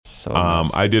So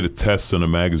nice. I did a test in a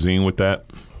magazine with that,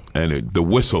 and the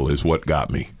whistle is what got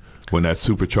me. When that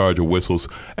supercharger whistles,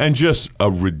 and just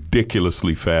a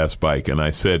ridiculously fast bike. And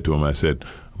I said to him, I'm going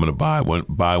to buy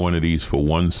one of these for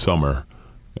one summer,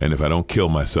 and if I don't kill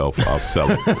myself, I'll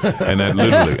sell it. And that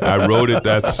literally, I rode it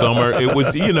that summer. It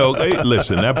was,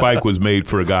 listen, that bike was made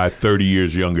for a guy 30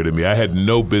 years younger than me. I had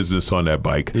no business on that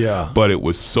bike, but it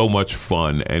was so much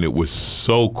fun, and it was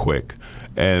so quick.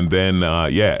 And then,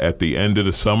 at the end of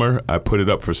the summer, I put it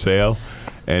up for sale.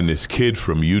 And this kid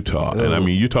from Utah, and I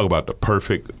mean, you talk about the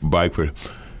perfect bike for,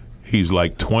 he's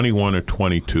like 21 or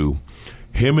 22.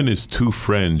 Him and his two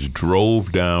friends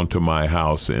drove down to my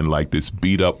house in like this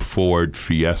beat up Ford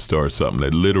Fiesta or something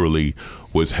that literally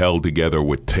was held together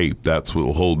with tape. That's what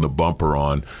was holding the bumper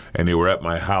on. And they were at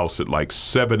my house at like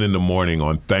 7 a.m.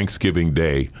 on Thanksgiving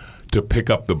Day to pick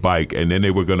up the bike, and then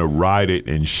they were going to ride it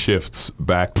in shifts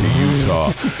back to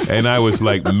Utah. And I was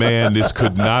like, man, this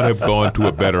could not have gone to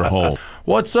a better home.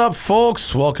 What's up,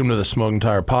 folks? Welcome to the Smoking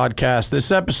Tire Podcast.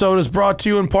 This episode is brought to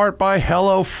you in part by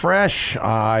HelloFresh.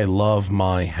 I love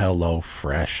my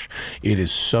HelloFresh. It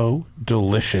is so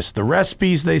delicious. The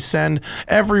recipes they send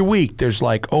every week, there's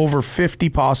like over 50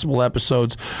 possible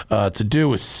episodes to do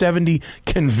with 70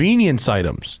 convenience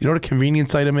items. You know what a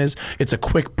convenience item is? It's a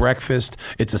quick breakfast.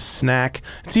 It's a snack.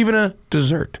 It's even a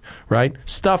dessert, right?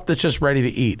 Stuff that's just ready to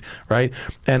eat, right?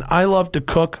 And I love to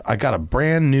cook. I got a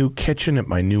brand new kitchen at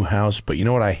my new house, but you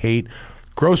know what I hate?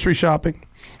 Grocery shopping.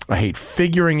 I hate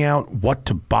figuring out what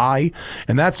to buy.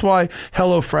 And that's why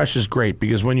HelloFresh is great,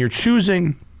 because when you're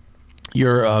choosing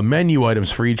your menu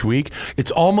items for each week,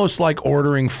 it's almost like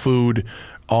ordering food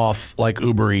off like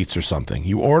Uber Eats or something.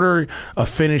 You order a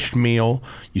finished meal,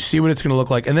 you see what it's going to look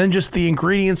like, and then just the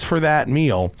ingredients for that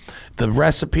meal, the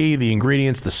recipe, the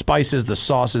ingredients, the spices, the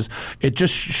sauces, it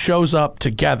just shows up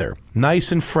together,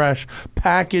 nice and fresh,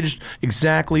 packaged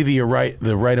exactly the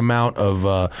right amount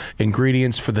of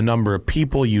ingredients for the number of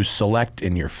people you select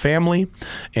in your family.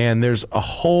 And there's a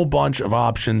whole bunch of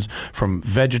options, from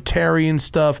vegetarian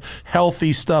stuff,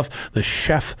 healthy stuff. The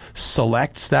chef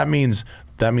selects. That means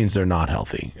they're not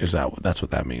healthy. That's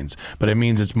what that means. But it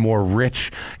means it's more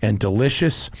rich and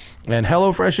delicious. And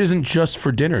HelloFresh isn't just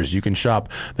for dinners. You can shop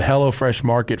the HelloFresh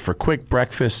market for quick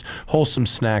breakfasts, wholesome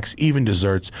snacks, even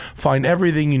desserts. Find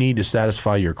everything you need to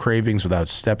satisfy your cravings without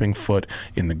stepping foot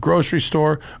in the grocery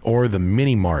store or the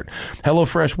mini mart.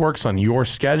 HelloFresh works on your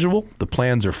schedule. The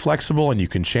plans are flexible, and you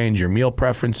can change your meal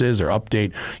preferences or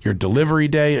update your delivery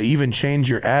day, or even change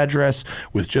your address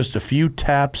with just a few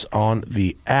taps on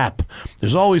the app.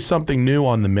 There's always something new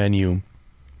on the menu,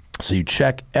 so you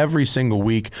check every single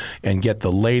week and get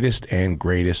the latest and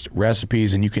greatest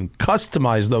recipes. And you can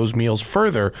customize those meals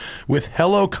further with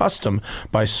Hello Custom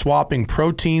by swapping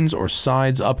proteins or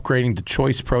sides, upgrading to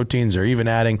choice proteins, or even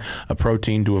adding a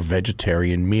protein to a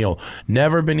vegetarian meal.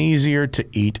 Never been easier to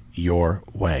eat your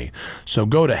way. So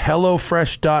go to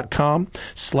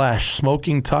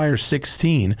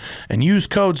HelloFresh.com/SmokingTire16 and use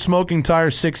code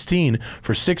SmokingTire16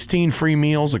 for 16 free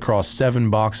meals across 7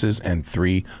 boxes and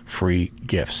 3 free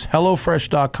gifts.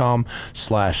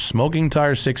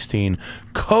 HelloFresh.com/SmokingTire16,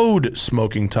 code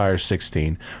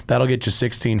SmokingTire16. That'll get you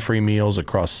 16 free meals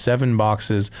across 7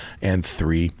 boxes and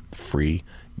 3 free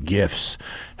gifts.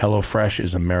 HelloFresh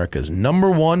is America's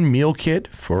 #1 meal kit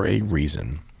for a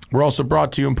reason. We're also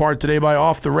brought to you in part today by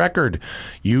Off the Record.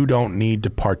 You don't need to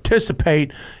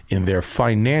participate in their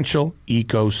financial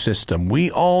ecosystem.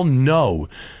 We all know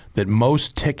that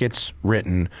most tickets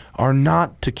written are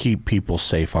not to keep people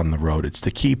safe on the road. It's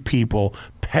to keep people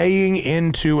paying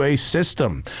into a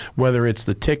system, whether it's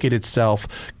the ticket itself,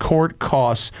 court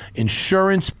costs,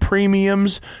 insurance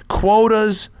premiums,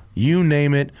 quotas, you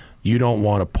name it. You don't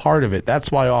want a part of it.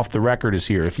 That's why Off the Record is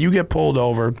here. If you get pulled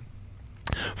over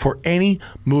for any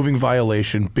moving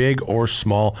violation, big or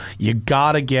small, you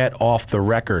gotta get Off the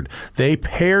Record. They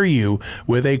pair you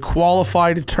with a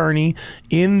qualified attorney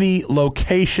in the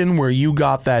location where you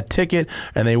got that ticket,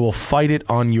 and they will fight it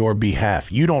on your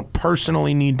behalf. You don't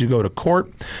personally need to go to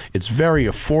court. It's very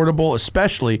affordable,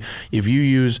 especially if you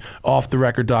use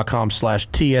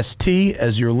offtherecord.com/TST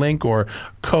as your link, or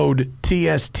code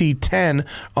TST10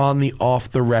 on the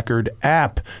Off the Record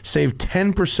app. Save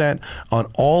 10% on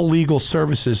all legal services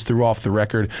through Off the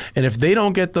Record. And if they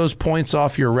don't get those points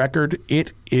off your record,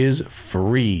 it is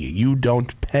free. You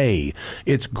don't pay.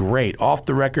 It's great. Off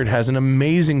the Record has an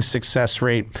amazing success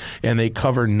rate, and they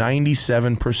cover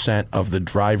 97% of the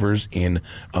drivers in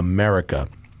America.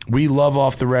 We love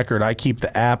Off the Record. I keep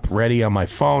the app ready on my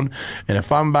phone, and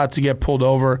if I'm about to get pulled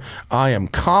over, I am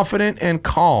confident and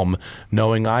calm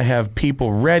knowing I have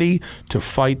people ready to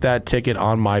fight that ticket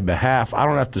on my behalf. I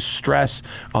don't have to stress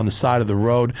on the side of the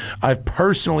road. I've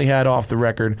personally had Off the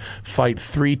Record fight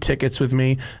 3 tickets with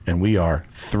me, and we are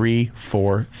 3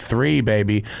 for 3,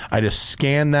 baby. I just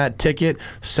scanned that ticket,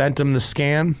 sent them the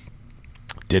scan.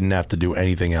 Didn't have to do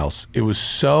anything else. It was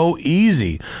so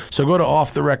easy. So go to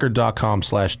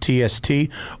offtherecord.com/TST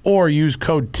or use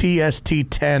code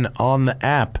TST10 on the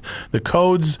app. The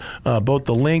codes, both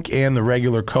the link and the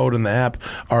regular code in the app,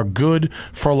 are good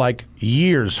for like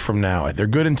years from now. They're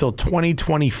good until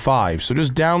 2025. So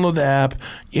just download the app,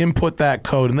 input that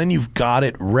code, and then you've got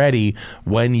it ready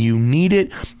when you need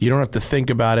it. You don't have to think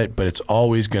about it, but it's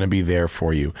always going to be there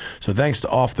for you. So thanks to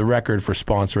Off the Record for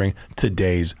sponsoring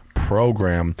today's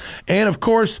program. And of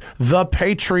course, the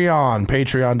Patreon,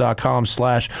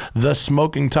 patreon.com/The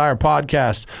Smoking Tire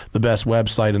Podcast, the best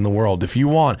website in the world. If you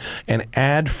want an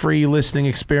ad-free listening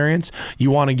experience,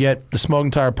 you want to get the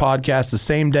Smoking Tire Podcast the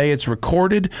same day it's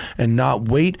recorded and not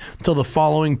wait till the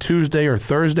following Tuesday or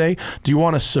Thursday? Do you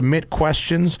want to submit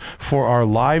questions for our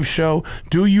live show?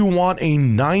 Do you want a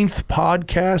 9th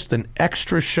podcast, an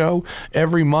extra show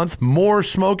every month, more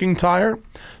Smoking Tire?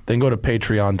 Then go to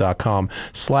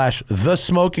patreon.com/The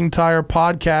Smoking Tire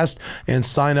Podcast and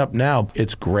sign up now.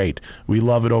 It's great. We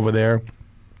love it over there.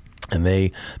 And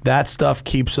that stuff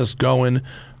keeps us going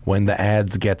when the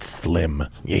ads get slim.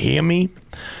 You hear me?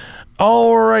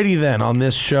 Alrighty then, on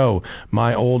this show,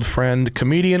 my old friend,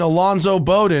 comedian Alonzo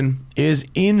Bodden is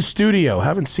in studio.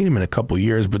 Haven't seen him in a couple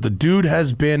years, but the dude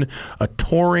has been a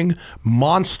touring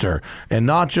monster, and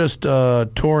not just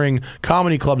touring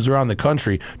comedy clubs around the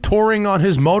country, touring on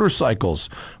his motorcycles,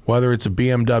 whether it's a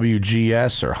BMW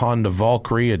GS or Honda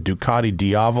Valkyrie, a Ducati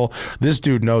Diavel. This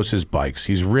dude knows his bikes.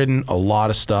 He's ridden a lot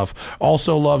of stuff,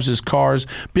 also loves his cars,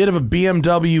 bit of a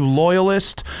BMW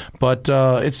loyalist, but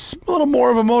it's a little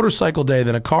more of a motorcycle day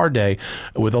than a car day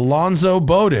with Alonzo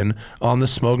Bodden on the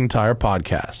Smoking Tire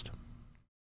Podcast.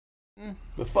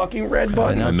 The fucking red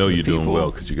button. I know you're doing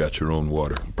well because you got your own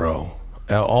water. Bro,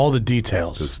 all the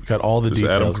details. Got all the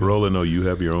details. Adam Carolla know you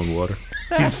have your own water?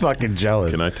 He's fucking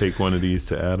jealous. Can I take one of these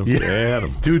to Adam? Yeah.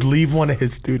 Adam. Dude, leave one at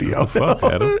his studio. What the fuck,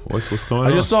 Adam? What's going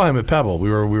on? I just saw him at Pebble. We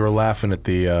were laughing at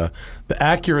the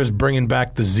Acura's bringing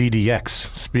back the ZDX.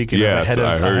 Speaking of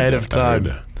ahead of time.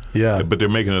 Yeah. But they're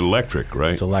making it electric,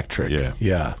 right? It's electric.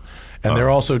 Yeah. And they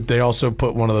also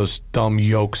put one of those dumb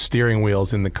yoke steering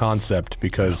wheels in the concept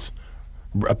because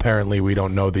apparently we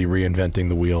don't know the reinventing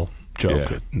the wheel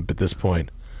joke at this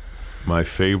point. My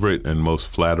favorite and most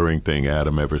flattering thing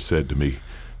Adam ever said to me,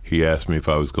 he asked me if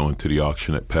I was going to the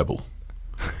auction at Pebble.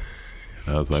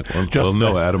 And I was like, well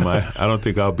no, Adam, I don't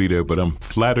think I'll be there, but I'm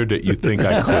flattered that you think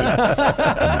I could.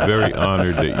 I'm very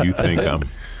honored that you think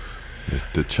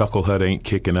the Chuckle Hut ain't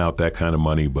kicking out that kind of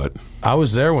money, but... I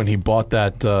was there when he bought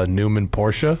that Newman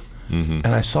Porsche. Mm-hmm. And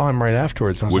I saw him right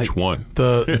afterwards. I was Which one?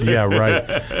 The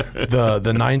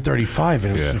 935,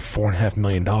 and it was $4.5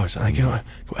 million. And I go,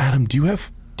 Adam, do you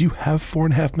have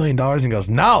 $4.5 million? And he goes,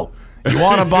 no. You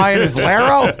want to buy an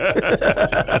Islero?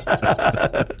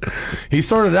 He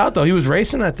sorted it out though. He was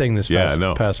racing that thing this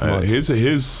past month.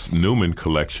 His Newman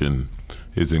collection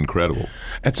is incredible.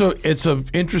 And so it's an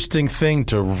interesting thing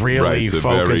to really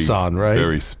focus on, right?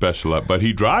 Very special. But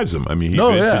he drives them. I mean, he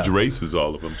vintage races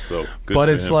all of them. So, but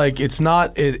it's him. Like it's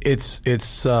not. It's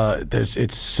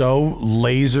so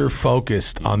laser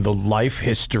focused on the life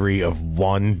history of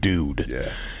one dude. Yeah.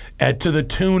 And to the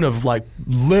tune of like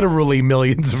literally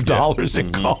millions of dollars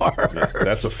in cars. Yeah,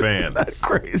 that's a fan. That's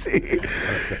crazy.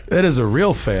 That is a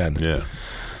real fan. Yeah.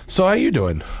 So how you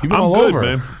doing? You've been I'm all good, over.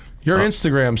 Man. Your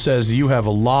Instagram says you have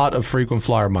a lot of frequent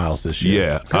flyer miles this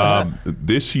year. Yeah.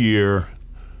 This year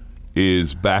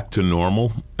is back to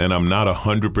normal, and I'm not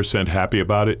 100% happy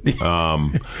about it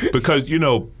because,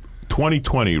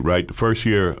 2020, right, the first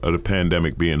year of the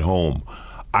pandemic being home,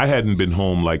 I hadn't been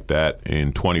home like that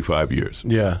in 25 years.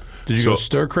 Yeah. Did you go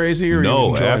stir crazy? Or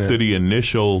no, after the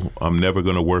initial, I'm never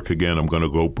going to work again, I'm going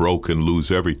to go broke and lose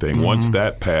everything. Mm-hmm. Once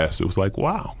that passed, it was like,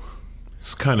 wow,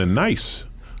 it's kind of nice.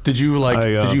 Did you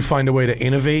did you find a way to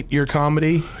innovate your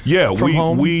comedy? Yeah, from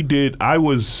home? we did. I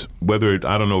was I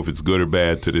don't know if it's good or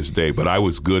bad to this day, but I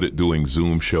was good at doing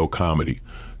Zoom show comedy.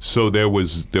 So there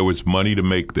was money to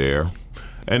make there,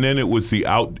 and then it was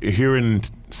here in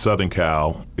Southern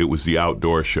Cal, it was the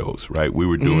outdoor shows, right? We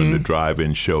were doing the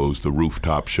drive-in shows, the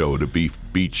rooftop show, the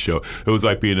beach show. It was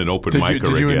like being an open micer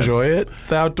again. Did you enjoy it,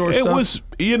 the outdoor stuff? It was,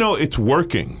 it's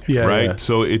working, right? Yeah.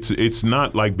 So it's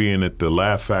not like being at the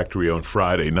Laugh Factory on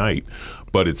Friday night,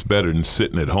 but it's better than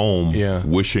sitting at home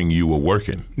wishing you were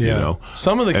working. You know,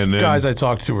 some of the guys I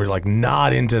talked to were like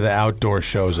not into the outdoor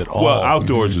shows at all. Well,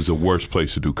 outdoors is the worst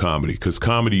place to do comedy because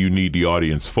comedy you need the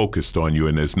audience focused on you,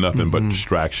 and there's nothing but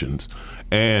distractions,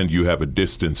 and you have a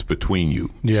distance between you.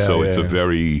 So it's a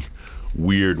very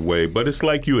weird way, but it's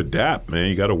like you adapt, man.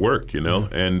 You got to work, you know.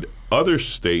 And other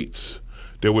states,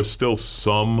 there was still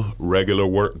some regular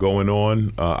work going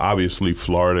on. Obviously,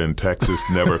 Florida and Texas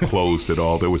never closed at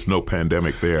all. There was no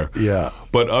pandemic there. Yeah.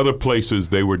 But other places,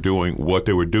 they were doing, what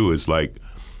they would do is like,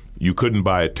 you couldn't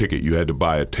buy a ticket. You had to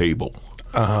buy a table.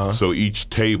 So each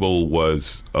table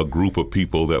was a group of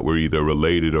people that were either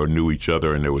related or knew each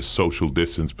other, and there was social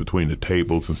distance between the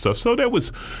tables and stuff. So there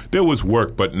was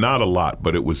work, but not a lot,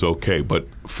 but it was okay. But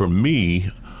for me,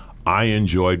 I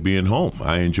enjoyed being home.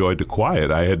 I enjoyed the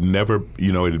quiet. I had never,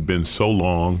 you know, it had been so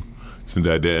long since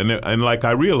I did. And like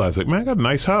I realized, like, man, I got a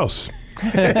nice house.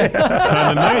 Kind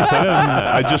of nice.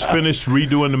 I just finished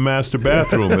redoing the master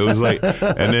bathroom. It was like,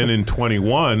 and then in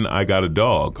 21, I got a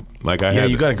dog. Like I had,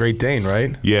 you got a Great Dane,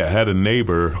 right? Yeah, I had a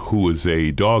neighbor who was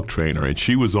a dog trainer, and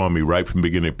she was on me right from the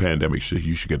beginning of the pandemic. She said,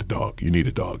 you should get a dog. You need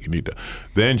a dog. You need to.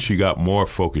 Then she got more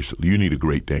focused. You need a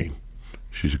Great Dane.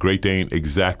 She's a Great Dane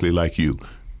exactly like you.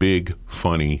 Big,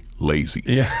 funny, lazy.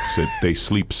 Yeah. Said they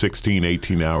sleep 16,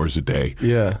 18 hours a day.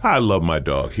 Yeah. I love my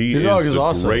dog. Your dog is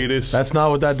awesome. Greatest. That's not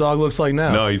what that dog looks like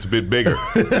now. No, he's a bit bigger.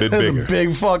 That's a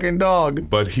big fucking dog.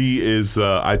 But he is,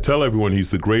 I tell everyone he's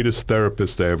the greatest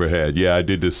therapist I ever had. Yeah, I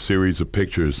did this series of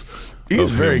pictures of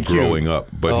very him cute. growing up.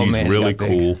 But he's really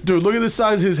cool. Dude, look at the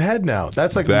size of his head now.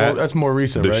 That's like that's more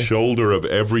recent, the right? The shoulder of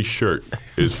every shirt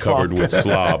is covered with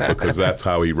slob because that's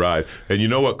how he rides. And you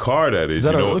know what car that is?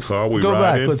 You know what car we ride in? Go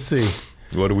back, let's see.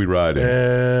 What do we ride in?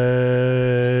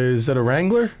 Is that a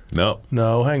Wrangler? No.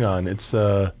 No, hang on. It's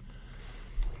what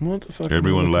the fuck?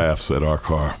 Everyone laughs at our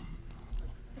car.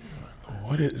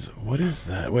 What is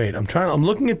that? Wait, I'm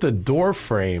looking at the door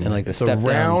frame. And like the step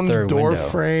round down door window.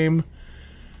 frame.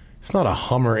 It's not a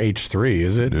Hummer H3,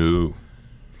 is it? No.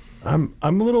 I'm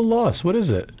a little lost. What is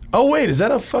it? Oh wait, is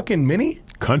that a fucking Mini?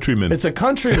 Countryman. It's a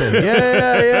Countryman.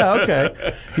 Yeah.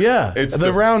 Okay. Yeah. It's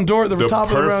the round door, the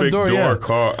top of the round door. Perfect door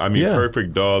car. I mean,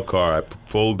 perfect dog car. I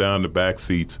fold down the back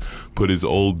seats, put his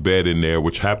old bed in there,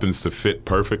 which happens to fit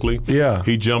perfectly. Yeah.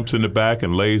 He jumps in the back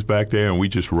and lays back there, and we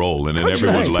just roll, and then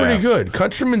everyone laughs. Pretty good.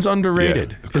 Countryman's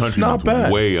underrated. Yeah, it's not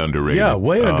bad. Way underrated. Yeah,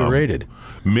 way underrated.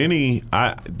 Mini.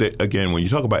 Again, when you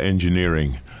talk about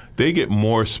engineering, they get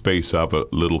more space out of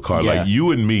a little car. Yeah. Like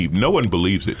you and me, no one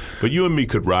believes it, but you and me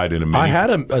could ride in a Mini. I had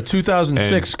a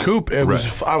 2006 coupe. I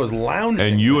was lounging.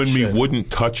 And you and me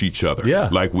wouldn't touch each other. Yeah.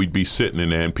 Like we'd be sitting in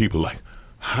there and people are like,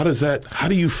 how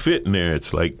do you fit in there?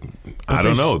 It's like, I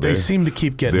don't know. They seem to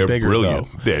keep getting bigger,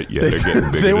 brilliant. though. They're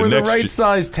getting bigger. They were the right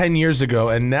size 10 years ago,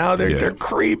 and now they're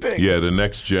creeping. Yeah, the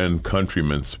next gen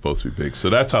Countryman's supposed to be big. So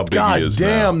that's how big he is God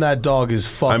damn, now. that dog is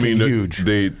fucking huge.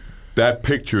 That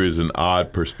picture is an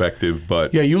odd perspective,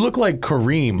 but yeah, you look like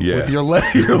Kareem with your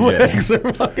legs.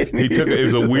 Are fucking he took it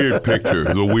was a weird picture.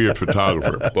 He was a weird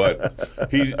photographer, but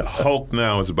Hulk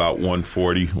now is about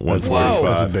 140, 145.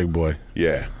 That's a big boy.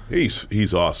 Yeah,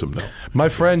 he's awesome though. My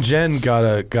friend Jen got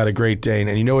a Great Dane,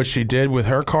 and you know what she did with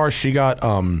her car? She got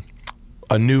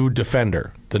a new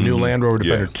Defender, the new Land Rover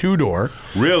Defender 2-door.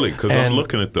 Really? Because I'm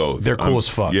looking at those. They're cool as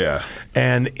fuck. Yeah.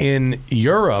 And in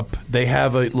Europe, they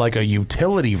have a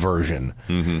utility version,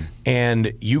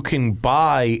 and you can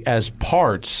buy as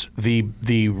parts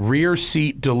the rear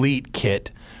seat delete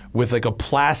kit with like a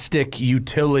plastic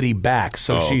utility back.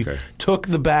 So she took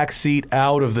the back seat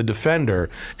out of the Defender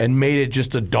and made it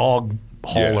just a dog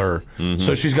hauler. Yeah.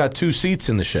 So she's got 2 seats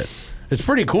in the shit. It's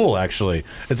pretty cool, actually.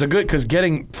 It's a good because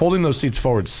folding those seats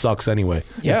forward sucks anyway.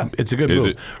 Yeah, it's a good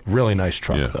move. Really nice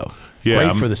truck though. Yeah,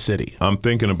 great for the city. I'm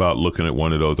thinking about looking at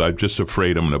one of those. I'm just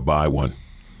afraid I'm going to buy one.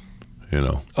 You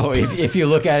know. Oh, if you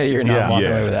look at it, you're not walking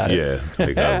away without it. Yeah,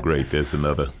 like, oh, great. There's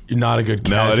another. You're not a good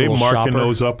casual Now, are they marking shopper?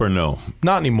 Those up or no?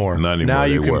 Not anymore. Not anymore. Now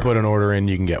you can put an order in,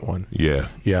 you can get one. Yeah.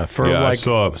 Yeah, for like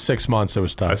 6 months it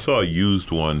was tough. I saw a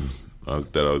used one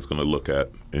that I was going to look at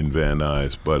in Van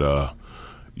Nuys, but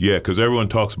yeah, because everyone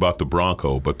talks about the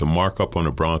Bronco, but the markup on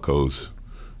the Broncos,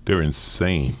 they're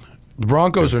insane. The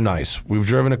Broncos are nice. We've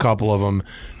driven a couple of them,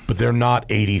 but they're not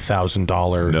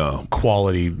 $80,000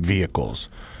 quality vehicles.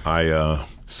 I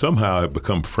somehow have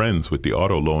become friends with the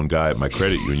auto loan guy at my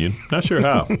credit union. Not sure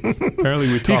how.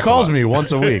 Apparently we talk. He calls me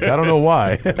once a week. I don't know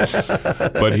why.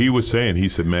 But he was saying, he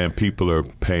said, man, people are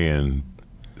paying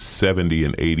 70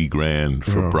 and 80 grand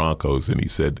for Broncos, and he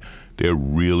said they're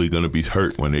really going to be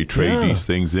hurt when they trade these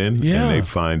things in and they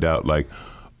find out like,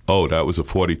 oh, that was a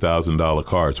 $40,000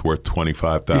 car. It's worth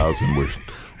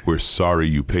 $25,000. we're sorry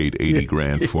you paid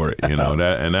 $80,000 for it. You know,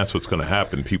 and that's what's going to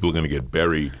happen. People are going to get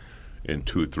buried in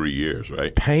 2 or 3 years,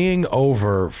 right? Paying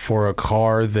over for a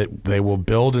car that they will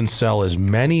build and sell as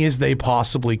many as they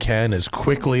possibly can, as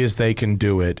quickly as they can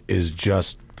do it, is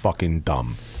just fucking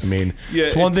dumb. I mean,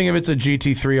 it's one thing if it's a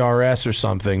GT3 RS or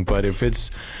something, but if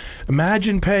it's,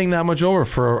 imagine paying that much over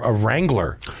for a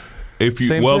Wrangler. They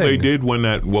did when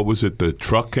what was it? The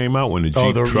truck came out when the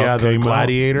Jeep truck came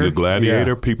Gladiator. out. The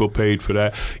Gladiator. People paid for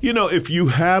that. You know, if you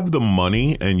have the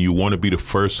money and you want to be the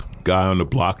first guy on the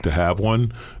block to have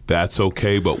one, that's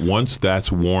okay. But once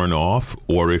that's worn off,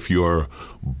 or if you're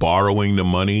borrowing the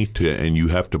money and you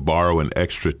have to borrow an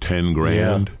extra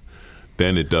 $10,000.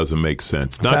 Then it doesn't make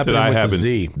sense. Not that I haven't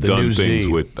done things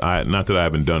not that I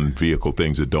haven't done vehicle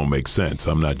things that don't make sense.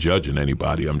 I'm not judging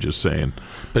anybody. I'm just saying.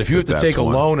 But if you have to take a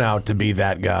loan out to be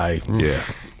that guy,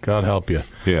 God help you.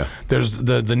 Yeah. There's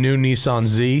the new Nissan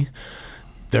Z.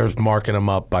 They're marking them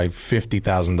up by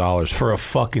 $50,000 for a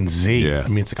fucking Z. Yeah. I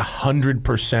mean, it's like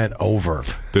 100% over.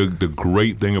 The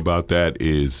great thing about that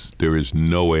is there is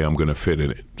no way I'm going to fit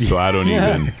in it. So I don't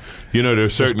even, you know,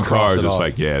 there's certain cars that's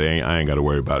like, I ain't got to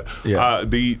worry about it. Yeah.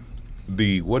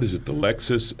 The what is it? The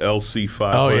Lexus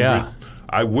LC500. Oh, yeah.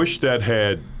 I wish that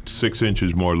had 6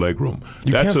 inches more legroom.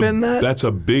 You can't fit in that? That's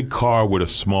a big car with a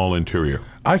small interior.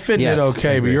 I fit in it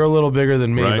okay, but you're a little bigger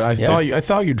than me. Right? But I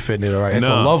thought you'd fit in it all right. It's a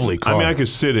lovely car. I mean, I could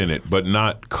sit in it, but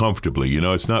not comfortably. You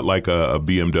know, it's not like a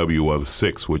BMW or a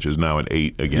 6, which is now an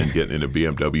 8, again, getting into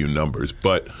BMW numbers.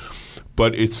 But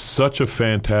it's such a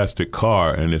fantastic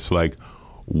car, and it's like,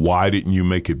 why didn't you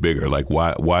make it bigger? Like,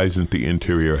 why doesn't the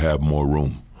interior have more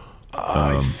room?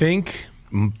 I think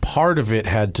part of it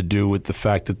had to do with the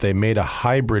fact that they made a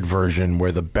hybrid version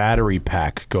where the battery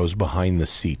pack goes behind the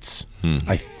seats,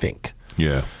 I think.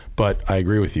 Yeah. But I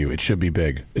agree with you. It should be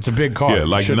big. It's a big car. Yeah,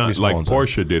 like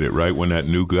Porsche did it, right? When that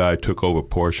new guy took over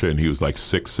Porsche and he was like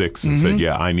 6'6" and said,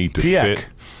 I need to fit.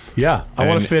 Yeah, I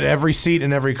want to fit every seat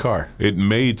in every car. It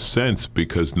made sense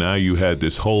because now you had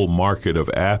this whole market of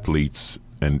athletes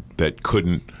and that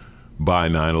couldn't buy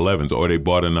 911s, or they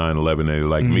bought a 911 and they're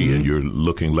like me, and you're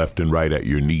looking left and right at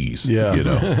your knees. Yeah. You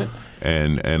know?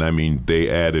 And I mean, they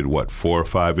added 4 or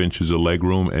 5 inches of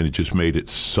legroom, and it just made it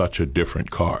such a different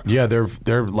car. Yeah,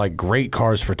 they're like great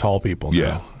cars for tall people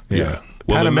now. Yeah.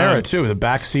 Well, Panamera too. The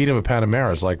back seat of a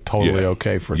Panamera is like totally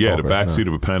okay for a tall person. The back seat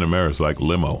of a Panamera is like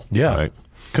limo. Yeah. Right?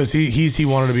 Because he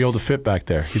wanted to be able to fit back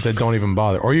there. He said, "Don't even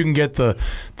bother." Or you can get the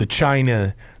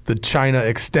China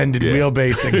extended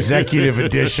wheelbase executive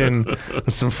edition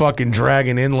with some fucking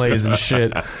dragon inlays and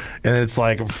shit, and it's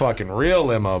like a fucking real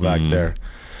limo back there.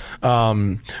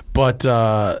 But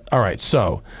all right,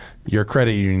 so your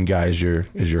credit union guy is your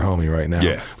homie right now.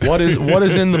 Yeah. What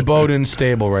is in the Bodden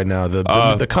stable right now?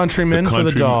 The Countryman for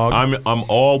the dog. I'm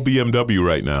all BMW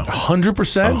right now. 100%.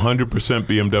 100%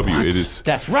 BMW. What? It is.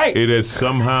 That's right. It is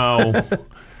somehow.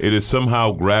 It has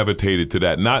somehow gravitated to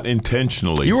that, not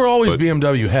intentionally. You were always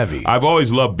BMW heavy. I've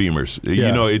always loved Beamers. Yeah.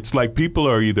 You know, it's like people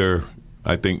are either,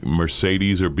 I think,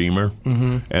 Mercedes or Beamer,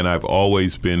 and I've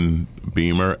always been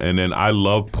Beamer. And then I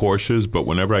love Porsches, but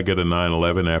whenever I get a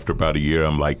 911 after about a year,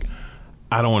 I'm like,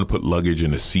 I don't want to put luggage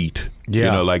in a seat. Yeah.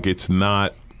 You know, like it's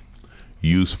not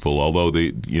useful. Although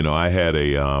I had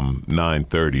a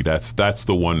 930. That's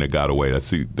the one that got away. That's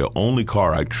the only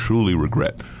car I truly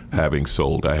regret having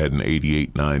sold. I had an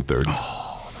 88 930.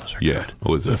 Oh, those are good. It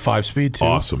was a 5-speed too.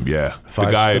 Awesome, yeah. The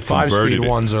 5-speed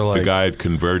ones are like the guy had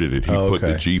converted it. He put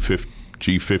the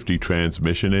G50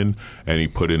 transmission in, and he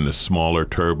put in the smaller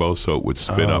turbo so it would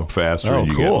spin up faster and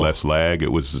you get less lag.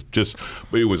 It was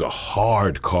but it was a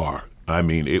hard car. I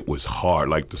mean, it was hard.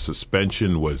 Like the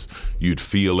suspension was, you'd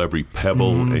feel every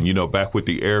pebble. And, you know, back with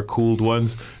the air-cooled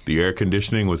ones, the air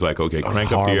conditioning was like, okay,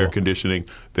 crank up the air conditioning,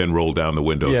 then roll down the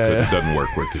windows because it doesn't work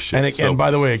worth the shit. And by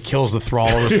the way, it kills the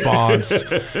throttle response.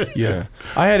 Yeah.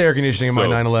 I had air conditioning in my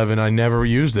 911. I never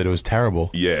used it. It was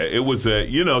terrible. Yeah, it was,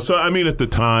 so I mean, at the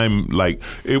time, like,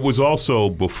 it was also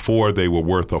before they were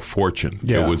worth a fortune.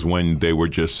 Yeah. It was when they were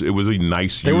just, it was a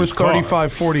nice used car. They were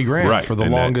 $35,000-$40,000 for the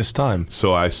longest time.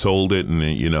 So I sold it, and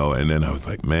and then I was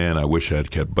like, man, I wish I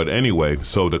had kept. But anyway,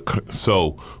 so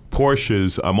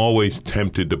Porsches, I'm always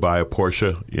tempted to buy a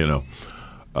Porsche.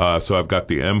 So I've got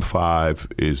the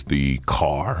M5 is the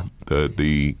car,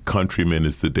 the Countryman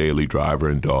is the daily driver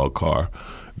and dog car.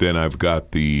 Then I've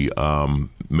got the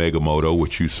Megamoto,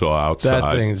 which you saw outside.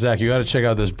 That thing, Zach, you got to check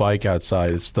out this bike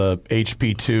outside. It's the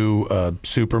HP2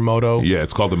 Supermoto. Yeah,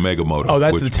 it's called the Megamoto. Oh,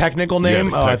 that's the technical name?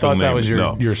 Yeah, I thought that was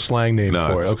your slang name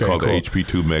for it. It's called the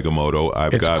HP2 Megamoto.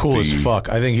 It's cool as fuck.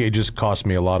 I think it just cost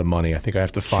me a lot of money. I think I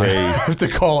have to I have to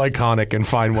call Iconic and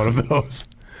find one of those.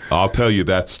 I'll tell you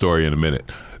that story in a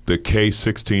minute. the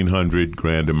K1600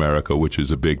 Grand America, which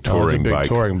is a big touring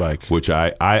bike. Which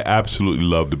I absolutely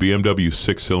love. The BMW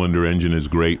 6-cylinder engine is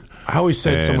great. I always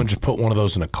said someone just put one of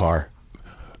those in a car.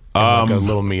 Like a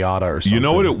little Miata or something.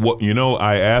 You know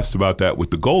I asked about that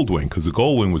with the Goldwing, because the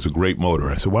Goldwing was a great motor.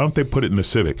 I said, why don't they put it in the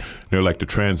Civic? They're like, the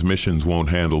transmissions won't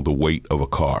handle the weight of a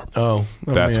car.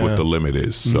 That's what the limit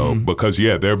is. So because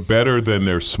they're better than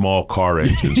their small car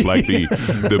engines. Like the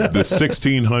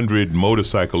 1600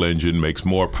 motorcycle engine makes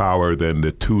more power than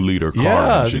the 2-liter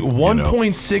car engine.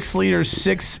 1.6 liter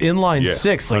inline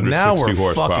six. Like now we're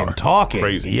horsepower. Fucking talking.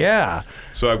 Crazy. Yeah.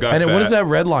 So I've got. And what is that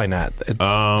red line at?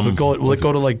 Will it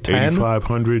go to like 10?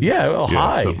 8,500? Yeah,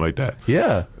 high. Something like that.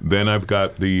 Yeah. Then I've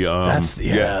got the that's the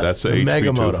HP2.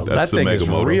 Megamoto. That's that thing is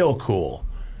Megamoto. real cool.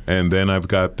 And then I've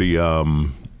got the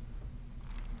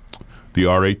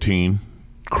R18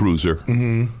 Cruiser.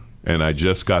 And I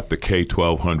just got the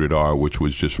K1200R, which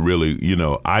was just really,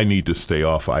 I need to stay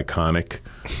off Iconic.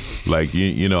 Like,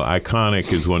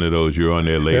 Iconic is one of those, you're on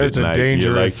there late at night.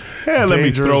 You're like, hey, let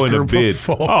me throw in a bid.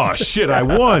 Oh, shit, I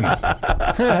won.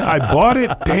 I bought it.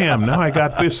 Damn, now I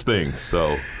got this thing.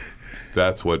 So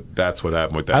that's what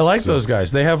happened with that. I like those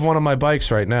guys. They have one of my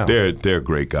bikes right now. They're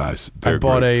great guys. I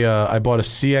bought a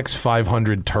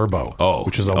CX500 Turbo,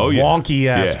 which is a wonky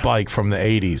ass bike from the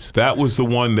 80s. That was the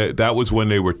one that was when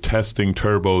they were testing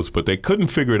turbos, but they couldn't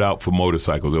figure it out for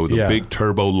motorcycles. There was a big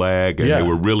turbo lag, and they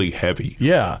were really heavy.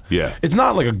 Yeah. It's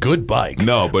not like a good bike.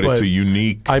 No, but it's a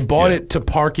unique. I bought it to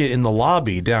park it in the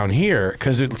lobby down here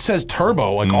because it says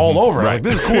turbo all over. Right. Like,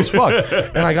 this is cool as fuck.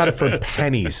 And I got it for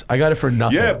pennies. I got it for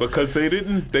nothing. Yeah, because they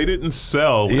didn't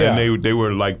sell, and they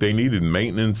were like, they needed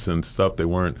maintenance and stuff. They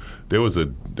weren't. There was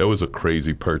a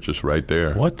crazy purchase right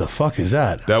there. What the fuck is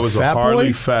that? That was a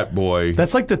Harley Fat Boy.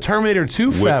 That's like the Terminator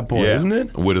 2 Fat Boy, isn't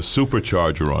it? With a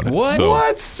supercharger on it. What? So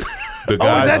what? The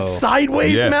guy, is that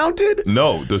sideways mounted?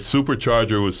 No, the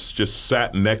supercharger was just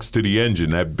sat next to the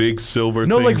engine. That big silver thing.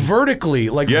 No, like vertically,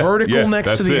 vertical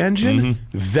next to the engine.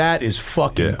 Mm-hmm. That is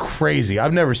fucking crazy.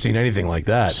 I've never seen anything like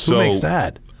that. Who makes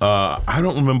that? I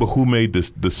don't remember who made the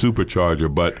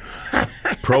supercharger, but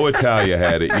Pro Italia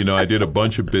had it. I did a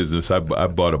bunch of business. I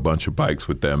bought a bunch of bikes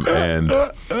with them, and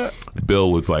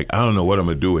Bill was like, I don't know what I'm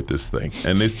going to do with this thing.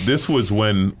 And this was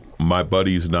when my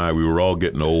buddies and I, we were all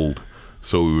getting old,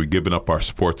 so we were giving up our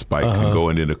sports bike and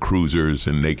going into cruisers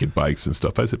and naked bikes and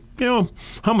stuff. I said,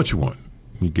 how much you want?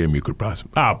 He gave me a good price.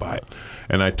 I'll buy it.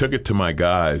 And I took it to my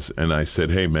guys, and I said,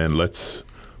 hey, man, let's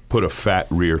put a fat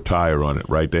rear tire on it,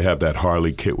 right? They have that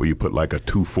Harley kit where you put like a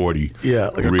 240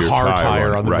 like rear a car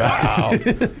tire on the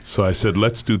back. So I said,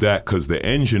 let's do that, because the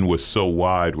engine was so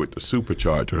wide with the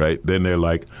supercharger, right? Then they're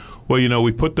like, well,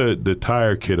 we put the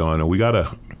tire kit on, and we got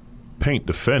to paint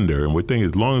the fender. And we're thinking,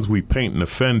 as long as we paint the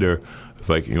fender, it's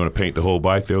like, you want to paint the whole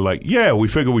bike? They're like, yeah, we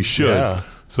figure we should. Yeah.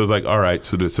 So it's like, all right.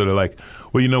 So they're like,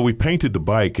 well, we painted the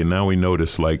bike, and now we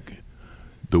notice, like,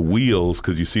 the wheels,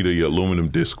 because you see the aluminum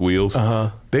disc wheels,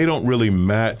 they don't really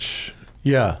match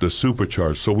the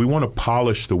supercharged. So we want to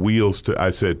polish the wheels.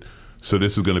 I said, so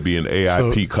this is going to be an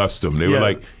AIP custom. They were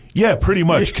like, yeah, pretty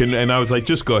much. And I was like,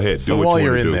 just go ahead. So do what while you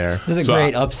you're want to in do. there. This is a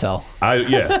great upsell.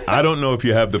 I don't know if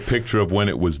you have the picture of when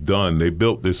it was done. They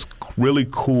built this really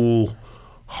cool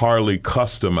Harley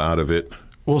custom out of it.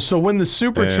 Well, so when the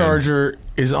supercharger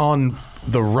is on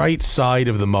the right side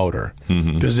of the motor,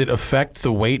 does it affect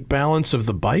the weight balance of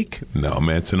the bike? No,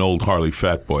 man, it's an old Harley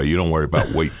Fat Boy. You don't worry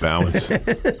about weight balance.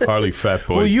 Harley Fat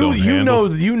Boys well, don't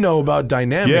handle. you know about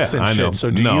dynamics and I shit. know. So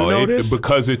do you notice?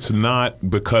 Because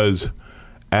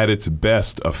at its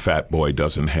best, a Fat Boy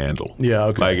doesn't handle. Yeah,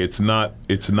 okay. Like it's not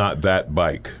that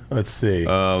bike. Let's see.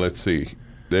 Let's see.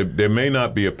 There may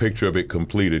not be a picture of it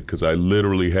completed, because I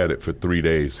literally had it for 3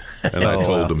 days, and I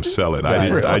told them sell it.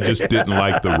 I just didn't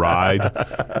like the ride.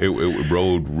 It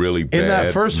rode really bad. In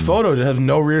that first photo, it has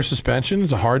no rear suspension.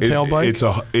 It's a hardtail bike.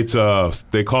 It's a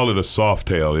they call it a soft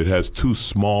tail. It has two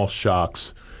small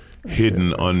shocks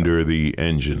hidden under the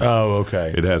engine. Oh,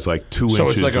 okay. It has like 2 inches. So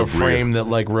it's like a of frame rear. that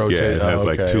like rotates. Yeah, it has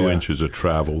like 2 inches of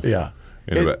travel. Yeah.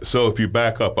 So if you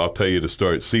back up, I'll tell you the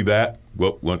story. See that?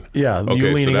 Yeah, okay,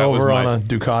 you leaning over on a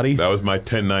Ducati? That was my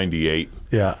 1098.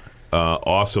 Yeah.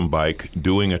 Awesome bike,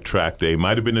 doing a track day.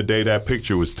 Might have been the day that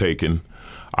picture was taken.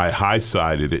 I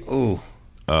high-sided it. Ooh.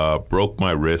 Broke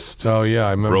my wrist. Oh, yeah,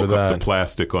 I remember broke that. Broke up the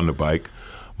plastic on the bike.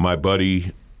 My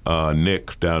buddy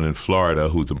Nick down in Florida,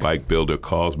 who's a bike builder,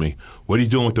 calls me. What are you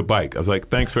doing with the bike? I was like,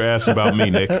 thanks for asking about me,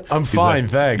 Nick. I'm fine,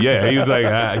 like, thanks. Yeah, he was like,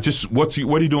 what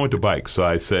are you doing with the bike? So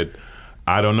I said,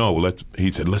 I don't know.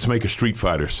 He said, let's make a Street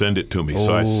Fighter. Send it to me.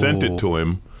 So I sent it to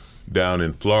him down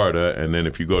in Florida, and then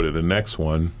if you go to the next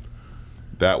one,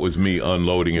 that was me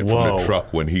unloading it from the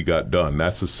truck when he got done.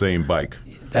 That's the same bike.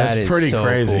 That's pretty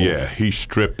crazy. Cool. Yeah, he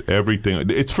stripped everything.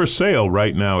 It's for sale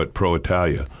right now at Pro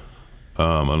Italia,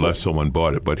 unless someone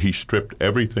bought it. But he stripped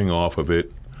everything off of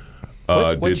it.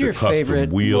 What's your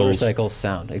favorite motorcycle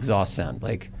sound, exhaust sound?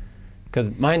 Like, because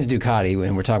mine's Ducati,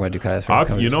 and we're talking about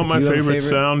Ducati. You know, my favorite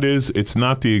sound is, it's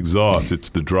not the exhaust, it's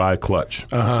the dry clutch.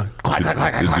 Clack, clack, clack,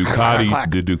 The clack, Ducati, clack,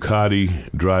 clack. the Ducati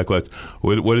dry clutch.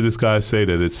 What did this guy say?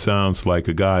 That it sounds like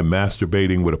a guy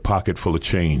masturbating with a pocket full of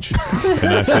change. And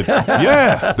I said,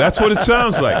 yeah, that's what it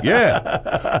sounds like.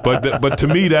 Yeah, but to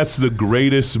me, that's the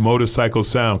greatest motorcycle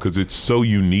sound because it's so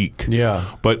unique. Yeah.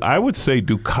 But I would say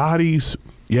Ducatis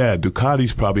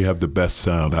probably have the best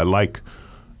sound. I like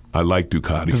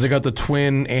Ducati Because they got the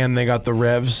twin and they got the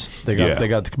revs. They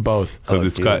got both.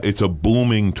 because it's a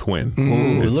booming twin.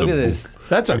 Ooh, look at this.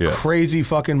 That's a crazy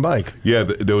fucking bike. Yeah,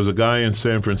 there was a guy in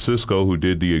San Francisco who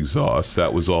did the exhaust.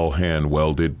 That was all hand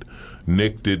welded.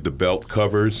 Nick did the belt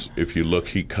covers. If you look,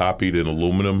 he copied in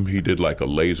aluminum. He did like a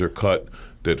laser cut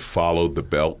that followed the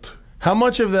belt. How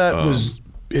much of that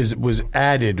was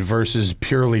added versus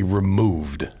purely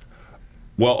removed?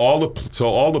 Well, all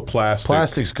the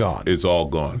Plastic's gone. is all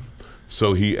gone.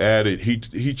 So he added,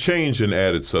 he changed and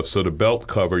added stuff. So the belt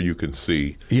cover you can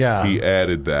see. Yeah. He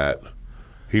added that.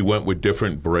 He went with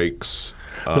different brakes.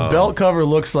 The belt cover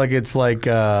looks like it's like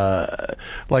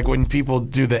when people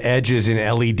do the edges in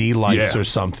LED lights or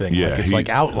something. Yeah, like it's like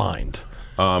outlined.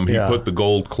 He put the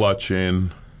gold clutch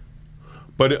in.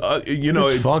 But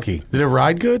It's funky. Did it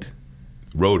ride good?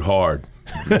 Rode hard.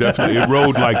 Definitely, it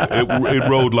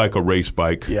rode like a race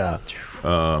bike. Yeah.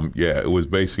 It was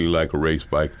basically like a race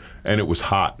bike, and it was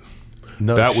hot.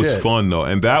 That was fun though,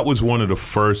 and that was one of the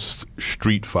first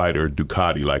Street Fighter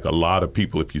Ducati. Like a lot of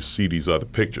people, if you see these other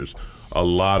pictures, a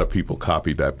lot of people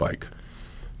copied that bike.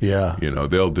 Yeah. You know,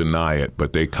 they'll deny it,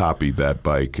 but they copied that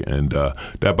bike, and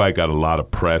that bike got a lot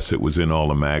of press. It was in all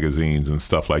the magazines and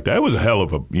stuff like that. It was a hell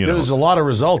of a, There's a lot of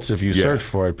results if you search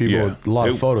for it. A lot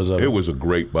of photos of it. It was a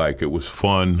great bike. It was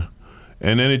fun.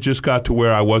 And then it just got to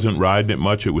where I wasn't riding it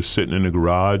much. It was sitting in the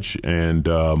garage, and,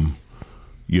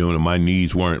 my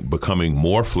knees weren't becoming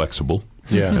more flexible.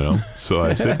 Yeah. So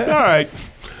I said, all right.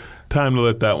 Time to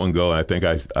let that one go. I think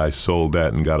I sold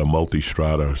that and got a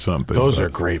multi-strata or something. Those are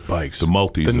great bikes. The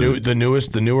multis.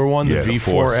 The newer one, the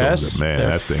V4S. Man, they're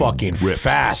that thing fucking rips.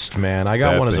 fast, man. I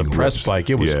got one as a press bike.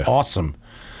 It was awesome.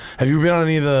 Have you been on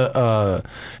any of the?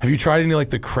 Have you tried any like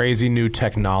the crazy new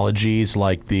technologies,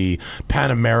 like the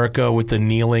Pan America with the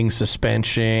kneeling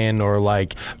suspension, or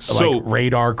like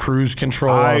radar cruise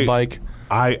control on a bike?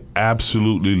 I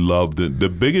absolutely love the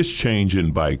biggest change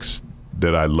in bikes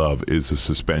that I love is the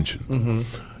suspension. Mm-hmm.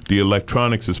 The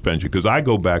electronic suspension, because I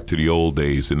go back to the old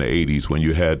days in the 80s when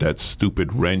you had that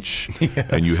stupid wrench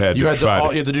and you had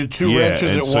to do two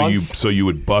wrenches at once. So you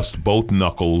would bust both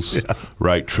knuckles,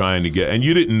 right, trying to get, and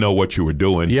you didn't know what you were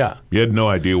doing. Yeah. You had no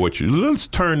idea let's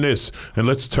turn this and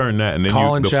let's turn that. And then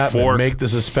Colin Chapman, make the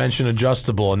suspension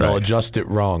adjustable and they'll adjust it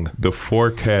wrong. The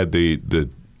fork had the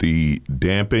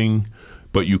damping,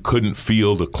 but you couldn't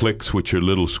feel the clicks with your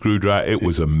little screwdriver. It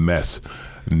was a mess.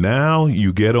 Now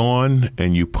you get on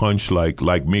and you punch like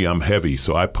me. I'm heavy,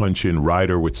 so I punch in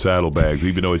rider with saddlebags,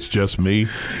 even though it's just me,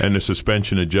 and the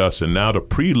suspension adjusts. And now the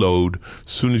preload,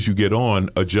 as soon as you get on,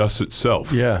 adjusts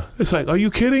itself. Yeah. It's like, are you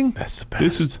kidding? That's the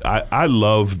best. I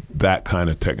love that kind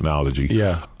of technology.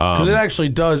 Yeah. Because it actually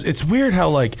does. It's weird how,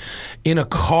 like, in a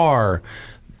car,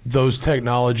 those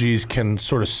technologies can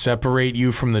sort of separate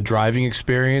you from the driving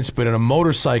experience, but in a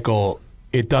motorcycle,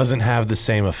 it doesn't have the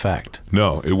same effect.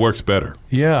 No, it works better.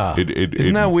 Yeah.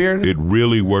 Isn't that weird? It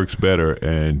really works better.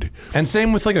 And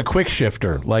same with like a quick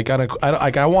shifter. Like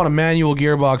I want a manual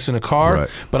gearbox in a car,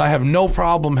 but I have no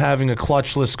problem having a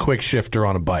clutchless quick shifter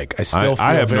on a bike. I still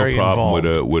feel very involved. I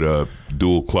have no problem with a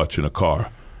dual clutch in a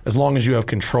car. As long as you have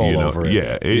control over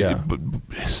it. But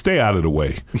stay out of the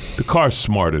way. The car's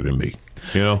smarter than me.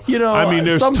 I mean,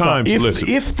 there's times.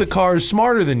 If the car is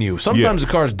smarter than you, sometimes the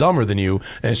car is dumber than you,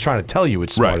 and it's trying to tell you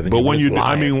it's smarter than you. But when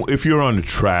if you're on the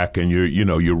track and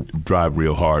you drive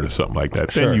real hard or something like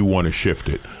that, then you want to shift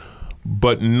it.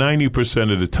 But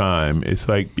 90% of the time, it's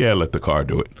like, let the car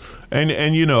do it. And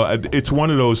it's one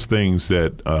of those things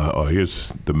that here's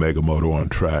the Mega Moto on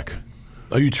track.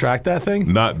 Oh, you tracked that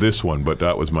thing? Not this one, but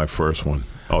that was my first one.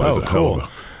 Oh, cool.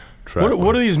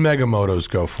 What do these Mega Motos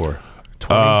go for?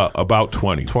 20? About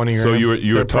 20. 20 grand. So you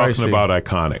were talking pricey. About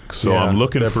iconic. So I'm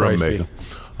looking for pricey.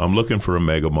 I'm looking for a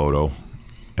Mega Moto,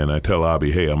 and I tell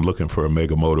Abby, hey, I'm looking for a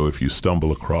Mega Moto if you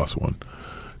stumble across one.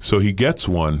 So he gets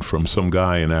one from some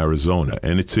guy in Arizona,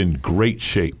 and it's in great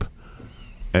shape.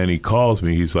 And he calls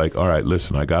me. He's like, all right,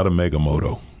 listen, I got a Mega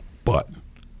Moto, but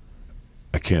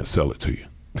I can't sell it to you.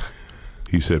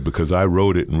 He said, because I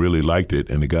rode it and really liked it.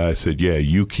 And the guy said, yeah,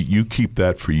 you keep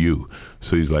that for you.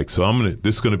 So he's like, so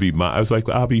this is going to be I was like,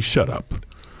 Avi, shut up.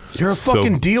 You're a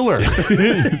fucking dealer.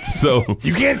 So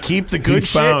you can't keep the good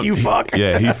shit, you fuck.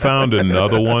 Yeah, he found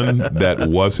another one that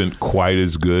wasn't quite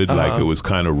as good, like it was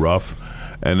kind of rough.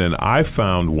 And then I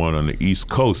found one on the East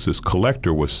Coast. This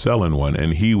collector was selling one,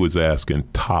 and he was asking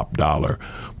top dollar,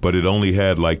 but it only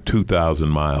had like 2,000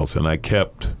 miles. And I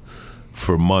kept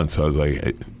for months. I was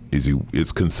like,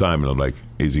 it's consignment. I'm like,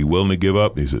 is he willing to give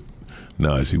up? He said,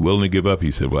 no. Is he willing to give up?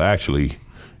 He said, well, actually,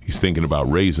 he's thinking about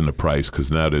raising the price because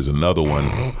now there's another one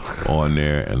on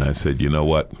there. And I said, you know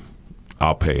what?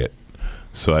 I'll pay it.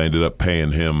 So I ended up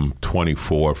paying him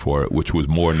 $24 for it, which was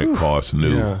more than it cost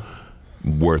new. Yeah.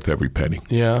 Worth every penny.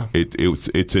 Yeah,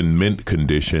 it's in mint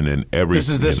condition and everything. This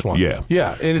is this one. Yeah,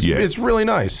 yeah, and it's really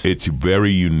nice. It's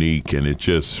very unique and it's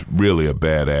just really a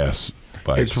badass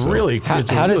bike. It's really how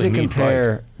does it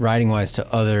compare riding wise to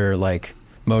other like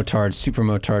motard, super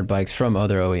motard bikes from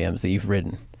other OEMs that you've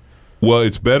ridden? Well,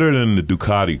 it's better than the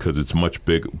Ducati because it's much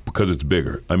big because it's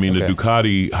bigger. I mean, the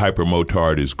Ducati Hyper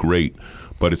Motard is great.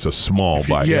 But it's a small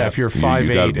bike. Yeah, if you're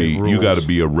 5'8", you got to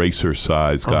be a racer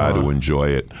size guy to enjoy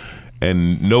it.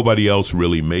 And nobody else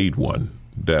really made one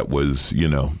that was,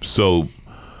 so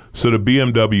the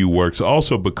BMW works.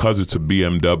 Also, because it's a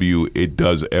BMW, it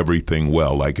does everything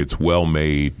well. Like, it's well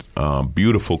made,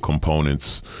 beautiful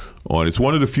components on. It's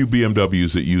one of the few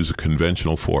BMWs that use a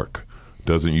conventional fork.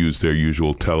 Doesn't use their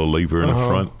usual telelever in the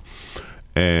front.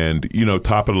 And,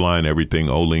 top of the line, everything,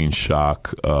 Öhlins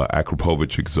shock,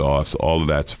 Akrapovic exhaust, all of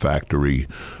that's factory,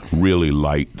 really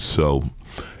light. So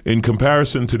in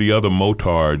comparison to the other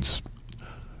motards,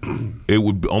 it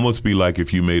would almost be like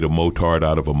if you made a motard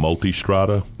out of a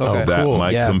multistrada. That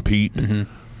might compete,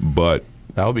 but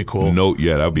that would be cool. No,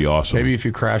 yeah, that would be awesome. Maybe if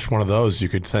you crash one of those, you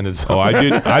could send it somewhere. I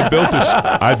did.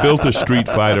 I built a Street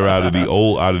Fighter out of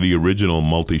the original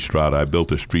multistrada. I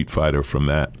built a Street Fighter from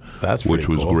that. Which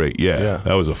was great. Yeah,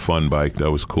 that was a fun bike. That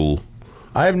was cool.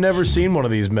 I have never seen one of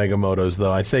these Mega Motos,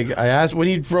 though. I think I asked when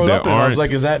he wrote up, and I was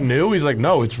like, "Is that new?" He's like,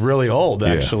 "No, it's really old,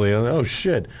 actually." Like, oh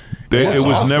shit!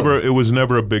 It was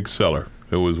never a big seller.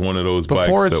 It was one of those bikes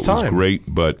that was great,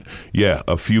 but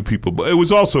a few people. But it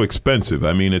was also expensive.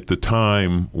 I mean, at the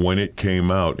time when it came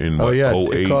out in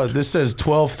 08, this says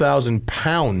 12,000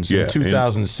 pounds in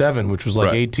 2007, which was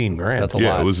like 18 grand. That's a lot.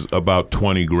 Yeah, it was about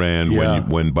 20 grand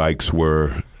when bikes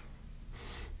were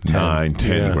 10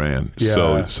 grand.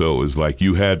 Yeah. So it was like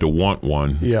you had to want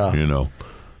one. Yeah.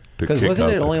 Because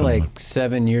wasn't it only like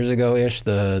 7 years ago ish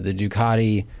the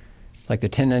Ducati. Like the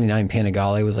 1099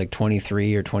 Panigale was like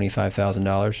 $23,000 or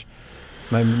 $25,000.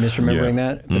 Am I misremembering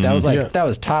that? But that was that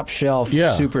was top shelf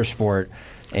super sport.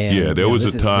 And there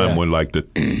was a time when like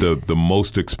the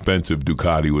most expensive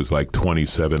Ducati was like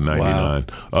 $27.99. Wow.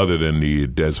 Other than the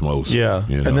Desmos. Yeah,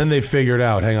 and then they figured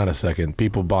out. Hang on a second,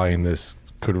 people buying this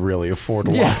could really afford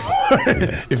a lot more.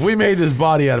 If we made this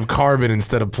body out of carbon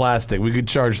instead of plastic, we could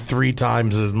charge 3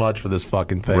 times as much for this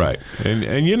fucking thing. Right, and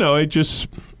it just.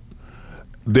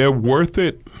 They're worth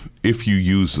it if you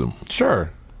use them.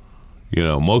 Sure.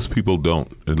 Most people don't.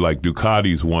 Like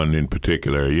Ducati's one in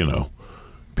particular,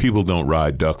 people don't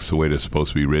ride ducks the way they're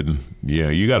supposed to be ridden.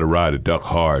 You got to ride a duck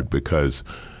hard because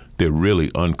they're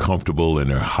really uncomfortable and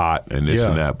they're hot and this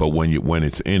and that. But when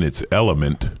it's in its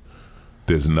element,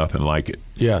 there's nothing like it.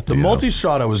 Yeah, the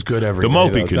Multistrada was good every day. The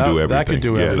Multi can do everything. That could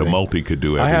do everything. Yeah, the Multi could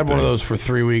do everything. I had one of those for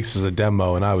 3 weeks as a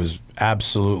demo, and I was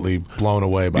absolutely blown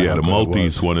away by how the good Multi's it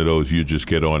was. One of those you just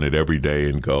get on it every day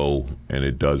and go, and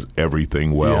it does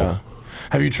everything well. Yeah.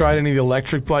 Have you tried any of the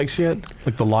electric bikes yet?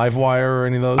 Like the Livewire or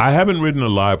any of those? I haven't ridden a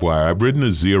Livewire. I've ridden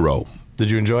a Zero.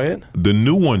 Did you enjoy it? The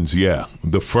new ones, yeah.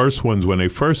 The first ones, when they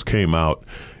first came out,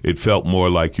 it felt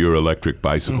more like your electric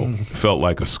bicycle. It felt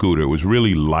like a scooter. It was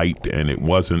really light, and it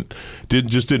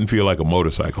just didn't feel like a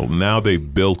motorcycle. Now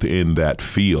they've built in that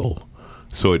feel,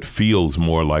 so it feels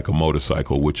more like a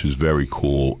motorcycle, which is very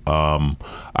cool.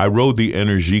 I rode the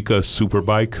Energica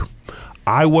Superbike.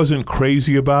 I wasn't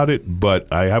crazy about it,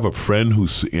 but I have a friend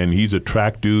he's a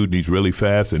track dude, and he's really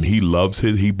fast, and he loves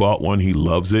it. He bought one. He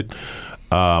loves it.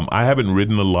 I haven't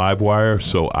ridden a Livewire,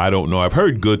 so I don't know. I've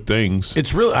heard good things.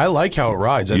 It's really, I like how it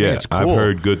rides. I think it's cool. I've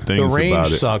heard good things about it. The range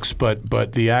sucks,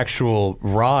 but the actual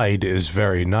ride is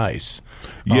very nice.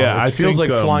 Yeah, it feels like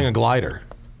flying a glider.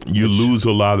 You lose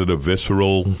a lot of the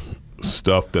visceral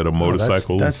stuff that a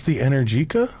motorcycle. That's the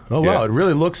Energica? Oh wow, it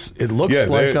really looks like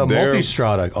a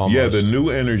Multistrada almost. Yeah, the new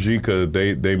Energica,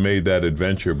 they made that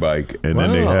adventure bike, and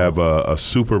then they have a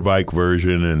super bike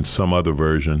version and some other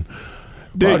version.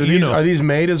 Are these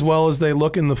made as well as they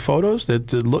look in the photos?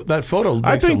 That photo makes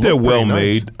I think they're well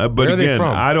made, but Where are they again,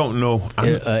 from? I don't know.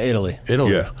 Italy.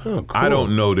 Italy. Yeah, Oh, cool. I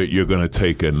don't know that you're going to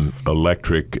take an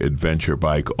electric adventure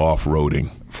bike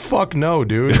off-roading. Fuck no,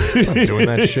 dude. I'm not doing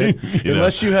that shit.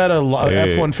 Unless you had a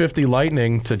F-150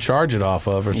 Lightning to charge it off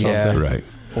of or something. Yeah. Right.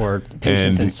 Or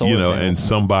patience and solar panels. and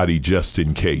somebody just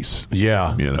in case.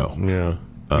 Yeah. Yeah.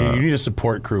 You need a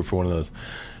support crew for one of those.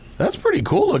 That's pretty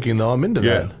cool looking, though. I'm into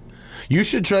that. You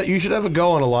should try. You should have a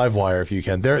go on a live wire if you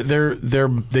can.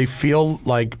 They feel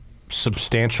like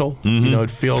substantial. Mm-hmm. It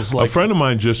feels like a friend of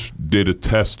mine just did a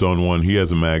test on one. He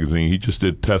has a magazine. He just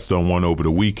did a test on one over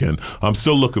the weekend. I'm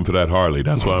still looking for that Harley.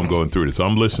 That's why I'm going through this.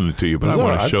 I'm listening to you, but I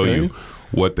want to show you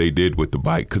what they did with the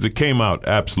bike because it came out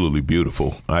absolutely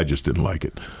beautiful. I just didn't like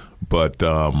it. But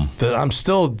I'm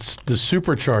still the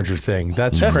supercharger thing.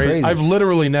 That's crazy. I've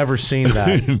literally never seen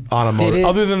that on a motor.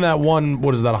 Other than that one,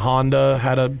 what is that? A Honda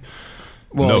had a.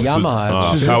 Well,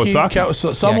 Yamaha,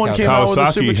 Kawasaki. Someone came out with a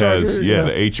Kawasaki supercharger. has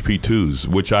the HP2s,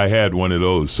 which I had one of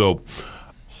those. So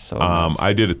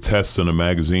I did a test in a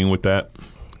magazine with that,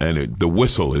 and the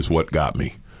whistle is what got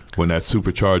me when that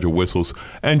supercharger whistles,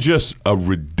 and just a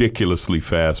ridiculously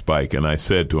fast bike. And I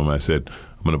said to him, I'm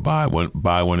going to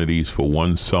buy one of these for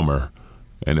one summer.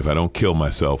 And if I don't kill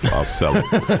myself, I'll sell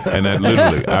it. And that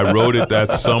literally, I rode it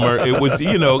that summer. It was,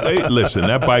 listen,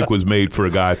 that bike was made for a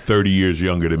guy 30 years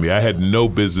younger than me. I had no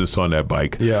business on that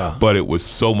bike. Yeah. But it was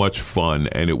so much fun,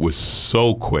 and it was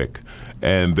so quick.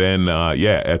 And then,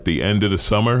 at the end of the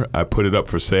summer, I put it up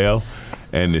for sale.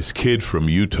 And this kid from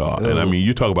Utah, and I mean,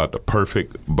 you talk about the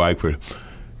perfect bike for,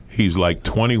 he's like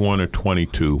 21 or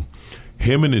 22.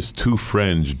 Him and his two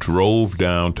friends drove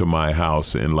down to my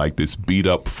house in like this beat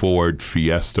up Ford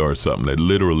Fiesta or something that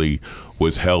literally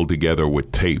was held together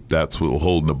with tape. That's what was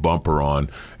holding the bumper on.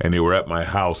 And they were at my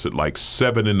house at like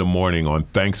 7 a.m. on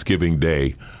Thanksgiving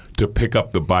Day to pick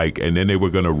up the bike, and then they were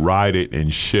going to ride it in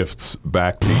shifts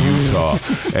back to Utah.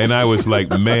 And I was like,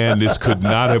 man, this could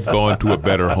not have gone to a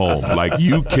better home. Like,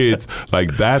 you kids,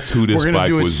 like, that's who this bike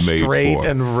was made for. We're going to do it straight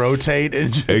and rotate.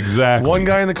 Exactly. One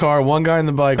guy in the car, one guy in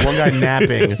the bike, one guy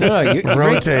napping.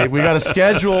 Rotate. We got a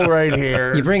schedule right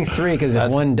here. You bring 3 because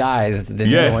if one dies, then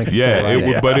no one can still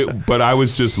ride it. But I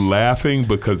was just laughing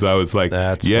because I was like,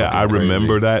 I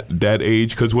remember that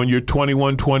age. Because when you're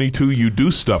 21, 22, you do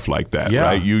stuff like that,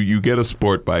 right? You get a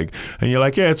sport bike, and you're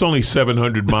like, it's only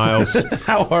 700 miles.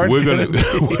 How hard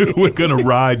we're gonna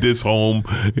ride this home.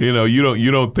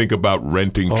 You don't think about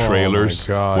renting trailers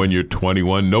when you're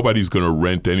 21. Nobody's gonna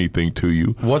rent anything to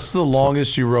you. What's the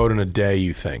longest you rode in a day,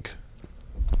 you think?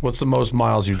 What's the most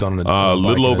miles you've done in a day? A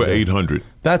little over 800.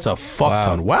 That's a fuck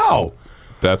ton. Wow.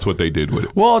 That's what they did with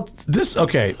it. Well,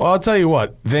 I'll tell you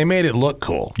what. They made it look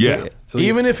cool. Yeah.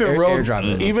 Even if it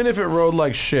rode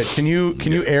like shit, can you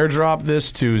airdrop this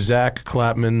to Zach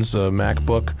Clapman's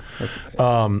MacBook?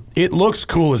 It looks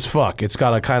cool as fuck. It's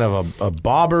got a kind of a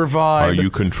bobber vibe. Are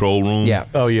you control room? Yeah.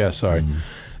 Oh yeah, sorry.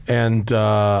 And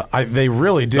they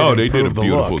really did. Oh, they did a the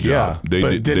beautiful look. job. Yeah,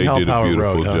 but it didn't help how it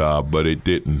rode. Job, but it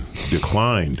didn't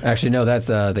declined. Actually, no, that's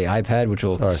the iPad, which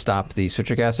will stop the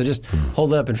switcher gas. So just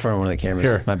hold it up in front of one of the cameras.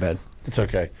 Here. My bad. It's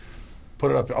okay.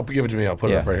 Put it up. I'll give it to me. I'll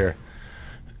put it up right here.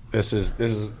 This is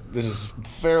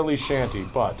fairly shanty,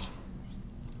 but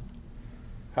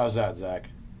how's that, Zach?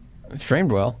 Framed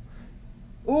well.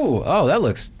 Ooh, that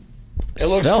looks. It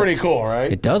looks pretty cool, right?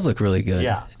 It does look really good.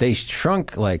 Yeah. They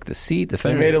shrunk like the seat, the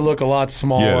fender. They made it look a lot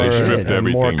smaller. Yeah, they stripped and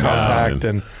everything more compact.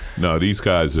 down. No, these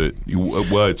guys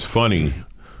well, it's funny.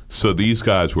 So these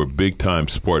guys were big time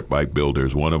sport bike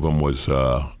builders. One of them was.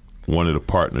 One of the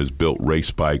partners built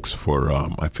race bikes for,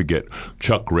 I forget,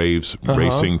 Chuck Graves'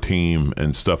 racing team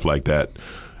and stuff like that.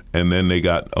 And then they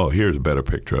got, here's a better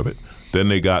picture of it. Then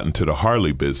they got into the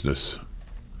Harley business.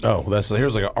 Oh,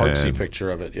 here's like an artsy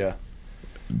picture of it, yeah.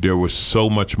 There was so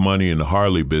much money in the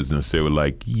Harley business. They were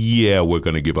like, we're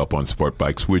going to give up on sport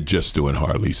bikes. We're just doing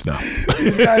Harleys now.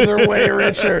 These guys are way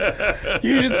richer.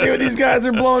 You should see what these guys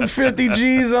are blowing 50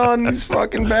 G's on, these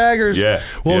fucking baggers. Yeah.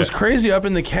 Well, it was crazy. Up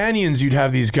in the canyons, you'd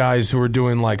have these guys who were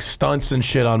doing like stunts and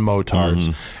shit on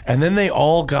motards. And then they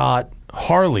all got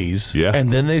Harleys. Yeah.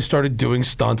 And then they started doing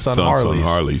stunts on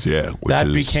Harleys.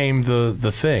 That became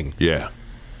the thing. Yeah.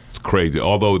 It's crazy.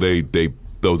 Although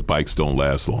those bikes don't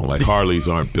last long. Like Harleys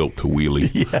aren't built to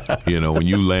wheelie. When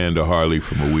you land a Harley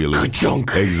from a wheelie,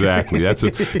 exactly.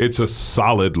 It's a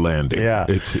solid landing. Yeah,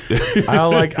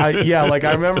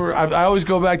 I remember. I always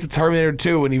go back to Terminator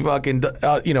 2 when he fucking,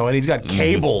 and he's got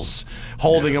cables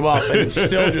holding him up, and it's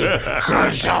still just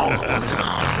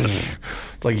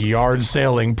it's like yard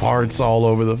sailing parts all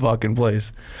over the fucking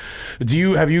place.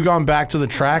 Have you gone back to the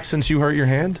track since you hurt your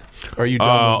hand? Or are you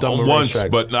done with once,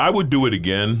 racetrack? but I would do it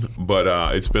again.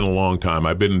 But it's been a long time.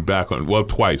 I've been back on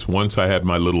twice. Once I had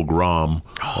my little Grom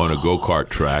on a go-kart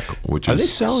track, which are is they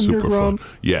selling super your Grom? fun.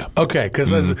 Yeah. Okay,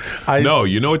 because no,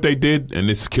 you know what they did, and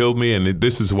this killed me. And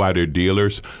this is why they're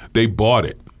dealers. They bought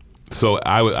it. So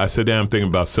I said, "Damn, I'm thinking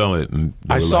about selling it." And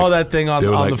I saw that thing on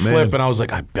like, the flip, and I was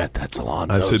like, "I bet that's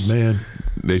Alonzo." I said, "Man."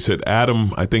 They said,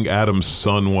 Adam, I think Adam's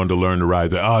son wanted to learn to ride.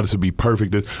 This would be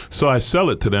perfect. So I sell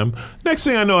it to them. Next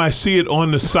thing I know, I see it on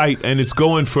the site, and it's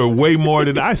going for way more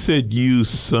than I said. You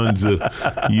sons of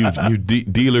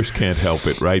dealers can't help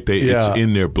it, right? It's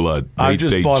in their blood. I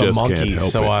just bought a can't monkey,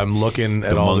 help so it. I'm looking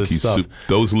at all this stuff.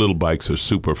 Those little bikes are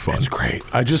super fun. It's great.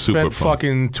 I just spent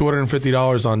fucking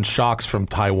 $250 on shocks from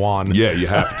Taiwan. Yeah, you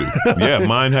have to. Yeah,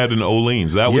 mine had an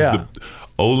Olean's. That was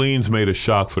Olean's made a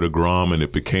shock for the Grom, and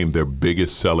it became their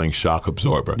biggest selling shock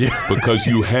absorber because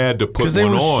you had to put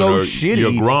one on, or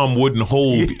your Grom wouldn't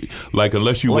hold. Like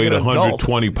unless you weighed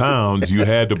 120 pounds, you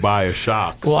had to buy a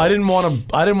shock. Well, I didn't want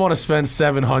to spend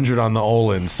 $700 on the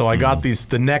Olean's, so I got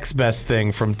the next best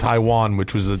thing from Taiwan,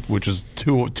 which was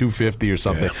 $250 or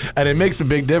something, and it makes a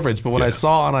big difference. But when I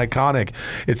saw on Iconic,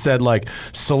 it said like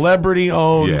celebrity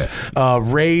owned,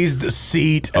 raised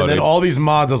seat, and then all these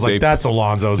mods. I was like, that's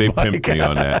Alonzo's bike. They pimped me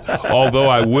on that. Although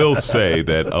I will say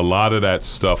that a lot of that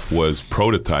stuff was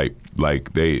prototype. Like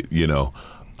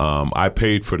I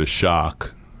paid for the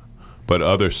shock, but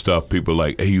other stuff, people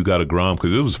like, hey, you got a Grom?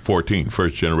 Because it was 14,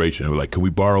 first generation. They were like, can we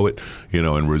borrow it?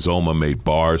 And Rizoma made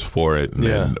bars for it. And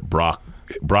then Brock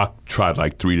tried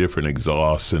like 3 different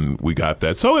exhausts, and we got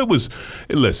that. So it was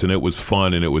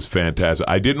fun, and it was fantastic.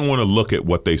 I didn't want to look at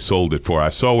what they sold it for. I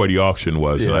saw where the auction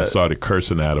was, and I started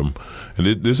cursing at them.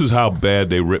 And this is how bad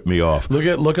they ripped me off. Look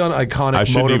on Iconic I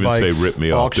shouldn't Motorbikes even say rip me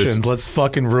auctions. off. Let's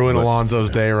fucking ruin Alonzo's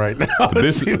day right now.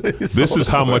 This is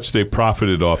how much they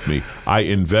profited off me. I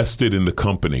invested in the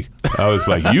company. I was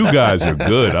like, you guys are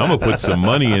good. I'm going to put some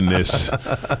money in this.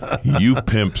 You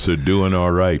pimps are doing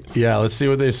all right. Yeah, let's see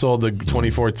what they sold the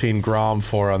 2014 Grom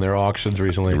for on their auctions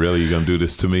recently. Really? You going to do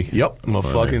this to me? Yep. I'm going to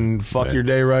fucking fuck your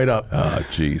day right up. Oh,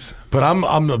 jeez. But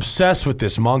I'm obsessed with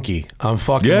this monkey. I'm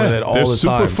fucking with it all the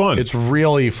time. Super fun. It's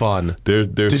really fun.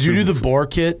 Did you do the bore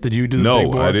kit? Did you do the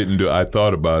big bore? No, I didn't do. I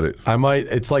thought about it. I might.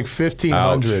 It's like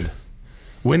 $1,500.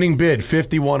 Winning bid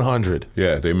 $5,100.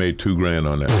 Yeah, they made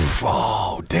 $2,000 on that.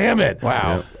 Oh, damn it!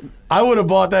 Wow. Yeah. I would have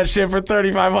bought that shit for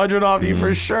 $3,500 off you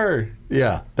for sure.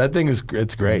 Yeah, that thing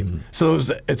it's great. So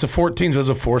it's a 14. So it's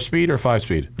a 4-speed or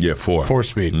 5-speed? Yeah, 4.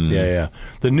 4-speed. Yeah.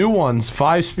 The new one's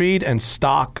 5-speed and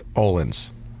stock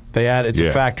Öhlins. It's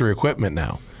a factory equipment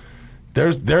now.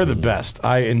 They're the best.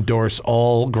 I endorse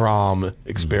all Grom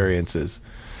experiences.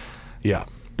 Yeah,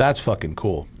 that's fucking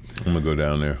cool. I'm gonna go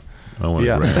down there. I want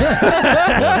to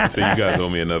grab. So you guys owe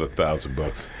me another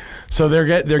 $1,000. So they're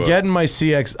getting my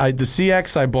CX. The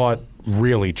CX I bought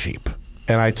really cheap.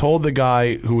 And I told the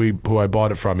guy who I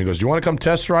bought it from, he goes, "Do you want to come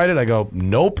test ride it?" I go,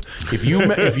 "Nope. If you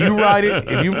ride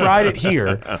it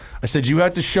here," I said, "you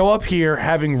have to show up here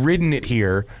having ridden it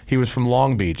here." He was from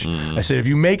Long Beach. I said, "If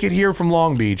you make it here from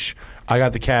Long Beach, I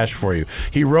got the cash for you."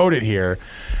 He rode it here.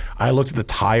 I looked at the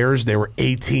tires. They were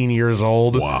 18 years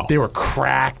old. Wow. They were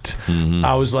cracked.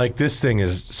 I was like, this thing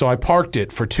is... So I parked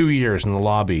it for 2 years in the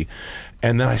lobby.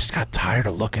 And then I just got tired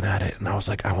of looking at it, and I was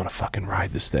like, I want to fucking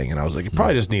ride this thing. And I was like, it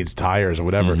probably just needs tires or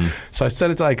whatever. So I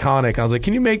sent it to Iconic, and I was like,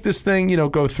 can you make this thing,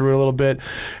 go through it a little bit?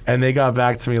 And they got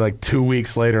back to me like 2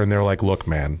 weeks later, and they're like, look,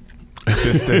 man,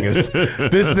 this thing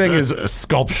is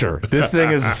sculpture. This thing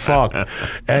is fucked.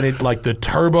 And it like the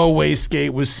turbo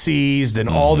wastegate was seized and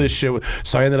all this shit.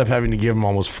 So I ended up having to give them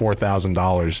almost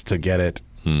 $4,000 to get it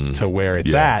to where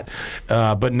it's at.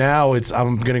 But now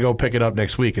I'm going to go pick it up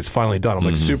next week. It's finally done. I'm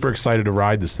like super excited to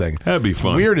ride this thing. That'd be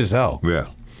fun. Weird as hell. Yeah.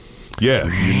 Yeah.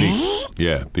 Unique.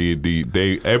 Yeah.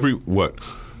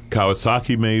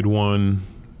 Kawasaki made one,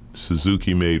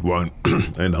 Suzuki made one,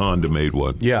 and Honda made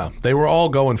one. Yeah. They were all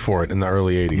going for it in the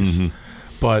early 80s.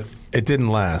 But it didn't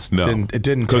last. No. It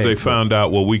didn't because they found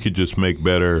out, we could just make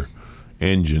better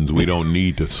engines. We don't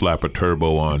need to slap a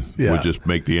turbo on. Yeah. We'll just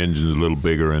make the engines a little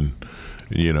bigger and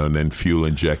and then fuel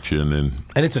injection and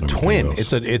it's a twin.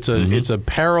 Else. It's a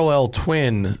parallel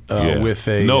twin with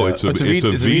a it's a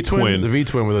V twin. The V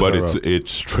twin with a turbo.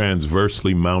 It's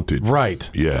transversely mounted. Right.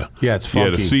 Yeah. Yeah, it's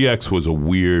funky. Yeah, the CX was a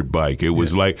weird bike. It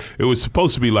was it was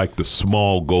supposed to be like the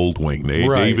small gold wing.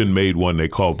 They even made one they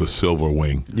called the silver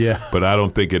wing. Yeah. But I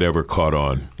don't think it ever caught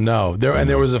on. No.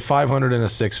 There was a 500 and a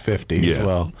 650 as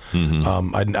well.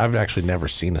 I've actually never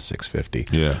seen a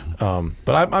 650. Yeah.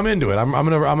 But I'm into it. I'm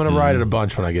gonna ride it a bunch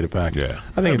when I get it back. Yeah.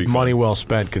 I think it's money well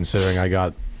spent considering I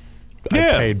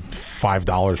paid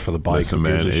 $5 for the bike. Listen,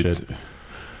 man,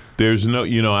 There's no,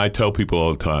 I tell people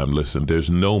all the time, listen, there's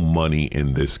no money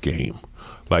in this game.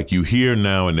 Like you hear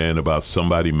now and then about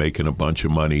somebody making a bunch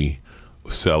of money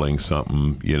selling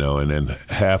something, and then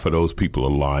half of those people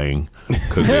are lying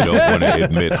because they don't want to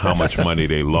admit how much money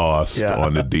they lost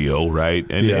on the deal,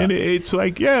 right? And it's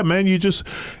like, man,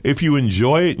 if you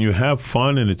enjoy it and you have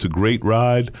fun and it's a great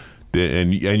ride,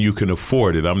 and you can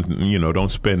afford it, don't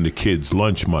spend the kids'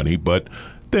 lunch money, but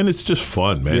then it's just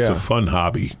fun, man. It's a fun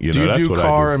hobby. Do you do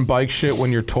car and bike shit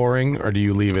when you're touring, or do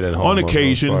you leave it at home? On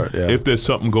occasion, if there's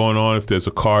something going on, if there's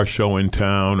a car show in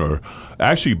town, or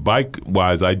actually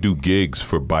bike-wise, I do gigs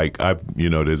for bike.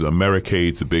 There's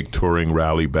Americade's a big touring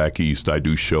rally back east. I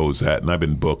do shows at, and I've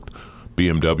been booked.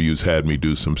 BMW's had me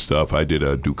do some stuff. I did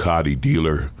a Ducati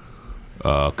dealer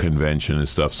convention and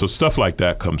stuff. So stuff like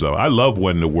that comes up. I love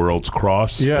when the worlds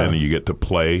cross and you get to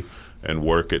play and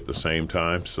work at the same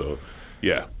time. So.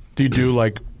 Yeah. Do you do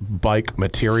like bike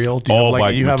material? Do you All have,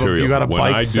 bike material. You got a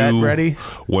bike set ready?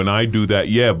 When I do that,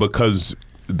 because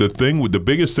the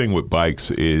biggest thing with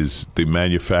bikes is the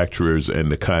manufacturers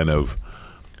and the kind of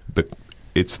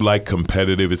it's like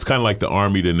competitive. It's kind of like the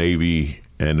Army, the Navy,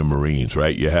 and the Marines,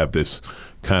 right? You have this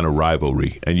kind of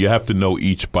rivalry, and you have to know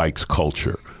each bike's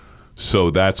culture. So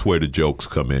that's where the jokes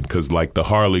come in, because like the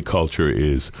Harley culture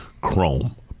is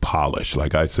chrome polish.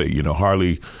 Like I say,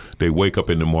 Harley. They wake up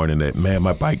in the morning that, man,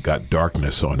 my bike got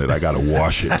darkness on it. I got to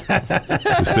wash it.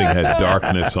 This thing has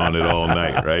darkness on it all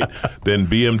night, right? Then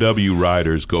BMW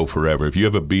riders go forever. If you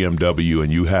have a BMW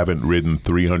and you haven't ridden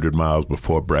 300 miles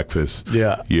before breakfast,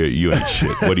 you ain't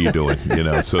shit. What are you doing?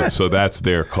 So that's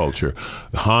their culture.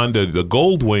 Honda, the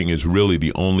Goldwing is really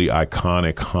the only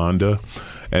iconic Honda.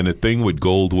 And the thing with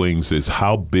Goldwings is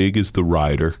how big is the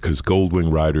rider? Because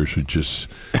Goldwing riders are just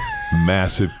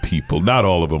massive people. Not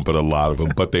all of them, but a lot of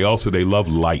them. But they love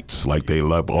lights. Like they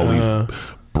love all these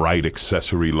bright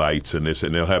accessory lights and this.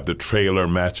 And they'll have the trailer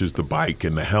matches the bike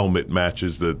and the helmet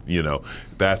matches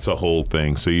that's a whole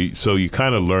thing. So you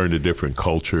kind of learn the different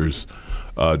cultures.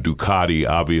 Ducati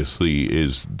obviously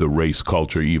is the race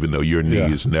culture, even though your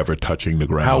knee is never touching the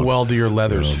ground. How well do your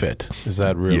leathers fit? Is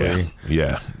that really?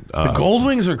 Yeah. The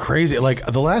Goldwings are crazy. Like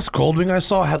the last Goldwing I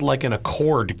saw had like an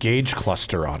Accord gauge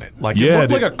cluster on it. Like it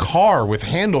looked like a car with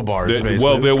handlebars.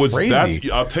 Well, there was that.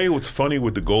 I'll tell you what's funny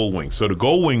with the Goldwing. So the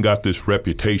Goldwing got this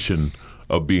reputation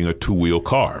of being a two-wheel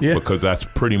car because that's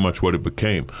pretty much what it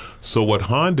became. So what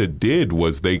Honda did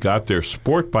was they got their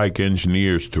sport bike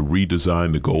engineers to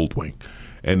redesign the Goldwing.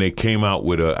 And they came out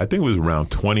with I think it was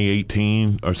around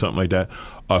 2018 or something like that,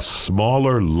 a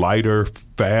smaller, lighter,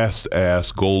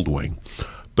 fast-ass Goldwing.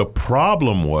 The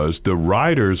problem was the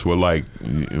riders were like,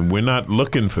 we're not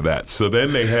looking for that. So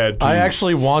then they had to... I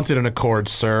actually wanted an Accord,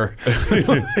 sir.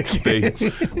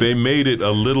 They made it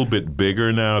a little bit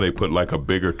bigger now. They put like a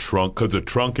bigger trunk because the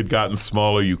trunk had gotten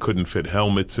smaller. You couldn't fit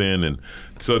helmets in. And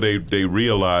so they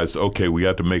realized, okay, we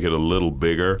have to make it a little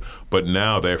bigger. But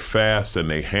now they're fast and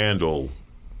they handle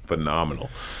phenomenal.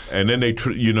 And then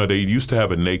they used to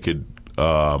have a naked...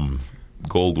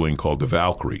 Goldwing called the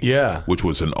Valkyrie, which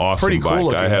was an awesome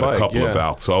bike. I had a couple of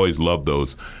Valks. I always loved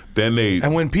those.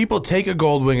 And when people take a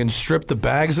Goldwing and strip the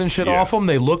bags and shit off them,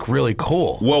 they look really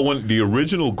cool. Well, when the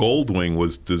original Goldwing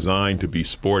was designed to be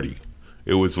sporty,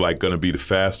 it was like going to be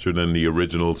faster than the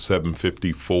original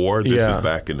 754. This is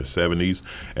back in the 70s,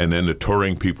 and then the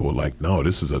touring people were like, "No,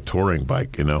 this is a touring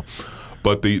bike,"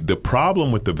 But the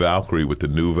problem with the Valkyrie, with the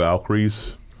new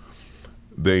Valkyries,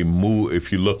 they move.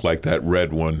 If you look like that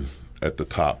red one at the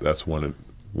top, that's one of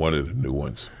the new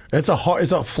ones. It's a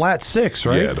flat six,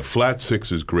 right? Yeah, the flat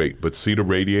six is great, but see the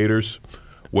radiators?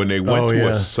 When they went to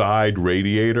a side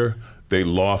radiator, they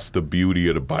lost the beauty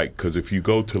of the bike. Because if you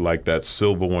go to like that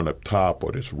silver one up top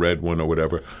or this red one or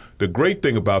whatever, the great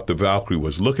thing about the Valkyrie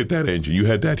was look at that engine. You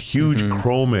had that huge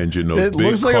chrome engine, those big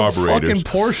looks like carburetors. A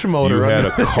fucking Porsche motor.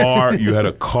 You had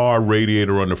a car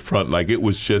radiator on the front. Like it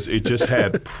just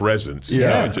had presence.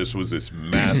 It just was this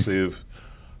massive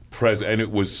presence, and it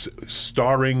was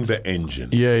starring the engine.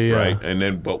 Right, and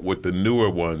then but with the newer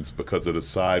ones, because of the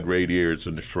side radiators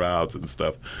and the shrouds and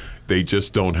stuff, they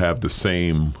just don't have the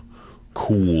same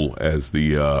cool as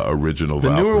the original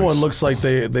Valkyries. The newer one looks like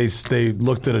they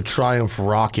looked at a Triumph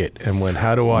rocket and went,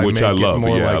 how do I make it more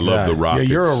like that? I love the rockets.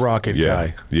 Yeah, you're a rocket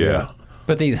guy. Yeah.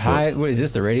 But these what is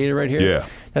this, the radiator right here? Yeah.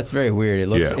 That's very weird. It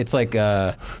looks it's like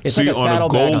a on a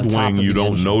saddlebag on top of the you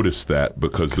don't engine. notice that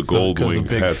because the Goldwing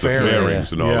has the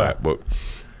fairings and all that. But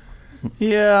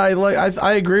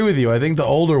I agree with you. I think the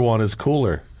older one is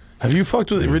cooler. Have you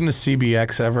ridden a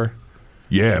CBX ever?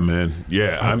 Yeah, man.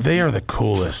 Yeah. They are the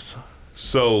coolest.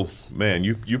 So, man,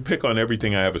 you pick on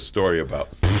everything I have a story about.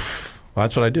 Well,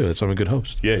 that's what I do. That's why I'm a good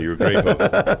host. Yeah, you're a great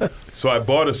host. So I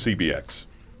bought a CBX.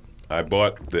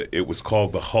 It was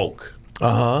called the Hulk.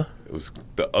 Uh-huh. It was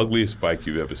the ugliest bike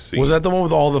you've ever seen. Was that the one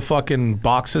with all the fucking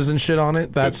boxes and shit on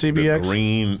it? That CBX? The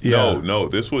green. Yeah. No.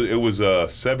 It was a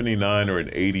 79 or an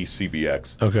 80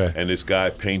 CBX. Okay. And this guy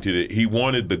painted it. He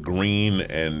wanted the green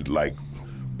and like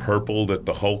purple that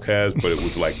the Hulk has, but it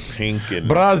was like pink and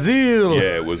Brazil.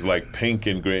 Yeah, it was like pink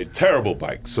and gray. Terrible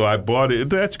bike. So I bought it.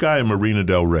 That guy in Marina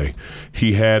Del Rey,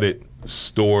 he had it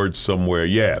stored somewhere.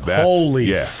 Yeah.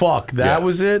 Holy fuck. That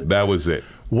was it? That was it.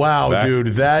 Wow, dude,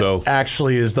 that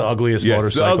actually is the ugliest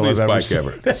motorcycle I've ever seen.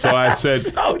 Ever. So I said,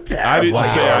 so I didn't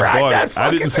say I bought it.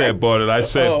 I didn't say I bought it. I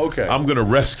said, okay. I'm going to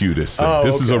rescue this thing.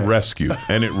 This is a rescue.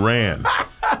 And it ran.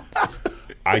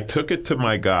 I took it to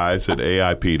my guys at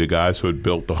AIP, the guys who had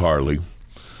built the Harley,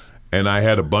 and I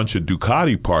had a bunch of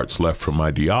Ducati parts left from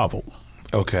my Diavel.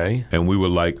 Okay. And we were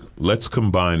like, let's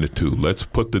combine the two. Let's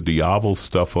put the Diavel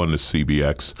stuff on the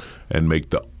CBX and make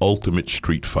the ultimate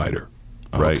street fighter.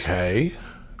 Right? Okay.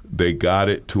 They got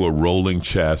it to a rolling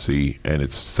chassis, and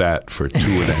it sat for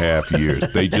 2.5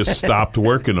 years. They just stopped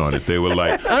working on it. They were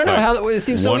like, I don't know how it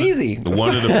seems so easy.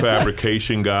 One of the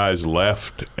fabrication guys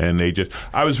left, and they just.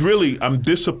 I'm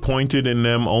disappointed in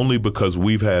them only because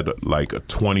we've had like a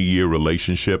 20-year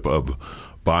relationship of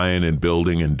buying and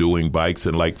building and doing bikes,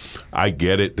 and like I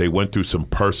get it. They went through some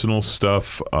personal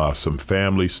stuff, some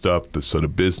family stuff, so the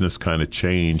business kind of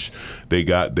changed.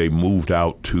 They moved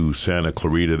out to Santa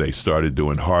Clarita. They started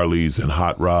doing Harleys and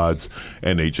hot rods,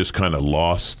 and they just kind of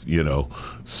lost,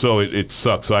 So it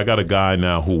sucks. So I got a guy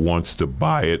now who wants to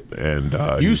buy it,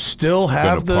 and you still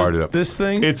have this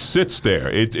thing? It sits there.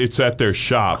 It's at their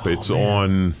shop. It's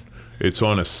on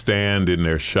a stand in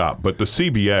their shop. But the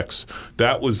CBX,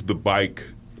 that was the bike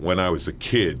when I was a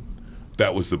kid.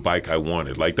 That was the bike I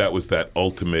wanted. Like, that was that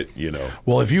ultimate,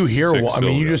 Well, if you hear one,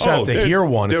 you just have to hear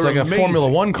one. It's like amazing. A Formula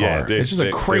One car. Yeah, it's just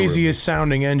the craziest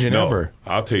sounding engine ever.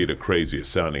 I'll tell you the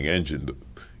craziest sounding engine.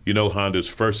 Honda's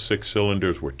first 6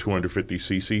 cylinders were 250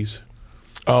 cc's.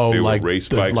 Oh, they like were race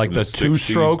bikes like the 2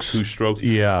 strokes? 2 strokes.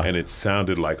 Yeah. And it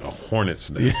sounded like a hornet's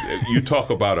nest. You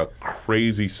talk about a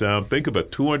crazy sound. Think of a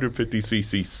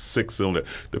 250cc 6-cylinder.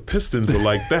 The pistons are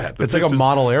like that. It's like a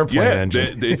model airplane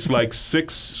engine. It's like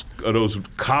 6 of those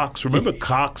Cox. Remember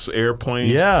Cox airplanes?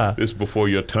 Yeah. This is before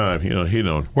your time.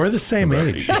 We're the same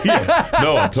age.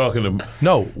 No, I'm talking to...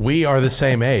 No, we are the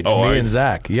same age. Me and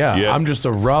Zach. Yeah. I'm just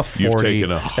a rough 40. You've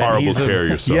taken a horrible care of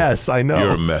yourself. Yes, I know.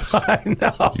 You're a mess. I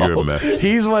know. You're a mess.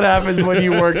 He's what happens when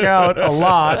you work out a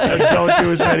lot and don't do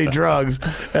as many drugs.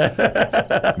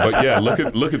 But yeah, look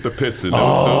at the piston.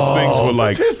 Those things were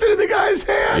like... The piston in the guy's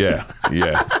hand.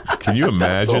 Yeah. Can you imagine?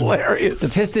 That's hilarious. The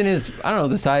piston is, I don't know,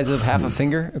 the size of half a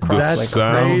finger across. That's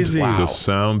crazy. The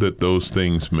sound that those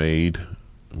things made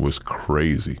was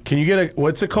crazy. Can you get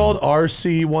what's it called?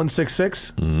 RC166?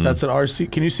 Mm-hmm. That's an RC.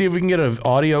 Can you see if we can get an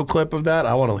audio clip of that?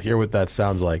 I want to hear what that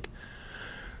sounds like.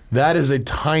 That is a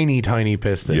tiny, tiny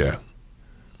piston. Yeah.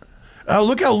 Oh,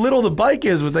 look how little the bike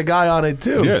is with the guy on it,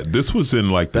 too. Yeah, this was in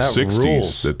like the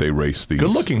 60s that they raced these.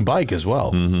 Good-looking bike as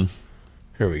well. Mm-hmm.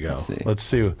 Here we go. Let's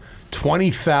see.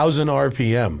 20,000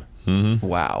 RPM. Mm-hmm.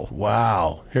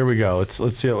 Wow. Here we go. Let's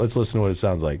see. Let's listen to what it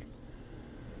sounds like.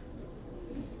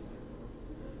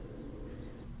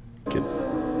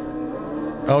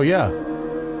 Oh, yeah.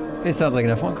 It sounds like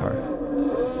an F1 car.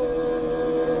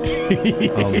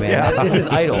 Oh, man. Yeah. This is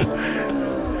idle.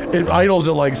 It idles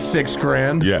at like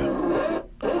 $6,000. Yeah.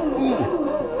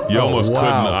 You almost couldn't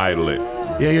idle it.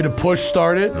 Yeah, you had to push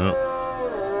start it. Yep.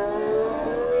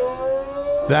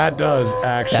 That does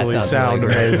actually sound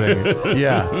amazing.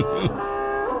 Yeah.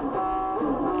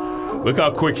 Look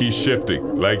how quick he's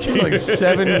shifting. Like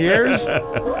 7 years?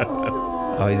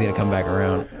 Oh, he's going to come back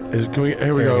around.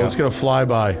 Here we go. Let's get a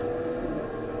flyby.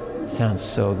 It sounds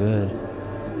so good.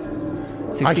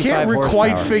 I can't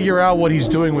quite figure out what he's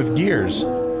doing with gears.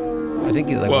 I think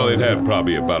he's like... Well, it had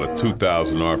probably about a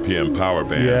 2,000 RPM power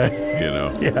band. Yeah.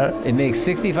 Yeah. It makes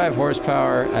 65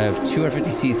 horsepower out of 250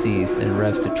 cc's and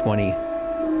revs to 20.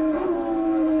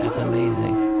 That's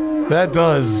amazing. That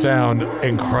does sound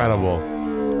incredible.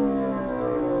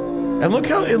 And look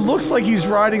how it looks like he's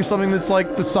riding something that's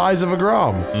like the size of a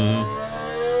Grom. Mm-hmm.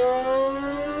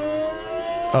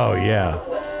 Oh, yeah.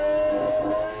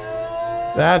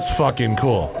 That's fucking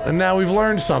cool. And now we've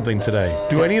learned something today.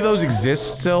 Do any of those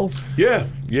exist still? Yeah,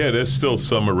 there's still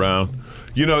some around.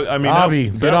 Abby,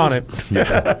 get on it.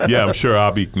 Yeah, I'm sure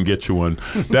Abby can get you one.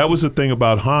 That was the thing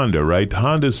about Honda, right?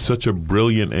 Honda's such a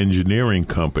brilliant engineering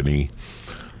company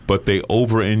but they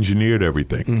over-engineered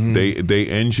everything. Mm-hmm. They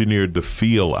engineered the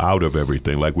feel out of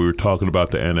everything. Like we were talking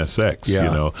about the NSX, you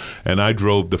know. And I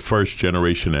drove the first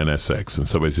generation NSX, and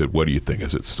somebody said, "What do you think?" I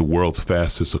said, "It's the world's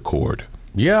fastest Accord."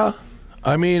 Yeah.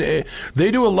 I mean,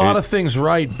 they do a lot of things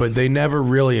right, but they never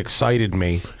really excited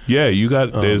me. Yeah, you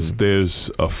got there's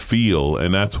a feel,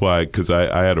 and that's why, because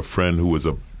I had a friend who was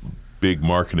a big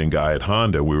marketing guy at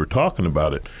Honda. We were talking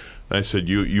about it. And I said,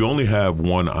 you only have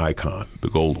one icon, the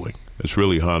Goldwing. It's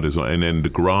really Honda's. And then the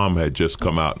Grom had just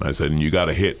come out, and I said, and you got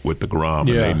to hit with the Grom,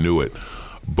 and they knew it.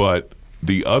 But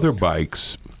the other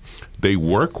bikes, they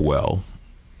work well,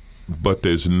 but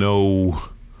there's no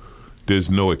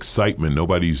excitement.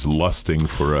 Nobody's lusting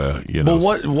for a, you know.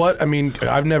 But what I mean,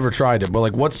 I've never tried it, but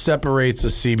like, what separates a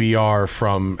CBR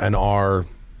from an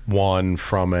R1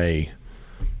 from a,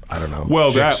 I don't know.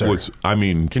 Well, Gixxer? that was, I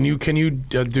mean. Can you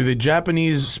do the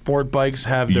Japanese sport bikes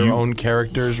have their own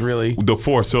characters, really? The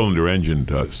 4-cylinder engine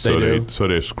does. So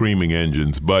they're screaming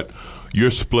engines, but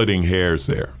you're splitting hairs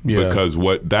there. Yeah. Because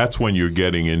that's when you're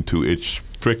getting into, it's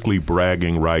strictly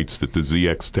bragging rights that the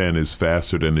ZX-10 is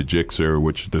faster than the Gixxer,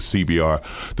 which the CBR.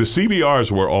 The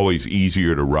CBRs were always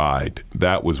easier to ride.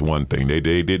 That was one thing. They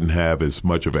didn't have as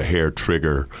much of a hair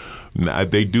trigger.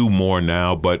 They do more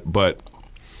now, but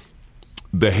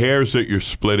the hairs that you're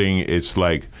splitting, it's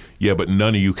like, yeah, but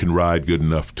none of you can ride good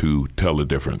enough to tell the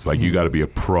difference. Like, you got to be a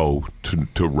pro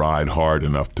to ride hard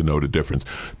enough to know the difference.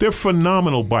 They're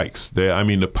phenomenal bikes.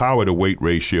 The power to weight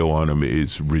ratio on them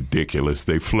is ridiculous.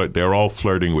 They're all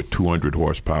flirting with 200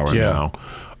 horsepower now.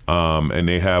 And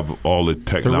they have all the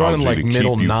technology like to keep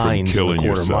you from killing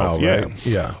yourself. Mile, right?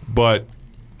 Yeah. But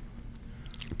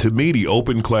to me, the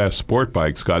open class sport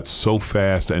bikes got so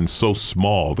fast and so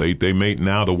small. They made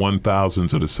now the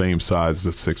 1000s are the same size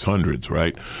as the 600s,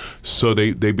 right? So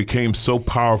they became so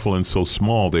powerful and so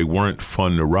small they weren't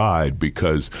fun to ride,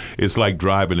 because it's like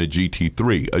driving a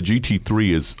GT3. A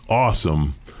GT3 is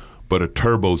awesome, but a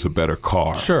turbo's a better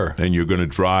car. Sure. And you're going to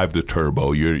drive the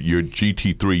turbo. Your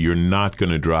GT3, you're not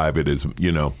going to drive it as,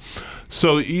 you know.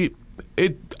 So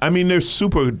they're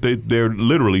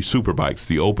literally super bikes.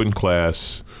 The open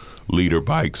class leader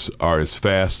bikes are as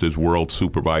fast as world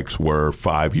superbikes were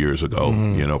 5 years ago,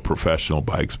 you know, professional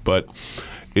bikes. But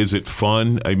is it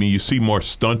fun? I mean, you see more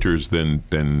stunters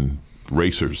than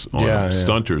racers on them.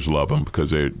 Stunters love them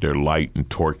because they're light and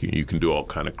torquey. You can do all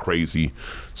kind of crazy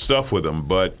stuff with them.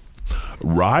 But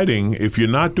riding, if you're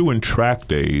not doing track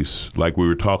days, like we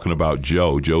were talking about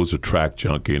Joe's a track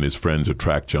junkie and his friends are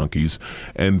track junkies,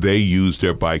 and they use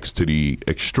their bikes to the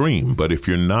extreme. But if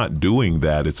you're not doing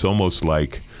that, it's almost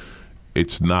like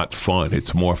it's not fun.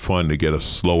 It's more fun to get a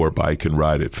slower bike and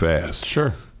ride it fast.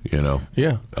 Sure. You know?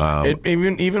 Yeah.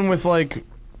 Even with, like,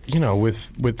 you know,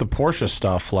 with the Porsche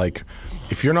stuff, like,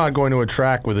 if you're not going to a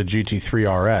track with a GT3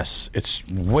 RS, it's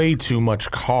way too much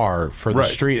car for the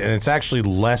street, and it's actually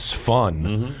less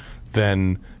fun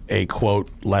than a, quote,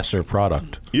 lesser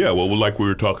product. Yeah, well, like we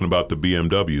were talking about the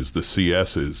BMWs, the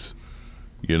CSs,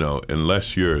 you know,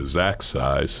 unless you're Zach's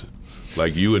size,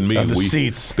 like you and me,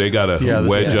 they got to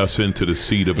wedge us into the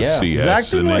seat of a CS. Zach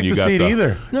didn't like the seat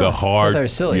either. The hard,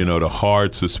 you know, the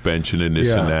hard suspension and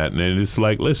this and that. And then it's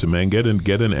like, listen, man, get an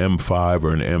M5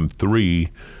 or an M3,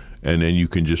 and then you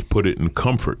can just put it in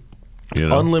comfort. You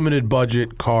know? Unlimited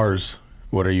budget cars,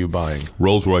 what are you buying?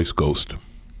 Rolls-Royce Ghost.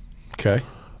 Okay.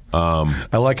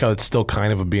 I like how it's still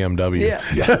kind of a BMW.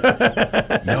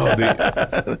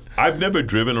 No, I've never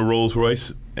driven a Rolls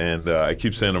Royce, and I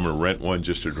keep saying I'm going to rent one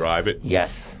just to drive it.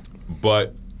 Yes,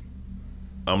 but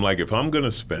I'm like, if I'm going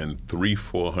to spend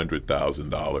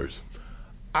 $300,000-$400,000,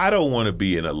 I don't want to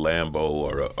be in a Lambo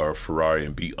or a Ferrari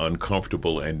and be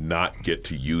uncomfortable and not get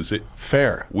to use it.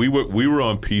 Fair. We were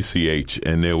on PCH,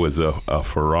 and there was a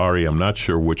Ferrari. I'm not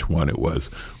sure which one it was,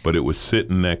 but it was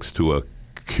sitting next to a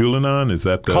Cullinan, is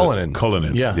that the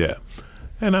Cullinan? Yeah.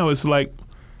 And I was like,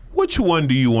 which one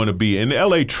do you want to be in?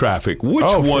 LA traffic, which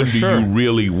one do you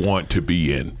really want to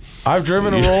be in? I've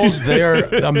driven a Rolls. They are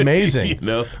amazing. You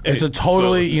know? It's a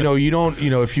totally, you know, you don't, you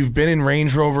know, if you've been in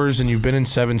Range Rovers and you've been in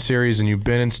 7 Series and you've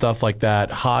been in stuff like that,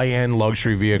 high-end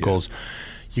luxury vehicles,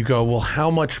 you go, well,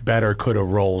 how much better could a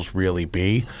Rolls really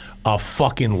be? A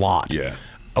fucking lot. Yeah.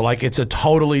 Like, it's a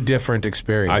totally different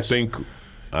experience.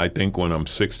 I think when I'm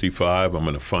 65, I'm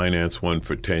going to finance one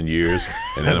for 10 years,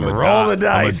 and then I'm going to roll the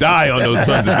dice. I'm going to die on those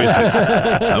sons of bitches.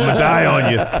 I'm going to die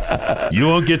on you. You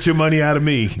won't get your money out of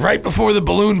me. Right before the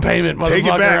balloon payment, motherfucker. Take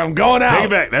it back. I'm going out. Take it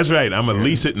back. That's right. I'm going to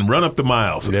lease it and run up the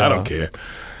miles. I don't care.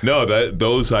 No,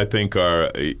 those I think are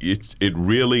it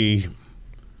really.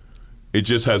 It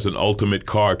just has an ultimate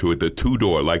car to it, the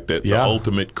 2-door, like the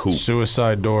ultimate coupe.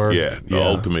 Suicide door. Yeah, the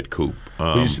ultimate coupe.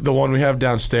 The one we have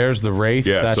downstairs, the Wraith.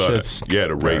 Yeah, that so shit's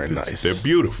the Wraith. nice. They're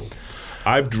beautiful.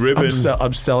 I've driven.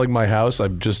 I'm selling my house.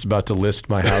 I'm just about to list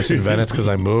my house in Venice because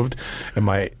I moved, and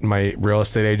my real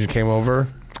estate agent came over.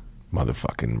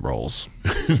 Motherfucking rolls.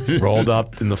 Rolled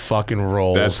up in the fucking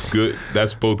rolls. That's good.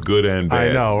 That's both good and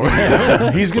bad. I know.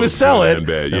 He's going to sell it, and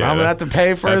I'm going to have to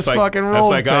pay for his fucking rolls.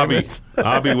 That's like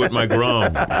Abby with my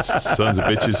Grom. Sons of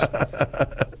bitches.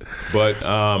 But,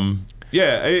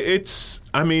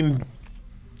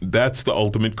 that's the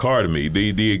ultimate car to me.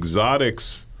 The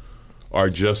exotics are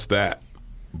just that.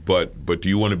 But do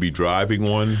you want to be driving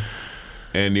one?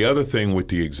 And the other thing with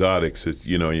the exotics is,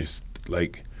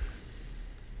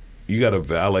 you got to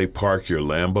valet park your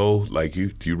Lambo. Like,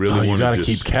 do you really want to? You got to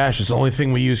keep cash. It's the only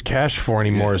thing we use cash for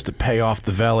anymore is to pay off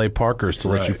the valet parkers to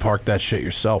let you park that shit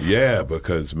yourself. Yeah,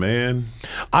 because man,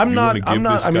 I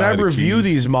review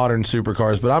these modern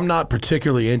supercars, but I'm not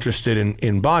particularly interested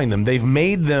in buying them. They've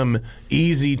made them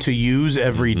easy to use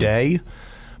every day.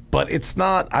 But it's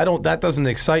not. That doesn't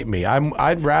excite me.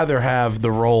 I'd rather have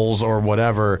the Rolls or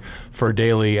whatever for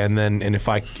daily,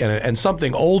 and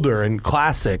something older and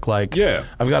classic. Like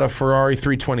I've got a Ferrari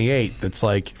 328 that's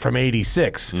like from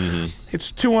 '86.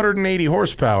 It's 280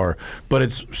 horsepower, but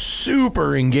it's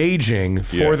super engaging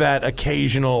for that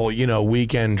occasional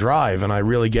weekend drive, and I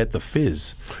really get the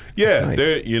fizz. Yeah, nice.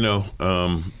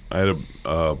 I had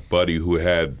a buddy who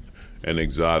had an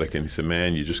exotic, and he said,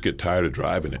 "Man, you just get tired of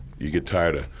driving it. You get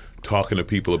tired of talking to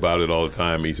people about it all the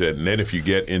time." He said, and then if you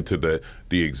get into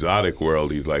the exotic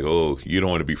world, he's like, "Oh, you don't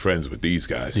want to be friends with these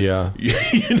guys." Yeah,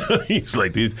 he's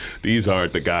like, these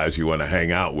aren't the guys you want to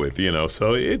hang out with.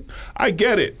 So I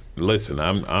get it. Listen,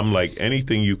 I'm like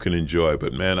anything you can enjoy,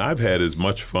 but man, I've had as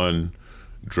much fun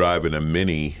driving a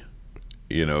Mini.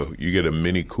 You get a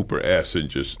Mini Cooper S and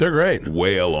just they're great.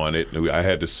 Wail on it. I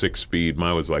had the 6-speed.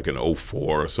 Mine was like an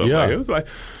 04 or something. Yeah. It was like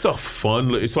it's a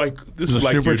fun. It's like this is a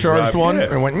like supercharged one.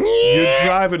 Yeah. And went, you're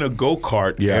driving a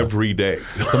go-kart every day.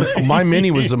 My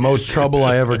Mini was the most trouble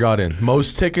I ever got in.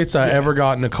 Most tickets I ever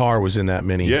got in a car was in that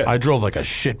Mini. Yeah. I drove like a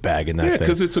shitbag in that thing. Yeah,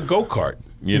 because it's a go-kart.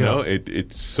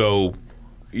 It's so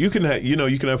you can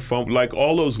have fun. Like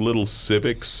all those little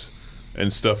Civics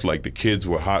and stuff, like the kids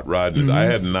were hot rodding. I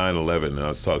had a 911, and I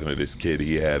was talking to this kid.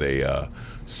 He had a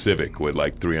Civic with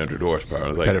like 300 horsepower. I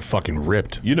was like, had it fucking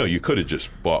ripped. You could have just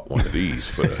bought one of these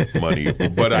for the money.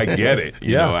 But I get it.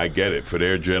 I get it. For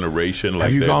their generation. Like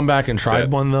have you gone back and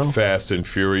tried one, though? Fast and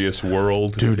Furious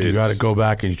world. Dude, you got to go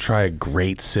back and try a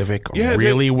great Civic. A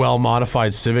really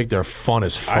well-modified Civic. They're fun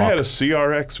as fuck. I had a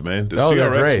CRX, man. The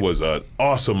CRX was an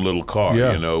awesome little car.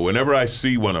 Whenever I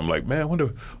see one, I'm like, man, I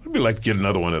wonder it'd be like to get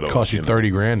another one of those. Cost you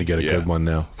 $30,000 to get a good one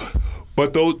now.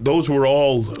 But those were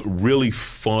all really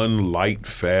fun, light,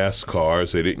 fast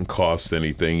cars. They didn't cost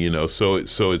anything, So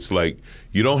it's like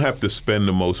you don't have to spend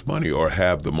the most money or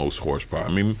have the most horsepower. I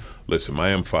mean, listen, my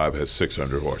M5 has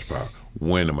 600 horsepower.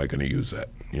 When am I going to use that?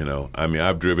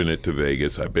 I've driven it to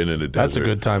Vegas. I've been in the desert. That's a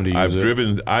good time to use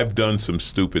it. I've done some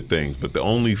stupid things, but the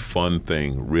only fun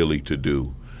thing really to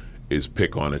do is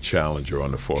pick on a Challenger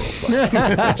on the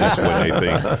 405. Just when they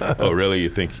think, oh, really? You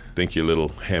think your little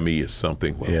Hemi is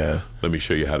something? Well, let me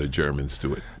show you how the Germans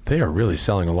do it. They are really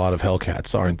selling a lot of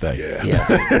Hellcats, aren't they? Yeah. Yes,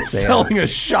 they're selling a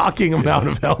shocking amount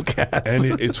of Hellcats.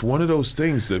 And it's one of those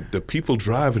things that the people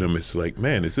driving them, it's like,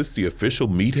 man, is this the official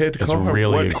meathead car? It's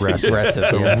really aggressive. It's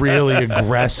a really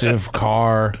aggressive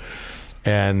car.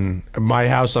 And my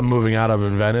house I'm moving out of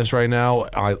in Venice right now,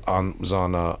 I was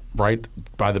on right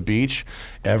by the beach.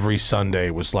 Every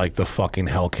Sunday was like the fucking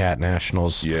Hellcat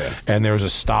Nationals. Yeah. And there was a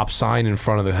stop sign in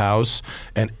front of the house,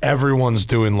 and everyone's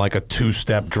doing like a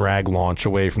 2-step drag launch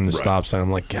away from the stop sign. I'm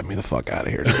like, get me the fuck out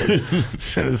of here, dude.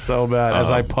 Shit is so bad.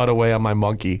 As I putt away on my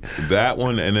monkey. That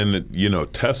one, and then,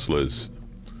 Teslas.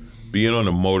 Being on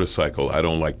a motorcycle, I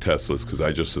don't like Teslas because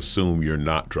I just assume you're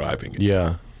not driving it.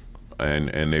 Yeah.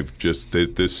 And they've just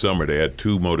this summer they had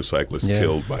 2 motorcyclists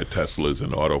killed by Teslas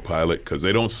and autopilot because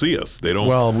they don't see us. They don't.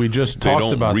 Well, we just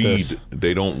talked about this.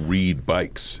 They don't read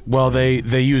bikes. Well,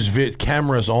 they use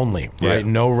cameras only, right?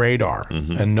 No radar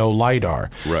and no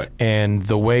lidar. Right. And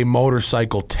the way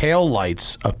motorcycle tail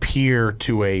lights appear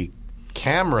to a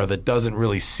camera that doesn't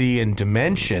really see in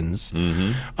dimensions,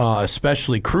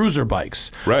 especially cruiser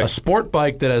bikes. Right. A sport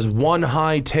bike that has one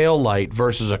high tail light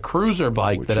versus a cruiser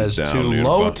bike that has 2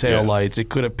 low tail lights, it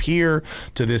could appear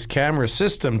to this camera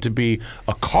system to be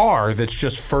a car that's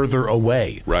just further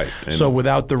away. Right. And so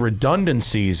without the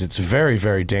redundancies, it's very,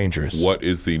 very dangerous. What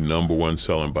is the number 1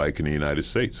 selling bike in the United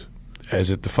States? Is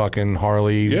it the fucking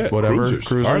Harley, whatever?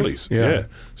 Cruisers. Harleys. Yeah.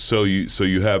 So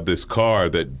you have this car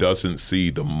that doesn't see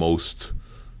the most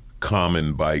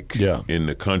common bike in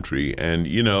the country, and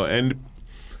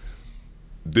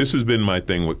this has been my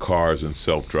thing with cars and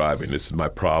self-driving. This is my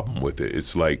problem with it.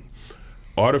 It's like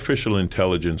artificial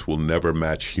intelligence will never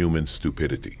match human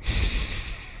stupidity.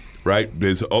 Right?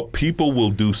 People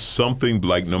will do something,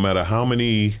 like no matter how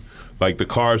many, like the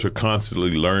cars are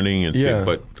constantly learning and shit,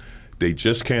 but they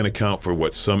just can't account for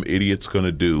what some idiot's going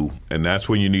to do, and that's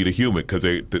when you need a human, because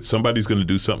somebody's going to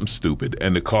do something stupid,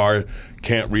 and the car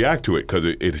can't react to it because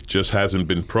it just hasn't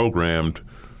been programmed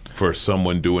for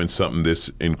someone doing something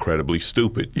this incredibly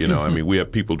stupid. You know, I mean, we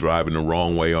have people driving the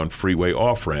wrong way on freeway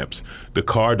off-ramps. The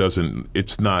car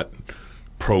it's not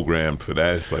programmed for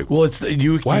that. It's like, well,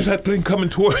 why is that thing coming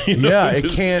toward you? Yeah,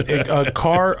 it can't.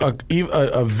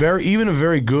 Even a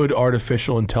very good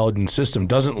artificial intelligence system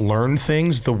doesn't learn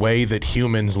things the way that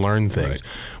humans learn things. Right.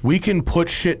 We can put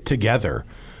shit together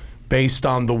based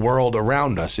on the world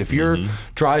around us. If you're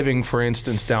driving, for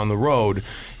instance, down the road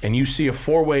and you see a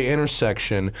four-way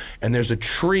intersection and there's a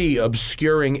tree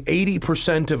obscuring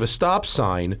 80% of a stop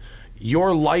sign,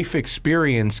 your life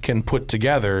experience can put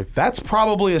together, that's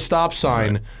probably a stop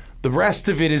sign. Right. The rest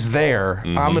of it is there.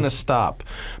 I'm going to stop.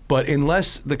 But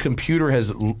unless the computer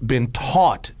has been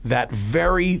taught that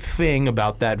very thing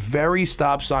about that very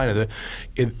stop sign,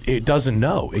 it doesn't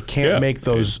know. It can't make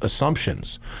those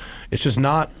assumptions. It's just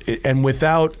not. And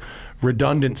without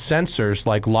redundant sensors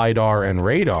like LiDAR and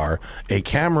radar, a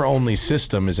camera-only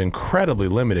system is incredibly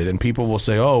limited. And people will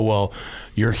say, "Oh, well,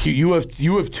 you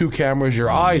have two cameras, your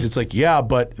eyes." It's like, yeah,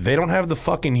 but they don't have the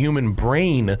fucking human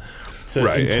brain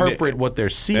to interpret what they're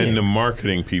seeing. And the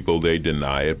marketing people, they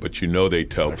deny it, but they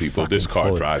tell people this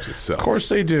car drives itself. Of course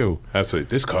they do. That's what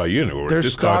this car, their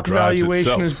this stock car drives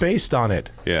valuation itself. is based on it.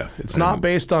 Yeah. It's not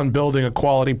based on building a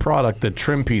quality product that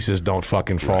trim pieces don't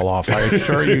fucking fall off. I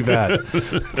assure you that.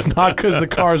 It's not because the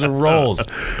car's a Rolls.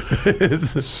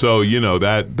 So,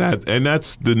 that and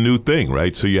that's the new thing,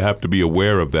 right? So you have to be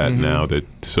aware of that now. Do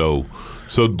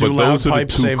but those are the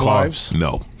two save cars.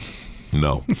 Lives?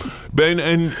 No,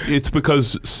 and it's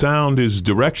because sound is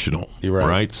directional,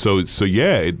 right? So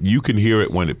you can hear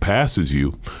it when it passes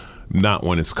you, not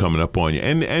when it's coming up on you.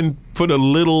 And for the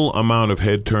little amount of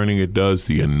head turning it does,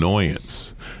 the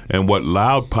annoyance, and what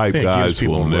loud pipe guys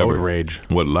will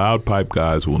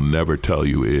never tell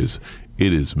you is,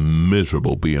 it is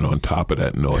miserable being on top of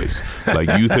that noise. Like,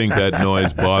 you think that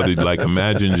noise bothered, like,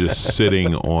 imagine just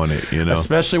sitting on it,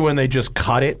 Especially when they just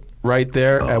cut it right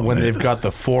there, and when they've got the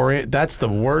 4-inch, that's the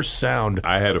worst sound.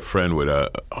 I had a friend with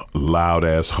a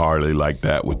loud-ass Harley like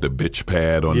that with the bitch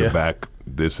pad on the back,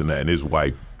 this and that, and his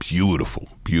wife, beautiful.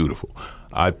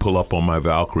 I'd pull up on my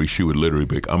Valkyrie, she would literally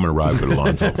be like, "I'm going to ride with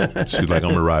Alonzo." She's like, "I'm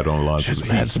going to ride on Alonzo." She's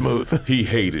mad smooth. He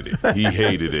hated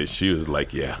it. She was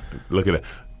like, "Yeah, look at it.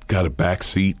 Got a back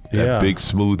seat, that big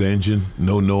smooth engine,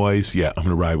 no noise. Yeah, I'm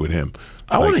going to ride with him."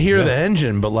 I want to hear the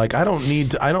engine, but like, I don't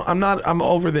need to. I'm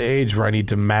over the age where I need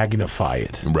to magnify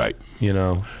it. Right.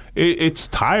 It's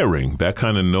tiring, that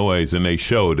kind of noise, and they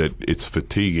show that it's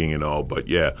fatiguing and all. But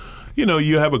you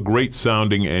have a great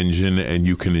sounding engine and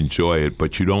you can enjoy it,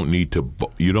 but you don't need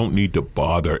to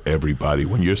bother everybody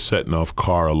when you're setting off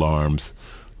car alarms.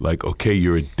 Like, okay,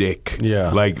 you're a dick.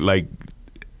 Yeah. Like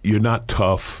you're not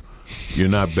tough. You're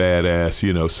not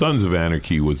badass. Sons of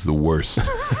Anarchy was the worst.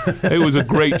 It was a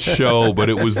great show, but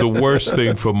it was the worst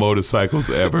thing for motorcycles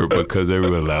ever, because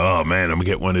everyone's like, "Oh man, I'm gonna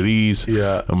get one of these.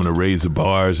 Yeah. I'm gonna raise the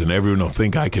bars, and everyone will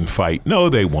think I can fight." No,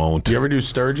 they won't. You ever do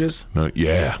Sturgis? No,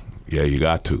 yeah, you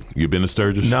got to. You been to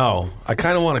Sturgis? No, I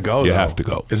kind of want to go. You have to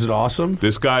go. Is it awesome?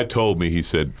 This guy told me, he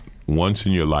said, once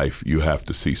in your life you have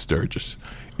to see Sturgis.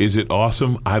 Is it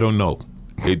awesome? I don't know.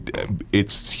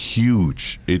 It's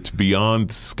huge. It's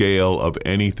beyond scale of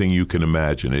anything you can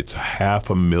imagine. It's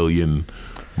 500,000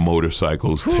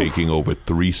 motorcycles taking over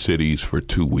 3 cities for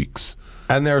 2 weeks.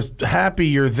 And they're happy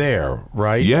you're there,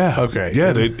 right? Yeah. Okay.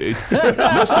 Yeah. Listen,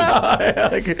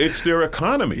 it's their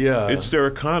economy. Yeah. It's their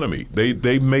economy.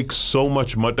 They make so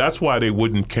much money. That's why they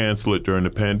wouldn't cancel it during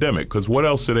the pandemic, because what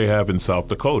else do they have in South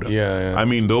Dakota? Yeah. I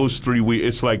mean, those 3 weeks,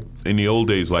 it's like in the old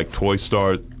days, like toy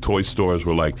stores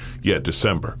were like,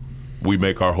 December. We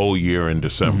make our whole year in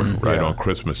December, on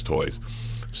Christmas toys.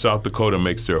 South Dakota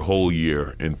makes their whole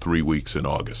year in 3 weeks in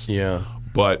August. Yeah.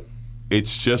 But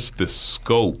it's just the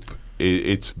scope.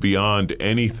 It's beyond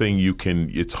anything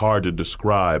it's hard to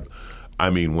describe.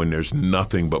 I mean, when there's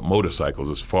nothing but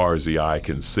motorcycles as far as the eye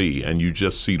can see, and you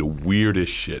just see the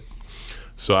weirdest shit.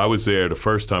 So I was there the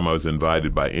first time I was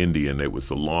invited by Indy, and it was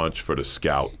the launch for the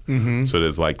Scout. Mm-hmm. So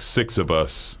there's like 6 of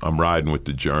us. I'm riding with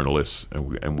the journalists,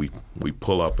 and we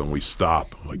pull up and we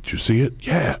stop. I'm like, "Did you see it?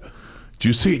 Yeah. Did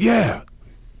you see it? Yeah.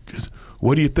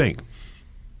 What do you think?"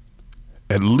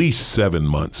 At least 7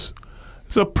 months.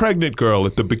 There's a pregnant girl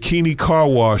at the bikini car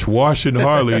wash washing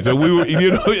Harleys, and we were,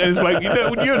 and it's like,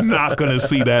 you're not going to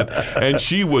see that. And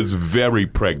she was very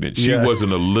pregnant. She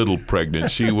wasn't a little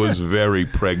pregnant. She was very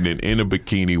pregnant in a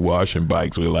bikini washing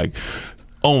bikes. We're like,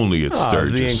 only at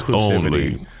Sturgis. The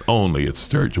inclusivity. Only at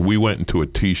Sturgis. We went into a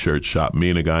T-shirt shop.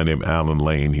 Me and a guy named Alan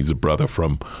Lane. He's a brother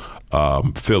from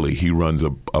Philly. He runs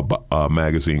a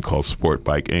magazine called Sport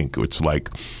Bike Inc. It's like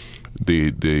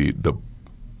the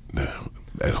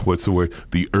what's the word?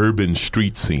 The urban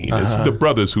street scene. It's the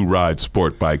brothers who ride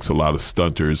sport bikes, a lot of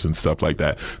stunters and stuff like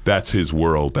that. That's his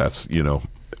world. That's,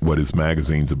 what his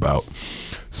magazine's about.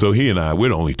 So he and I, we're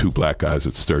the only two black guys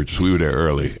at Sturgis. We were there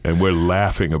early, and we're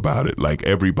laughing about it. Like,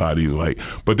 everybody's like,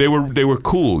 but they were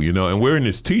cool, and we're in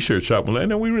this T-shirt shop,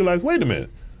 and then we realized, wait a minute.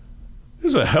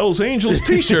 This is a Hells Angels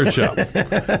T-shirt shop.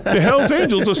 The Hells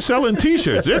Angels are selling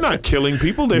T-shirts. They're not killing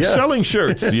people. They're selling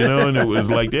shirts, and it was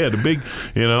like, the big,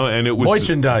 and it was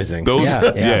merchandising. Those,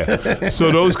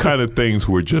 So those kind of things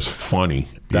were just funny.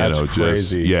 That's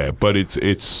crazy. But it's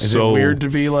Is so it weird to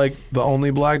be like the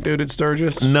only black dude at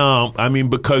Sturgis? No, I mean,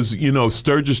 because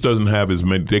Sturgis doesn't have as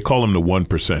many. They call them the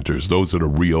 1%ers. Those are the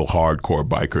real hardcore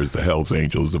bikers, the Hells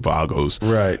Angels, the Vagos.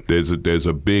 Right. There's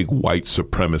a big white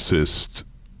supremacist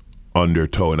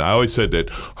undertow, and I always said that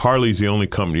Harley's the only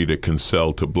company that can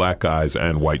sell to black guys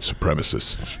and white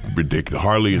supremacists. It's ridiculous.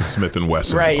 Harley and Smith and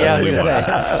Wesson. Right, yeah, I was going to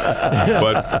say.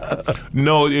 But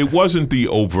no, it wasn't the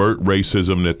overt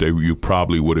racism that you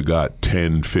probably would have got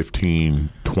 10, 15,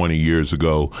 20 years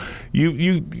ago.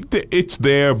 It's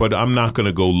there, but I'm not going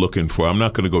to go looking for it. I'm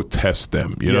not going to go test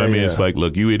them. You know what I mean? It's like,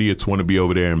 look, you idiots want to be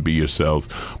over there and be yourselves.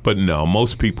 But no,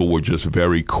 most people were just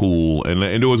very cool. And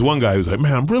there was one guy who was like,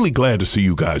 man, I'm really glad to see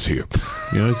you guys here.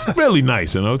 It's really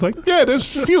nice. And I was like, yeah,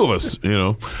 there's a few of us,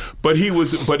 But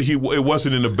it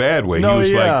wasn't in a bad way. No,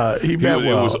 he was he meant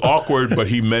well. It was awkward, but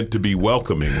he meant to be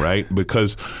welcoming, right?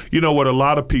 Because, what a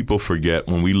lot of people forget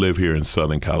when we live here in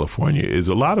Southern California is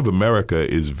a lot of America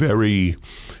is very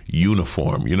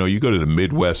uniform. You go to the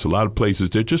Midwest, a lot of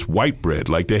places, they're just white bread.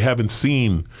 Like, they haven't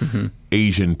seen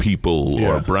Asian people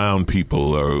or brown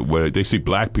people, or where they see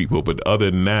black people, but other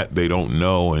than that, they don't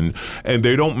know. And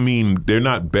they don't mean they're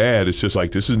not bad. It's just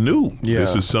like, this is new. Yeah.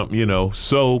 This is something,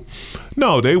 So,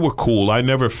 no, they were cool. I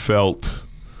never felt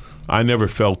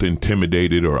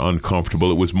intimidated or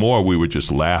uncomfortable. It was more we were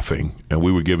just laughing, and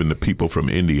we were giving the people from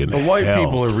India the white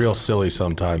people are real silly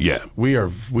sometimes. Yeah. We are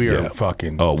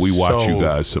fucking we watch you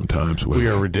guys sometimes. We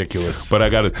are ridiculous. But I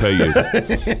got to tell you,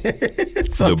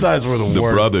 sometimes we're the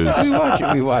worst. Brothers.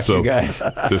 We watch you guys.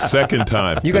 The second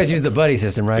time. You guys use the buddy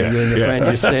system, right? You and your friend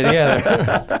just stay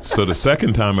together. So the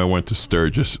second time I went to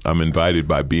Sturgis, I'm invited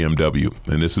by BMW,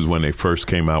 and this is when they first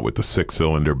came out with the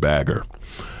 6-cylinder bagger.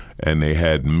 And they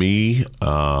had me.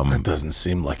 That doesn't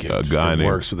seem like it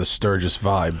works with the Sturgis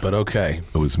vibe, but okay.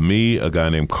 It was me, a guy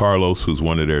named Carlos, who's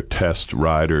one of their test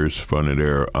riders for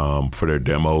their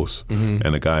demos,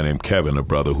 and a guy named Kevin, a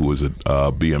brother who was a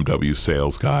BMW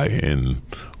sales guy in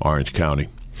Orange County.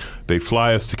 They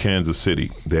fly us to Kansas City.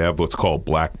 They have what's called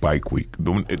Black Bike Week.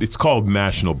 It's called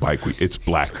National Bike Week. It's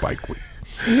Black Bike Week.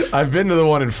 I've been to the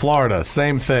one in Florida.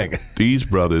 Same thing. These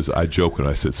brothers, I joke and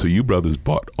I said, so you brothers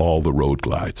bought all the road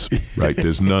glides, right?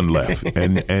 There's none left.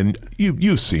 And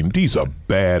you've seen, these are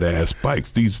badass bikes.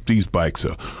 These bikes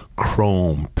are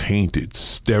chrome painted,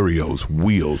 stereos,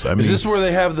 wheels. I mean, is this where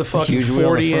they have the fucking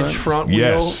 40-inch front wheel?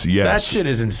 Yes. That shit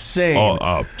is insane.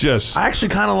 I actually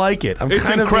kind of like it. It's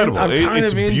incredible.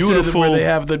 It's beautiful. Where they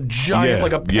have the giant,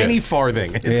 like a penny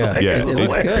farthing.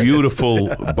 It's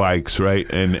beautiful bikes, right?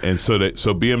 And so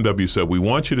BMW said, we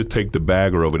want you to take the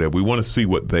bagger over there. We want to see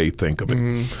what they think of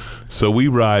it. So we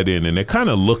ride in, and they're kind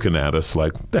of looking at us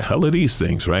like, what the hell are these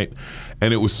things, right?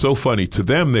 And it was so funny. To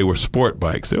them, they were sport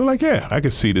bikes. They were like, yeah, I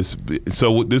could see this.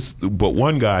 But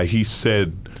one guy, he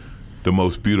said the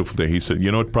most beautiful thing. He said,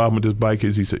 you know what the problem with this bike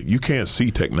is? He said, you can't see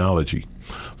technology.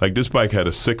 Like, this bike had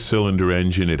a 6-cylinder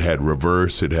engine. It had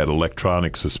reverse. It had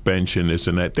electronic suspension, this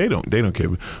and that. They don't care.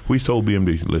 We told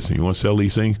BMW, listen, you want to sell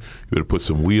these things? You better put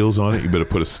some wheels on it. You better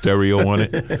put a stereo on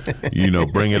it.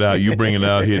 Bring it out. You bring it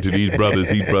out here to these brothers.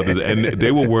 And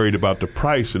they were worried about the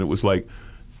price. And it was like,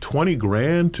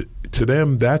 $20,000 to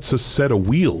them, that's a set of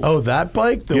wheels. Oh, that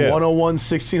bike? The 101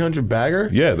 1600 bagger?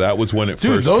 Yeah, that was when it first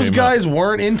came out. Dude, those guys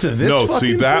weren't into this fucking thing? No,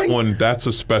 see, that one, that's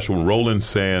a special one. Roland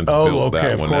Sands built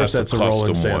that one. Of course, that's a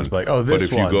Roland Sands bike. Oh, this one.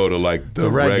 But if you go to, like, the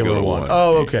regular one.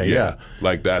 Oh, okay, yeah.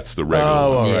 Like, that's the regular one.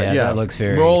 Oh, all right. Yeah, that looks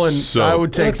very... I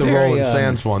would take the Roland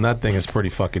Sands one. That thing is pretty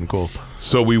fucking cool.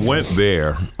 So we went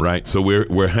there, right? So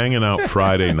we're hanging out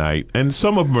Friday night, and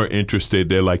some of them are interested.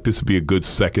 They're like, this would be a good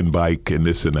second bike and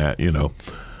this and that,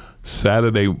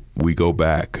 Saturday, we go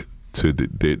back.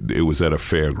 it was at a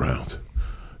fairground.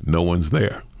 No one's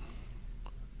there.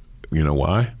 You know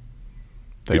why?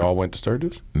 They all went to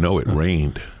Sturgis? No, it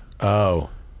rained. Oh.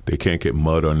 They can't get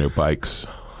mud on their bikes.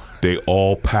 They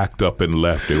all packed up and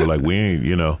left. They were like, we ain't,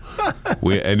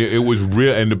 and it was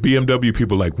real. And the BMW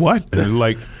people were like, what? And they're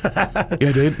like,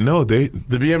 yeah,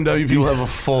 the BMW people have a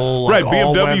full, like, right, BMW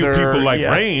all-weather, people like,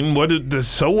 rain,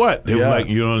 so what? They were like,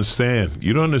 you don't understand.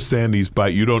 You don't understand these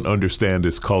bikes. You don't understand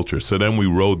this culture. So then we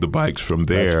rode the bikes from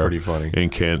there. That's pretty funny.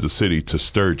 In Kansas City to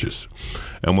Sturgis.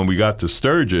 And when we got to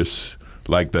Sturgis,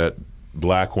 like that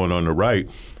black one on the right,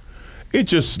 it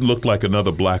just looked like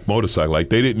another black motorcycle. Like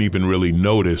they didn't even really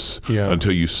notice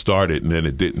until you started, and then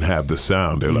it didn't have the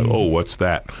sound. They're like, oh, what's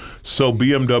that? So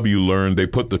BMW learned. They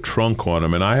put the trunk on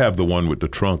them, and I have the one with the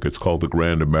trunk. It's called the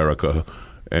Grand America,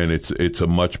 and it's a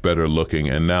much better looking.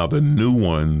 And now the new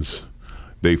ones,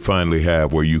 they finally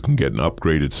have where you can get an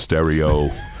upgraded stereo.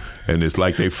 And it's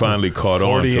like they finally caught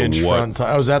on to 40-inch what.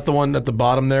 front was that the one at the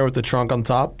bottom there with the trunk on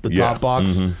top? The top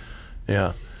box? Mm-hmm.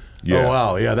 Yeah. Yeah. Oh,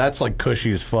 wow. Yeah, that's like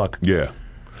cushy as fuck. Yeah.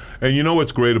 And you know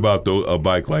what's great about a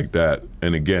bike like that?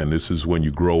 And again, this is when you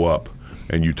grow up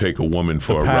and you take a woman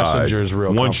for a ride.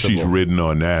 Real Once she's ridden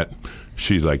on that,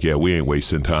 she's like, yeah, we ain't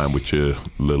wasting time with your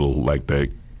little, like that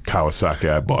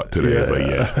Kawasaki I bought today.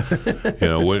 Yeah. It's like,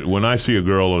 yeah. When I see a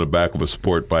girl on the back of a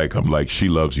sport bike, I'm like, she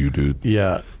loves you, dude.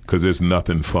 Yeah. Because there's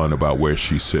nothing fun about where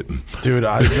she's sitting. Dude,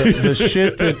 the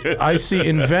shit that I see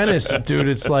in Venice, dude,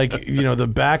 it's like, the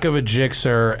back of a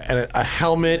Gixxer and a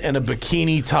helmet and a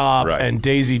bikini top and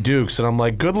Daisy Dukes. And I'm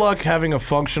like, good luck having a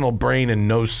functional brain and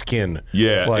no skin.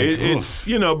 Yeah, like, it's,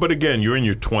 but again, you're in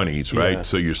your 20s, right? Yeah.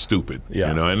 So you're stupid,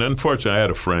 And unfortunately, I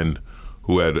had a friend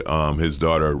who had his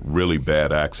daughter really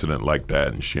bad accident like that,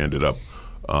 and she ended up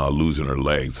losing her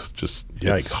legs. Just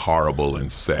it's horrible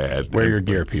and sad. Wear your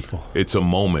gear, people. It's a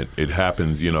moment. It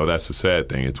happens. That's the sad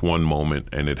thing. It's one moment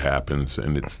and it happens,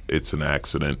 and it's an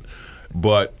accident.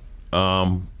 But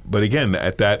again,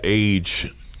 at that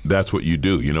age, that's what you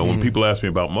do. When people ask me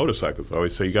about motorcycles, I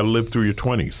always say you got to live through your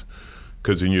 20s.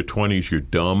 Because in your 20s, you're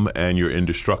dumb and you're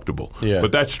indestructible. Yeah.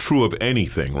 But that's true of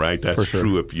anything, right? That's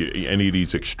true if any of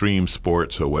these extreme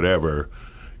sports or whatever.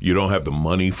 You don't have the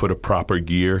money for the proper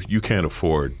gear. You can't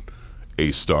afford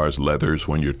A-Stars leathers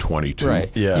when you're 22. Right.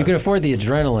 Yeah. You can afford the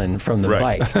adrenaline from the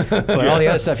bike. But all the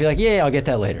other stuff, you're like, I'll get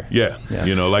that later. Yeah.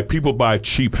 Like people buy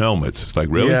cheap helmets. It's like,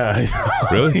 really? Yeah.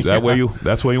 Really? Is that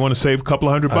that's why you want to save a couple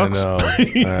of $100 bucks?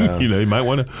 I know. You might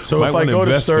want to. So if I go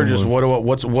to Sturgis,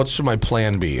 what should my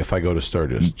plan be if I go to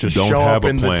Sturgis? Just don't show have up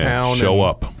in a plan. The town. Show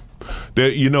up.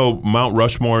 Mount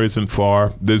Rushmore isn't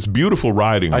far. There's beautiful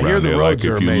riding around I hear the there. roads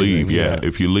like are if you amazing. leave,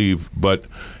 if you leave. But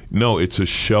no, it's a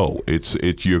show. It's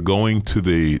you're going to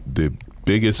the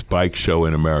biggest bike show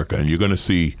in America, and you're going to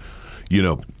see,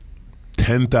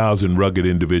 10,000 rugged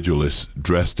individualists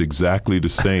dressed exactly the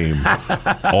same,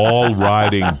 all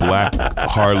riding black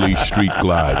Harley street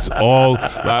glides.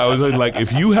 I was like,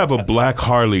 if you have a black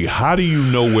Harley, how do you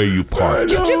know where you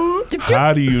parked?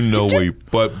 How do you know where you?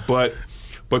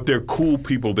 But they're cool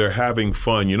people. They're having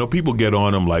fun. People get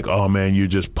on them like, oh, man, you're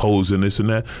just posing this and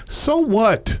that. So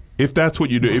what? If that's what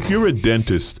you do. If you're a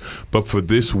dentist, but for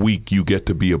this week you get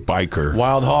to be a biker.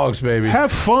 Wild hogs, baby.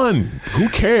 Have fun. Who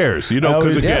cares?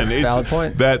 Because again, it's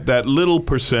point. that little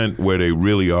percent where they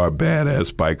really are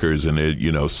badass bikers and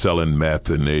they're, selling meth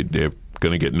and they're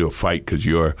going to get into a fight because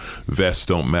your vests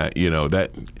don't match.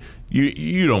 That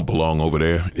you don't belong over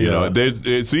there.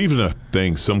 It's even a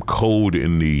thing, some code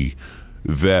in the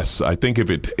vests. I think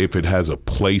if it has a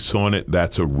place on it,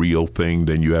 that's a real thing.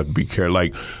 Then you have to be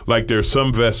careful. Like there's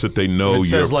some vests that they know it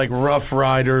says like Rough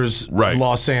Riders,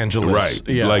 Los Angeles. Right.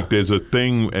 Yeah. Like there's a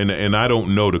thing, and I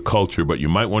don't know the culture, but you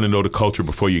might want to know the culture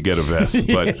before you get a vest.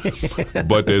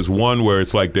 But there's one where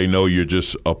it's like they know you're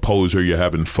just a poser, you're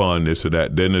having fun, this or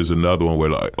that. Then there's another one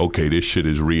where like, okay, this shit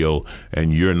is real,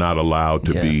 and you're not allowed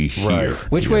to be here.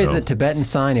 Which way is the Tibetan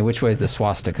sign, and which way is the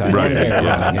swastika? Right.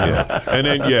 And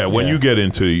then when you get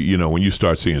into when you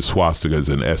start seeing swastikas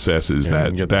and SS's,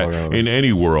 that in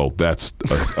any world that's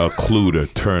a clue to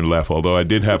turn left. Although I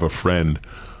did have a friend,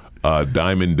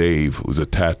 Diamond Dave, who was a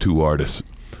tattoo artist,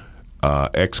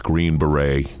 ex-Green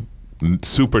Beret,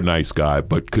 super nice guy,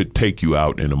 but could take you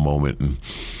out in a moment. And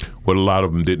what a lot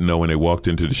of them didn't know when they walked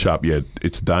into the shop,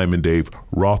 it's Diamond Dave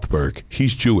Rothberg.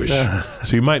 He's Jewish.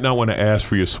 So you might not want to ask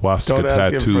for your swastika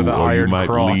tattoo, or you might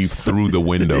leave through the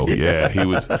window. Yeah, he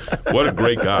was, what a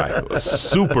great guy. A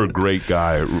super great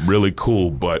guy, really cool,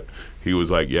 but he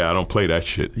was like, I don't play that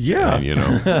shit. Yeah.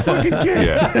 And, fucking kid.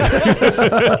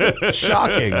 Yeah.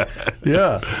 Shocking.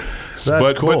 Yeah.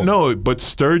 That's cool. But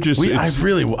Sturgis.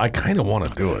 I kind of want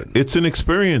to do it. It's an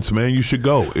experience, man. You should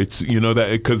go. It's that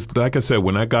because, like I said,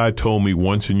 when that guy told me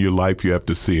once in your life you have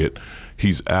to see it,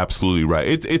 he's absolutely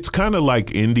right. It's kind of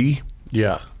like Indy.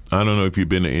 Yeah. I don't know if you've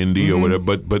been to Indy or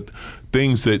whatever, but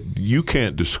things that you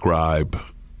can't describe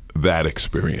that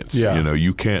experience. Yeah.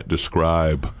 You can't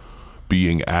describe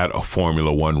being at a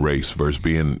Formula One race versus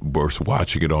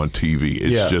watching it on TV.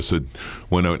 It's just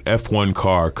when an F1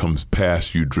 car comes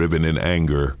past you driven in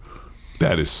anger,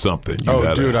 that is something.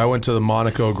 Dude, I went to the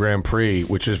Monaco Grand Prix,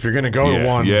 which is, if you're going to go to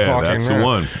one, that's the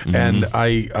one. Mm-hmm. And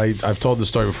I've told the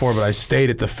story before, but I stayed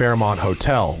at the Fairmont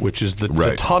Hotel, which is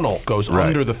the tunnel goes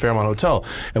under the Fairmont Hotel.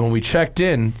 And when we checked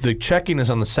in, the check-in is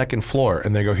on the second floor,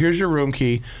 and they go, here's your room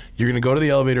key. You're going to go to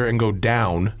the elevator and go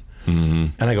down. Mm-hmm.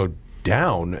 And I go,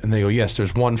 down? And they go, yes,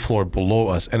 there's one floor below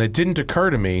us. And it didn't occur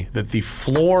to me that the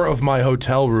floor of my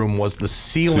hotel room was the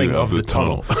ceiling of the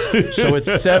tunnel. So it's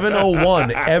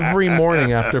 7:01 every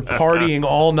morning after partying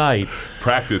all night.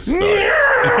 Practice stuff.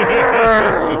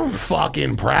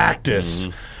 Fucking practice.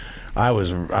 Mm-hmm. I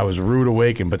was rude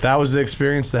awakened, but that was the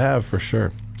experience to have for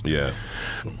sure. Yeah.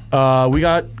 We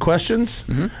got questions?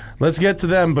 Mm-hmm. Let's get to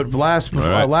them, but last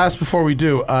before we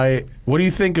do, what do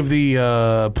you think of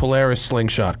the Polaris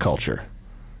slingshot culture?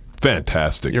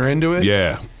 Fantastic. You're into it?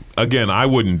 Yeah. Again, I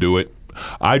wouldn't do it.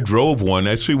 I drove one.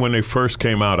 Actually, when they first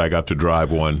came out, I got to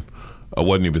drive one. I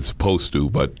wasn't even supposed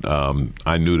to, but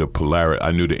I knew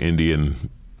the Indian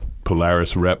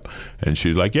Polaris rep, and she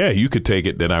was like, yeah, you could take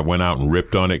it. Then I went out and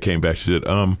ripped on it, came back. She said,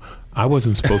 I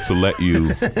wasn't supposed to let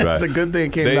you. It's a good thing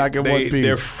it came back in one piece.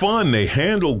 They're fun. They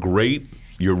handle great.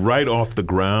 You're right off the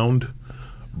ground.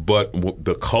 But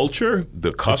the culture,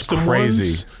 the custom it's crazy.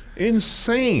 ones,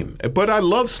 insane. But I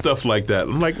love stuff like that.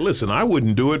 I'm like, listen, I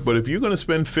wouldn't do it, but if you're going to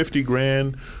spend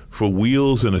 $50,000 for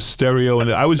wheels and a stereo,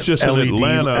 and I was just in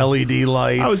Atlanta. LED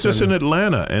lights. I was just in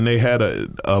Atlanta, and they had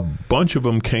a bunch of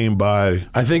them came by.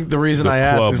 I think the reason I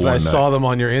asked is I saw them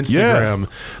on your Instagram. Yeah.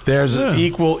 There's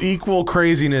equal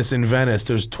craziness in Venice.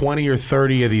 There's 20 or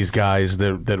 30 of these guys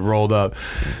that rolled up.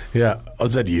 Yeah. Oh,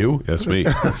 is that you? That's me.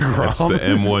 That's the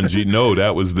M1G. No,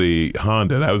 that was the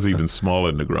Honda. That was even smaller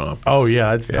than the Grom. Oh,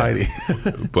 yeah, it's tiny.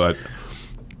 But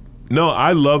no,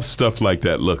 I love stuff like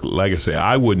that. Look, like I say,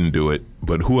 I wouldn't do it,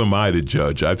 but who am I to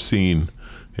judge? Here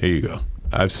you go.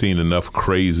 I've seen enough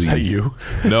crazy. Is that you?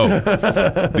 No.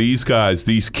 These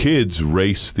kids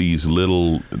race these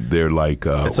they're like.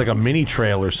 It's like a mini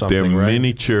trail or something, they're right?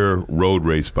 miniature road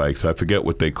race bikes. I forget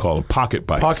what they call them. Pocket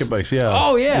bikes. Pocket bikes, yeah.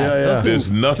 Oh, yeah.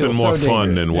 There's nothing more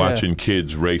fun than watching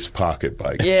kids race pocket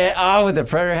bikes. Yeah, with the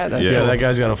Predator head. That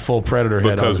guy's got a full Predator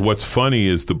head on. Because what's funny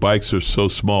is the bikes are so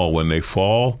small, when they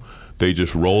fall, they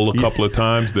just roll a couple of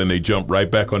times, then they jump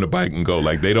right back on the bike and go.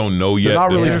 Like, they don't know yet. They're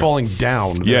not really falling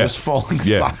down. They're just falling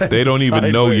sideways. They don't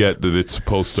even know yet that it's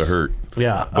supposed to hurt.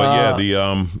 Yeah. But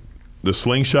the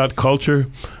slingshot culture,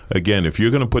 again, if you're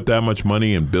going to put that much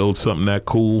money and build something that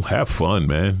cool, have fun,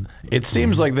 man. It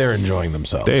seems like they're enjoying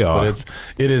themselves. They are. But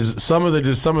it is some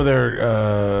of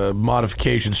their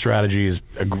modification strategy is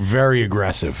very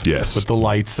aggressive. Yes. With the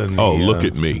lights and look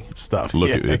at me stuff. Look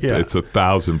at it. It's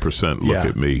 1,000% look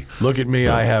at me. Look at me.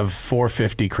 I have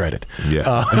 450 credit.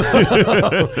 Yeah.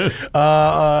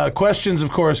 Questions,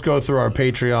 of course, go through our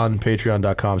Patreon,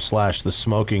 patreon.com/The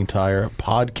Smoking Tire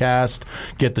Podcast.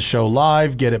 Get the show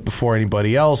live. Get it before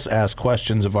anybody else. Ask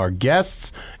questions of our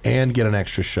guests and get an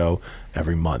extra show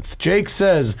every month. Jake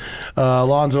says,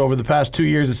 Alonzo, over the past 2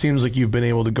 years, it seems like you've been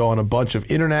able to go on a bunch of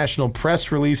international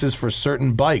press releases for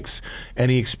certain bikes.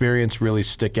 Any experience really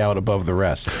stick out above the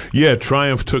rest? Yeah,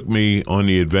 Triumph took me on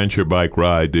the adventure bike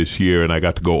ride this year, and I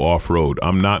got to go off-road.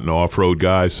 I'm not an off-road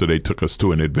guy, so they took us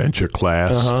to an adventure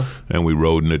class, and we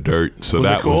rode in the dirt. So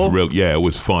that was real. Yeah, it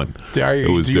was fun. Do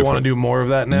you want to do more of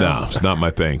that now? No, it's not my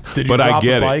thing. Did you drop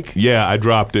the bike? It. Yeah, I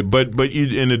dropped it. But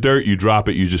in the dirt, you drop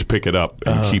it, you just pick it up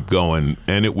and keep going.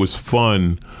 And it was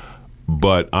fun,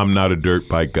 but I'm not a dirt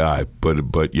bike guy.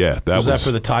 But yeah, was that for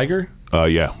the Tiger?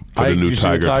 Yeah, for the new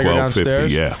Tiger 1250.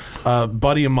 Downstairs? Yeah. A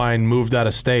buddy of mine moved out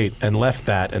of state and left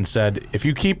that and said, if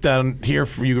you keep that here,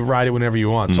 you can ride it whenever you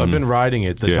want. So I've been riding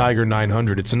it, the Tiger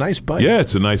 900. It's a nice bike. Yeah,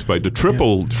 it's a nice bike. The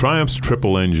Triumph's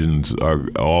triple engines are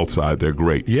all side. They're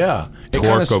great. Yeah. It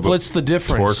kind of splits the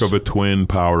difference. Torque of a twin,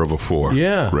 power of a four.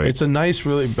 Yeah. Great. It's a nice,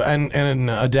 really, and an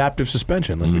adaptive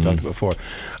suspension, like we talked about before.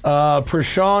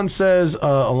 Prashant says,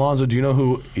 Alonzo, do you know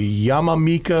who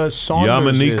Yamanika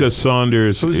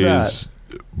Saunders is? Who's that?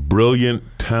 Brilliant,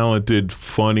 talented,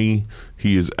 funny.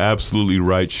 He is absolutely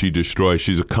right. She destroys.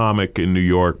 She's a comic in New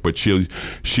York, but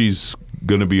she's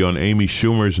going to be on Amy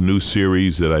Schumer's new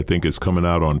series that I think is coming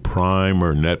out on Prime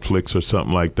or Netflix or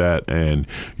something like that, and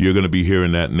you're going to be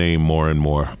hearing that name more and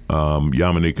more.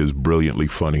 Yamaneika is brilliantly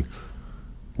funny.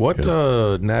 What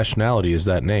nationality is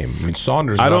that name? I mean,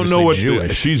 Saunders is I don't know what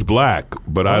Jewish. She's black,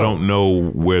 but I don't know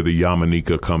where the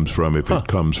Yamaneika comes from. If it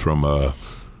comes from, I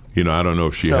don't know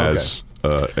if she has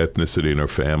ethnicity in her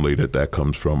family that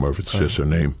comes from, or if it's just her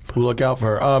name. We'll look out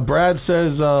for her. Brad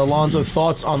says, Alonzo,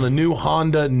 thoughts on the new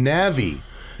Honda Navi?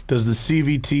 Does the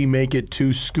CVT make it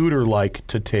too scooter-like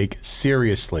to take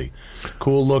seriously?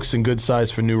 Cool looks and good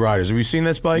size for new riders. Have you seen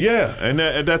this bike? Yeah, and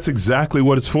that's exactly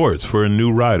what it's for. It's for a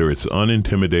new rider. It's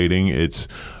unintimidating. It's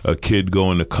a kid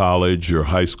going to college or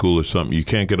high school or something. You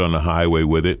can't get on the highway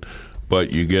with it,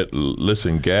 but you get,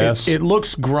 gas. It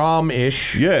looks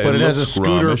Grom-ish, but it has a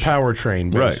scooter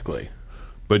powertrain, basically. Right.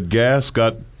 But gas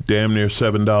got damn near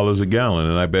 $7 a gallon,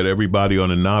 and I bet everybody on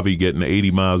a Navi getting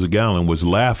 80 miles a gallon was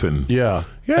laughing. Yeah.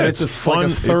 Yeah, and it's a fun, like a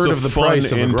third it's of the fun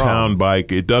price of a in-town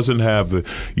bike. It doesn't have the,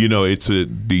 it's the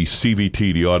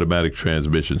CVT, the automatic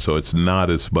transmission, so it's not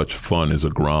as much fun as a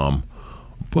Grom.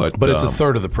 But it's a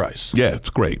third of the price. Yeah, it's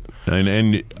great.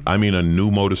 And I mean, a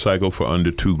new motorcycle for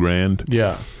under $2,000.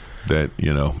 Yeah. That,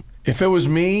 If it was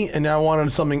me and I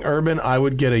wanted something urban, I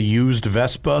would get a used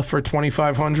Vespa for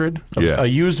 $2,500. Yeah. A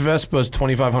used Vespa is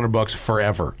 $2,500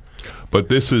 forever. But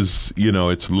this is,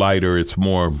 it's lighter. It's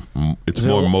more motorcycle. It's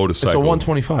a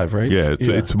 125, right? Yeah,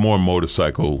 it's more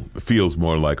motorcycle. It feels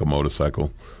more like a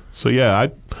motorcycle. So yeah,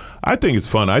 I think it's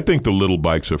fun. I think the little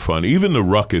bikes are fun. Even the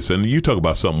Ruckus, and you talk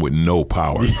about something with no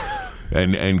power.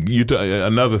 And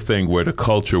another thing where the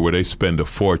culture where they spend a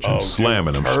fortune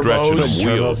slamming them, stretching them,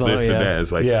 wheels, this and that.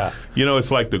 It's like,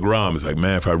 it's like the Grom. It's like,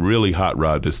 man, if I really hot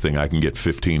rod this thing, I can get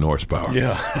 15 horsepower.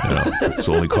 Yeah. It's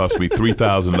only cost me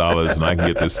 $3,000, and I can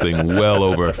get this thing well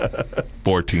over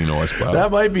 14 horsepower.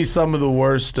 That might be some of the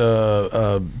worst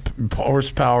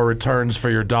horsepower returns for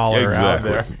your dollar out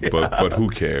there. But who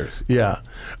cares? Yeah.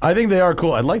 I think they are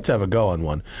cool. I'd like to have a go on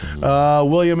one.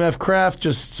 William F. Kraft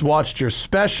just watched your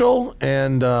special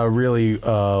and really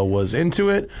was into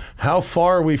it. How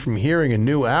far are we from hearing a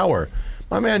new hour?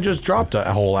 My man just dropped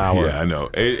a whole hour. Yeah, I know.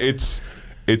 It's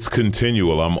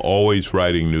continual. I'm always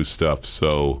writing new stuff,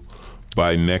 so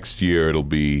by next year it'll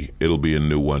be a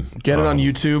new one. Get it on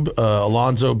YouTube.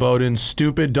 Alonzo Bodden,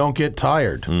 Stupid, Don't Get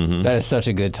Tired. Mm-hmm. That is such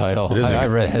a good title. I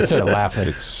read it. I started laughing.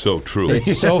 It's so true.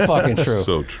 It's so fucking true.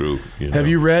 So true. Have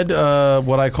you read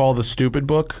what I call the Stupid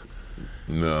book?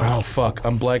 No. Oh fuck!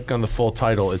 I'm blanking on the full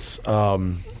title. It's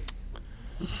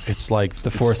like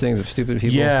the four things of stupid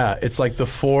people. Yeah, it's like the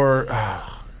four.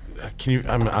 Can you?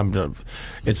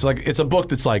 It's like it's a book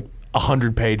that's like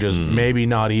 100 pages, maybe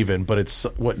not even, but it's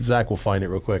what Zach will find it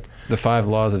real quick. The 5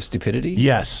 Laws of Stupidity.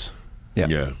 Yes.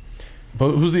 Yeah.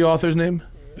 But who's the author's name?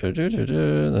 No,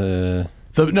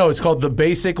 it's called The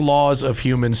Basic Laws of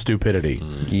Human Stupidity.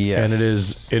 Yes. And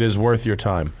it is worth your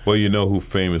time. Well, you know who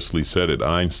famously said it?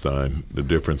 Einstein. The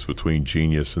difference between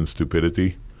genius and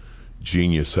stupidity?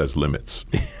 Genius has limits.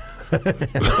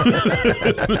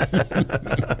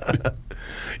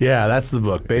 Yeah, that's the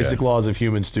book. Basic Laws of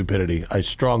Human Stupidity. I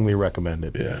strongly recommend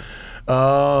it. Yeah.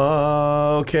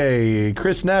 Okay.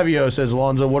 Chris Navio says,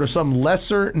 Alonzo, what are some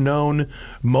lesser-known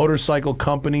motorcycle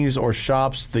companies or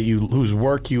shops that whose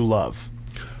work you love?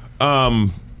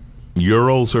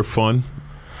 Urals are fun.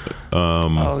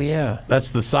 Oh, yeah.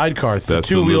 That's the sidecar thing. That's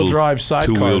Two-wheel drive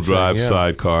sidecar. Two-wheel drive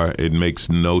sidecar. It makes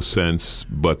no sense,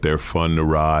 but they're fun to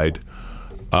ride.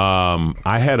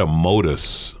 I had a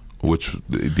Modus, which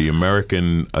the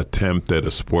American attempt at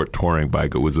a sport touring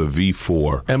bike. It was a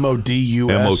V4.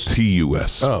 M-O-D-U-S?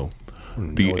 M-O-T-U-S. Oh.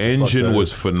 The engine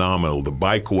was phenomenal. The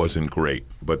bike wasn't great,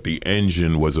 but the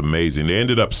engine was amazing. They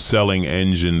ended up selling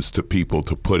engines to people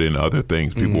to put in other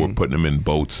things. People were putting them in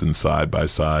boats and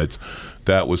side-by-sides.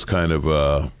 That was kind of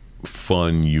a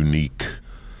fun, unique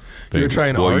thing. You're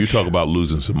trying boy, Arch? You talk about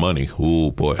losing some money. Oh,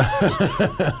 boy.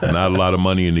 Not a lot of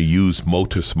money in the used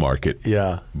Motus market.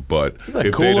 Yeah. But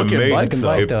if they'd have made,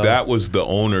 if that was the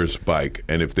owner's bike,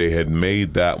 and if they had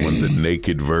made that one the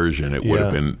naked version, it would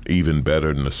have been even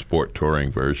better than the sport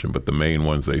touring version. But the main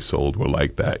ones they sold were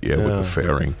like that, with the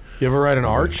fairing. You ever ride an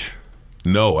Arch?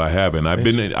 No, I haven't.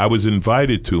 I was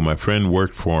invited to. My friend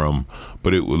worked for him,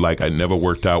 but it was like I never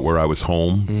worked out where I was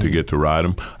home to get to ride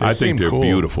them. I think they're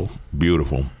cool.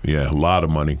 Beautiful. Yeah, a lot of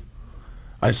money.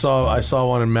 I saw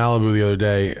one in Malibu the other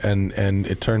day, and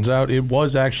it turns out it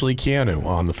was actually Keanu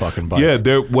on the fucking bike. Yeah,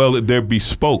 they're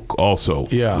bespoke also.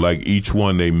 Yeah, like each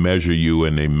one they measure you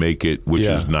and they make it, which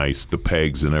is nice. The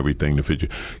pegs and everything to fit you.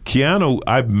 Keanu,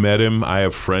 I've met him. I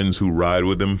have friends who ride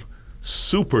with him.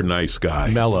 super nice guy.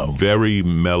 Mellow. Very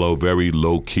mellow, very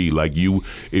low-key. Like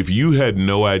if you had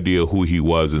no idea who he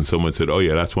was and someone said, oh,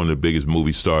 yeah, that's one of the biggest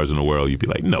movie stars in the world, you'd be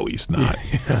like, no, he's not.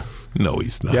 Yeah. No,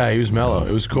 he's not. Yeah, he was mellow.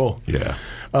 It was cool. Yeah.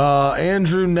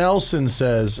 Andrew Nelson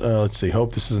says, let's see,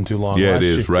 hope this isn't too long. Yeah, it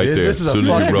is, right there. This is a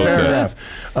fucking paragraph.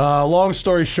 Long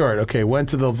story short, okay, went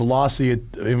to the Velocity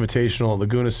Invitational at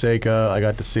Laguna Seca. I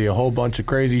got to see a whole bunch of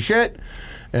crazy shit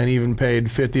and even paid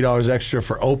 $50 extra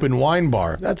for open wine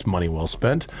bar. That's money well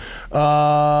spent.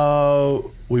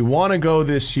 We want to go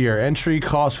this year. Entry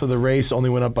cost for the race only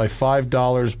went up by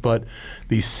 $5, but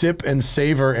the Sip and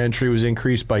Savor entry was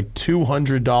increased by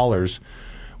 $200.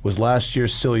 Was last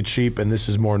year's silly cheap, and this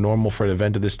is more normal for an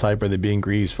event of this type? Are they being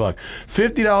greedy as fuck?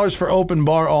 $50 for open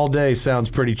bar all day sounds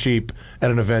pretty cheap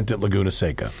at an event at Laguna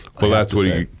Seca. Well, that's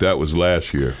what that was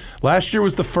last year. Last year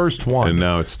was the first one. And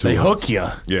now it's two. They hook you.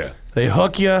 Yeah. They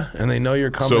hook you, and they know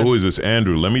you're coming. So who is this?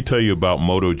 Andrew, let me tell you about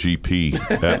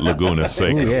MotoGP at Laguna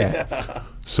Seca. Yeah.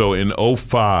 So in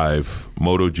 2005,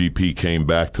 MotoGP came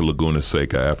back to Laguna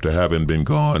Seca after having been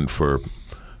gone for,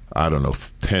 I don't know,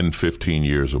 10, 15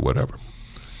 years or whatever.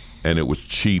 And it was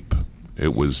cheap.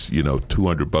 It was,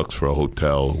 $200 for a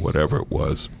hotel, whatever it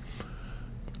was.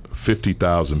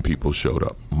 50,000 people showed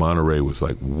up. Monterey was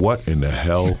like, what in the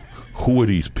hell? Who are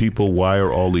these people? Why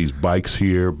are all these bikes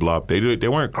here? Blah. They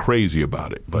weren't crazy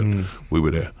about it, but we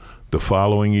were there. The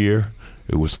following year,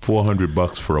 it was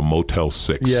 $400 for a Motel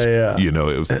 6. Yeah. It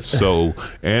was so.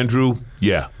 Andrew,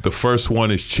 yeah, the first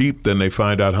one is cheap. Then they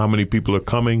find out how many people are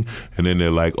coming, and then they're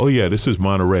like, "Oh yeah, this is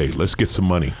Monterey. Let's get some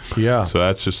money." Yeah. So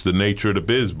that's just the nature of the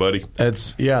biz, buddy.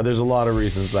 There's a lot of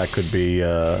reasons that could be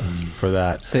for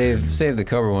that. Save the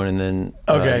cover one and then.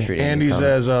 Okay. Andy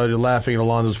says you're laughing at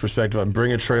Alonzo's perspective on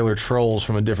Bring a Trailer Trolls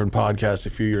from a different podcast a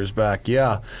few years back.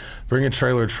 Yeah. Bring a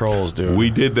Trailer Trolls, dude. We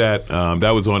did that.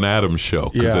 That was on Adam's show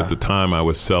because at the time I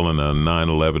was selling a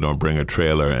 911 on Bring a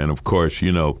Trailer, and of course,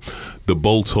 the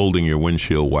bolts holding your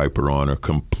windshield wiper on are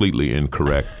completely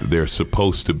incorrect. They're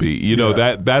supposed to be,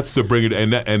 that's the Bring it,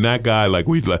 and that guy,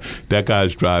 that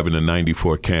guy's driving a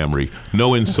 '94 Camry.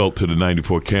 No insult to the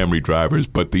 '94 Camry drivers,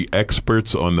 but the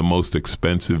experts on the most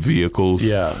expensive vehicles.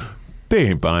 Yeah. They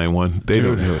ain't buying one. They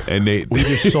don't. And we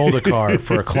just sold a car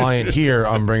for a client here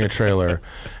on Bring a Trailer.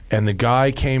 And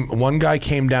one guy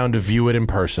came down to view it in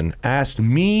person, asked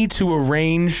me to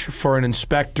arrange for an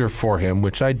inspector for him,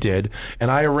 which I did.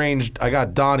 And I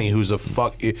got Donnie, who's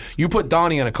you put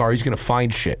Donnie in a car, he's going to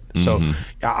find shit. So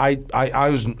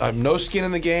I'm no skin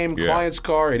in the game, client's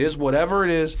car, it is whatever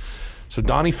it is. So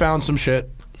Donnie found some shit.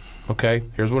 Okay,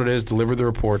 here's what it is, delivered the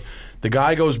report. The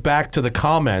guy goes back to the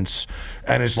comments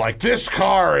and is like, this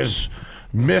car is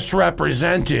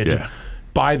misrepresented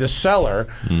by the seller,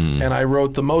 and I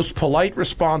wrote the most polite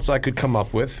response I could come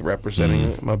up with,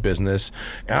 representing my business,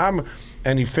 and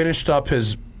he finished up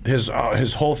his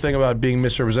whole thing about being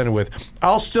misrepresented with,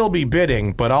 I'll still be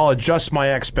bidding, but I'll adjust my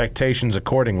expectations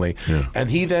accordingly. Yeah.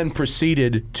 And he then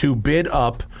proceeded to bid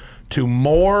up to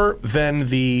more than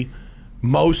the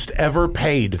most ever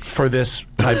paid for this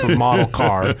type of model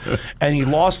car, and he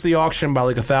lost the auction by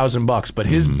like $1,000. But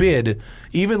his bid,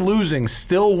 even losing,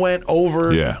 still went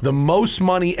over the most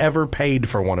money ever paid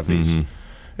for one of these.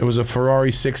 It was a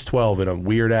Ferrari 612 in a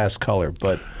weird ass color,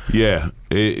 but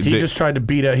he just tried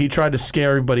to he tried to scare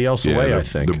everybody else away. I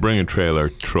think the Bring a Trailer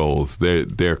Trolls,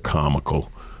 they're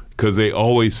comical because they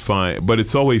always find, but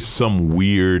it's always some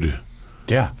weird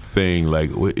thing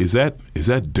like, is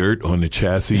that dirt on the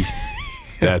chassis?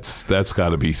 That's got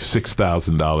to be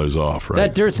 $6,000 off, right?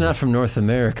 That dirt's not from North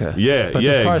America. Yeah, but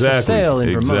this car's for sale in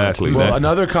Vermont. Exactly. Well,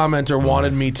 another commenter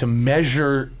wanted me to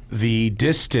measure the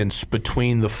distance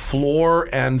between the floor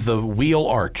and the wheel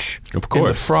arch. Of course. In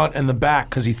the front and the back,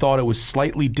 because he thought it was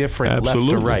slightly different left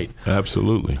to right.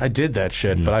 Absolutely. I did that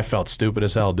shit, but I felt stupid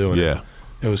as hell doing it. Yeah.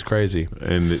 It was crazy.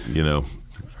 And,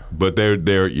 but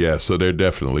they're so they're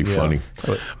definitely funny.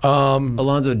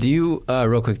 Alonzo, do you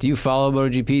real quick? Do you follow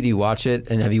MotoGP? Do you watch it?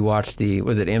 And have you watched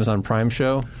was it Amazon Prime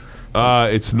show?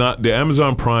 It's not, the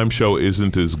Amazon Prime show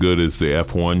isn't as good as the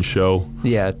F1 show.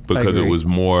 Yeah, because it was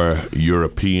more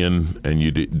European and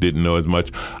you didn't know as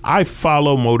much. I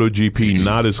follow MotoGP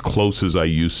not as close as I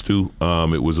used to.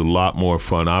 It was a lot more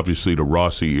fun. Obviously, the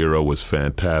Rossi era was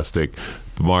fantastic.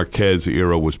 The Marquez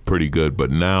era was pretty good,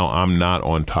 but now I'm not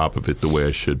on top of it the way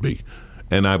I should be.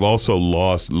 And I've also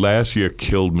lost, last year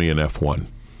killed me in F1.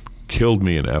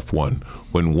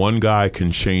 When one guy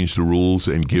can change the rules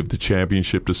and give the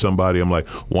championship to somebody, I'm like,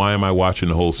 why am I watching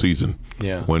the whole season?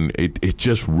 Yeah. When it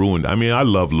just ruined. I mean, I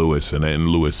love Lewis, and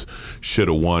Lewis should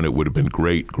have won. It would have been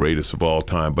greatest of all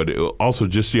time. But also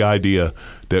just the idea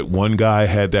that one guy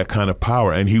had that kind of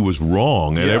power, and he was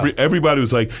wrong, and everybody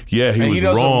was like, "Yeah, he was he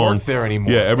doesn't wrong." work there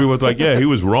anymore. Yeah, everyone's like, "Yeah, he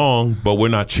was wrong," but we're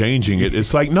not changing it.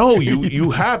 It's like, no,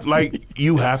 you have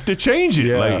to change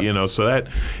it, So that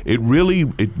it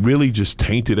really just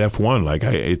tainted F1. Like,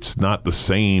 it's not the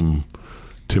same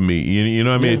to me. You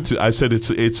know what I mean? I said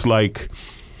it's like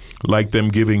them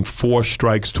giving 4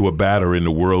 strikes to a batter in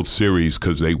the World Series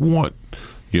because they want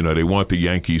the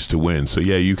Yankees to win. So,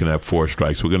 you can have 4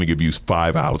 strikes. We're going to give you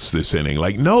 5 outs this inning.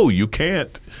 Like, no, you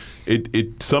can't.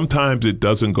 It sometimes it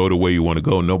doesn't go the way you want to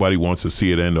go. Nobody wants to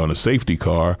see it end on a safety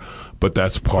car, but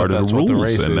that's part of the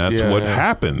rules, and that's what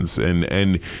happens.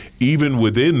 And even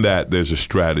within that, there's a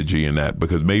strategy in that,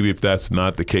 because maybe if that's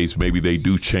not the case, maybe they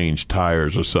do change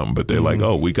tires or something, but they're like,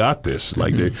 oh, we got this.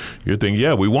 Like, you're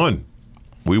thinking, we won.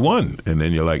 And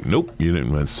then you're like, nope, you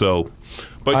didn't win. So...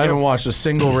 But I haven't watched a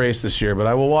single race this year, but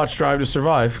I will watch Drive to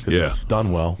Survive because it's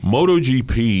done well.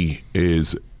 MotoGP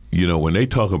is, when they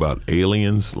talk about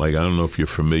aliens, like, I don't know if you're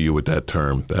familiar with that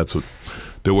term.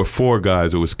 There were 4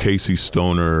 guys. It was Casey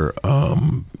Stoner,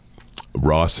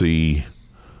 Rossi,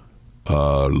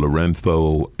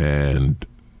 Lorenzo, and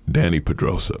Danny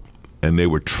Pedrosa. And they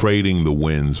were trading the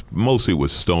wins. Mostly it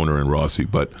was Stoner and Rossi,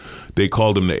 but they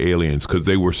called them the aliens because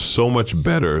they were so much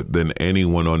better than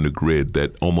anyone on the grid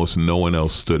that almost no one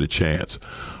else stood a chance.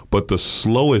 But the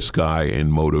slowest guy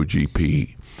in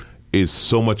MotoGP is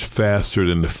so much faster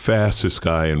than the fastest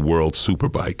guy in World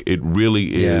Superbike. It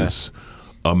really is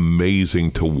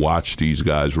amazing to watch these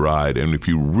guys ride. And if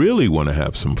you really want to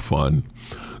have some fun,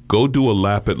 go do a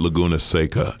lap at Laguna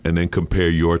Seca and then compare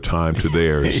your time to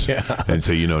theirs and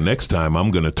say, next time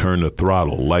I'm going to turn the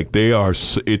throttle. Like, they're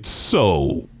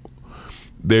so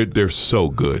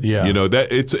good. Yeah. That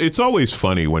it's always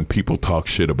funny when people talk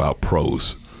shit about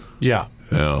pros. Yeah.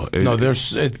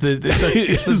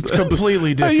 It's a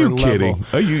completely different level.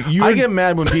 Are you level. kidding? I get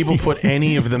mad when people put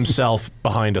any of themselves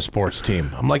behind a sports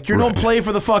team. I'm like, you don't play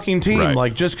for the fucking team. Right.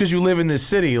 Like, just because you live in this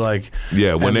city, like...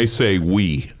 Yeah, when they say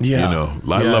we, I love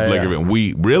like everyone.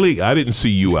 We, really? I didn't see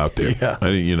you out there. I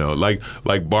didn't,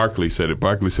 like Barkley said it.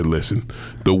 Barkley said, listen,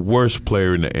 the worst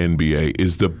player in the NBA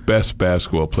is the best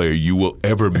basketball player you will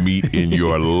ever meet in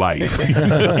your life.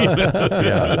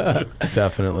 Yeah,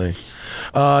 definitely.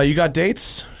 You got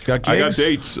dates? Got gigs? I got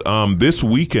dates. This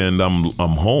weekend, I'm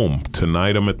home.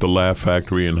 Tonight, I'm at the Laugh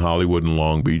Factory in Hollywood and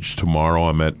Long Beach. Tomorrow,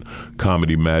 I'm at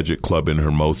Comedy Magic Club in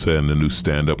Hermosa and the new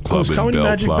stand-up club in Bellflower. Comedy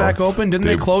Magic back open? Didn't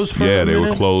they close for a minute? Yeah, they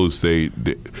were closed. He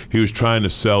was trying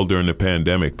to sell during the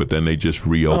pandemic, but then they just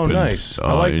reopened. Oh, nice.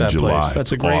 I like that July. place.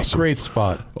 That's a great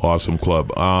spot. Awesome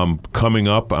club. Coming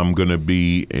up, I'm going to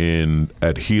be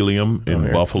at Helium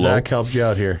in Buffalo. Zach helped you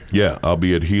out here. Yeah, I'll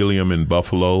be at Helium in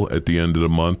Buffalo at the end of the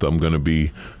month. I'm going to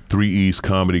be 3 East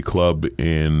Comedy Club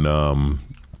in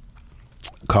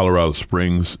Colorado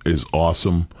Springs is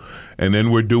awesome. And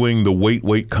then we're doing the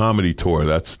Wait Comedy Tour.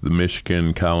 That's the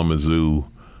Michigan, Kalamazoo,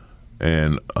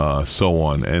 and so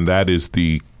on. And that is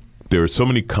there are so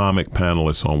many comic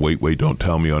panelists on Wait, Don't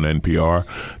Tell Me on NPR.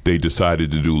 They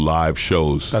decided to do live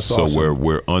shows. That's so awesome.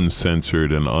 we're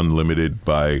uncensored and unlimited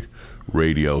by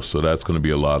radio. So that's going to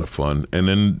be a lot of fun. And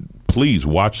then please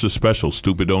watch the special,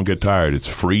 Stupid Don't Get Tired. It's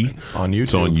free. On YouTube.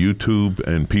 It's on YouTube,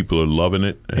 and people are loving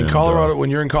it. In Colorado, when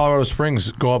you're in Colorado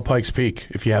Springs, go up Pikes Peak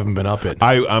if you haven't been up it.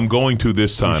 I'm going to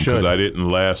this time because I didn't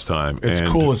last time. It's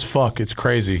cool as fuck. It's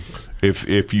crazy.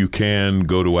 If you can,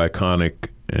 go to Iconic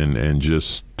and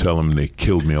just tell them they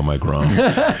killed me on my ground.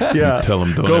 Yeah. Tell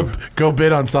them go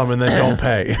bid on something and then don't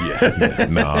pay.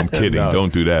 No, I'm kidding. No.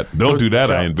 Don't do that. Don't do that.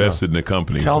 I invested in the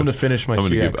company. Tell them to finish my I'm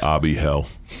going to give CX. Abby hell.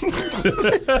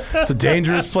 It's a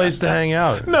dangerous place to hang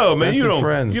out. No, man, you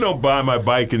don't buy my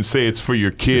bike and say it's for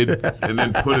your kid and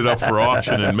then put it up for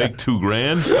auction and make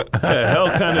 $2,000. What the hell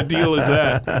kind of deal is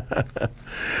that?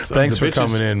 Thanks for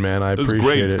coming in, man. I appreciate it. It's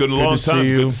great. It's good a long time.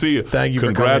 Good to see you. Thank you for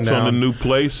coming Congrats down. on the new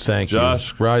place. Thank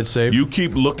Josh. you. Ride safe. You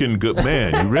keep looking good.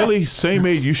 Man, you really? Same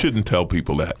age? You shouldn't tell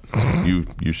people that.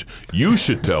 You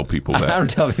should tell people that. I don't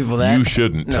tell people that. You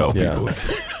shouldn't tell people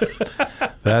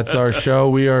that. That's our show.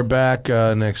 We are back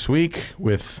next week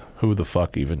with Who the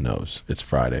Fuck Even Knows. It's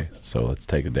Friday, so let's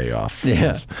take a day off.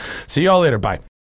 Yeah. See y'all later. Bye.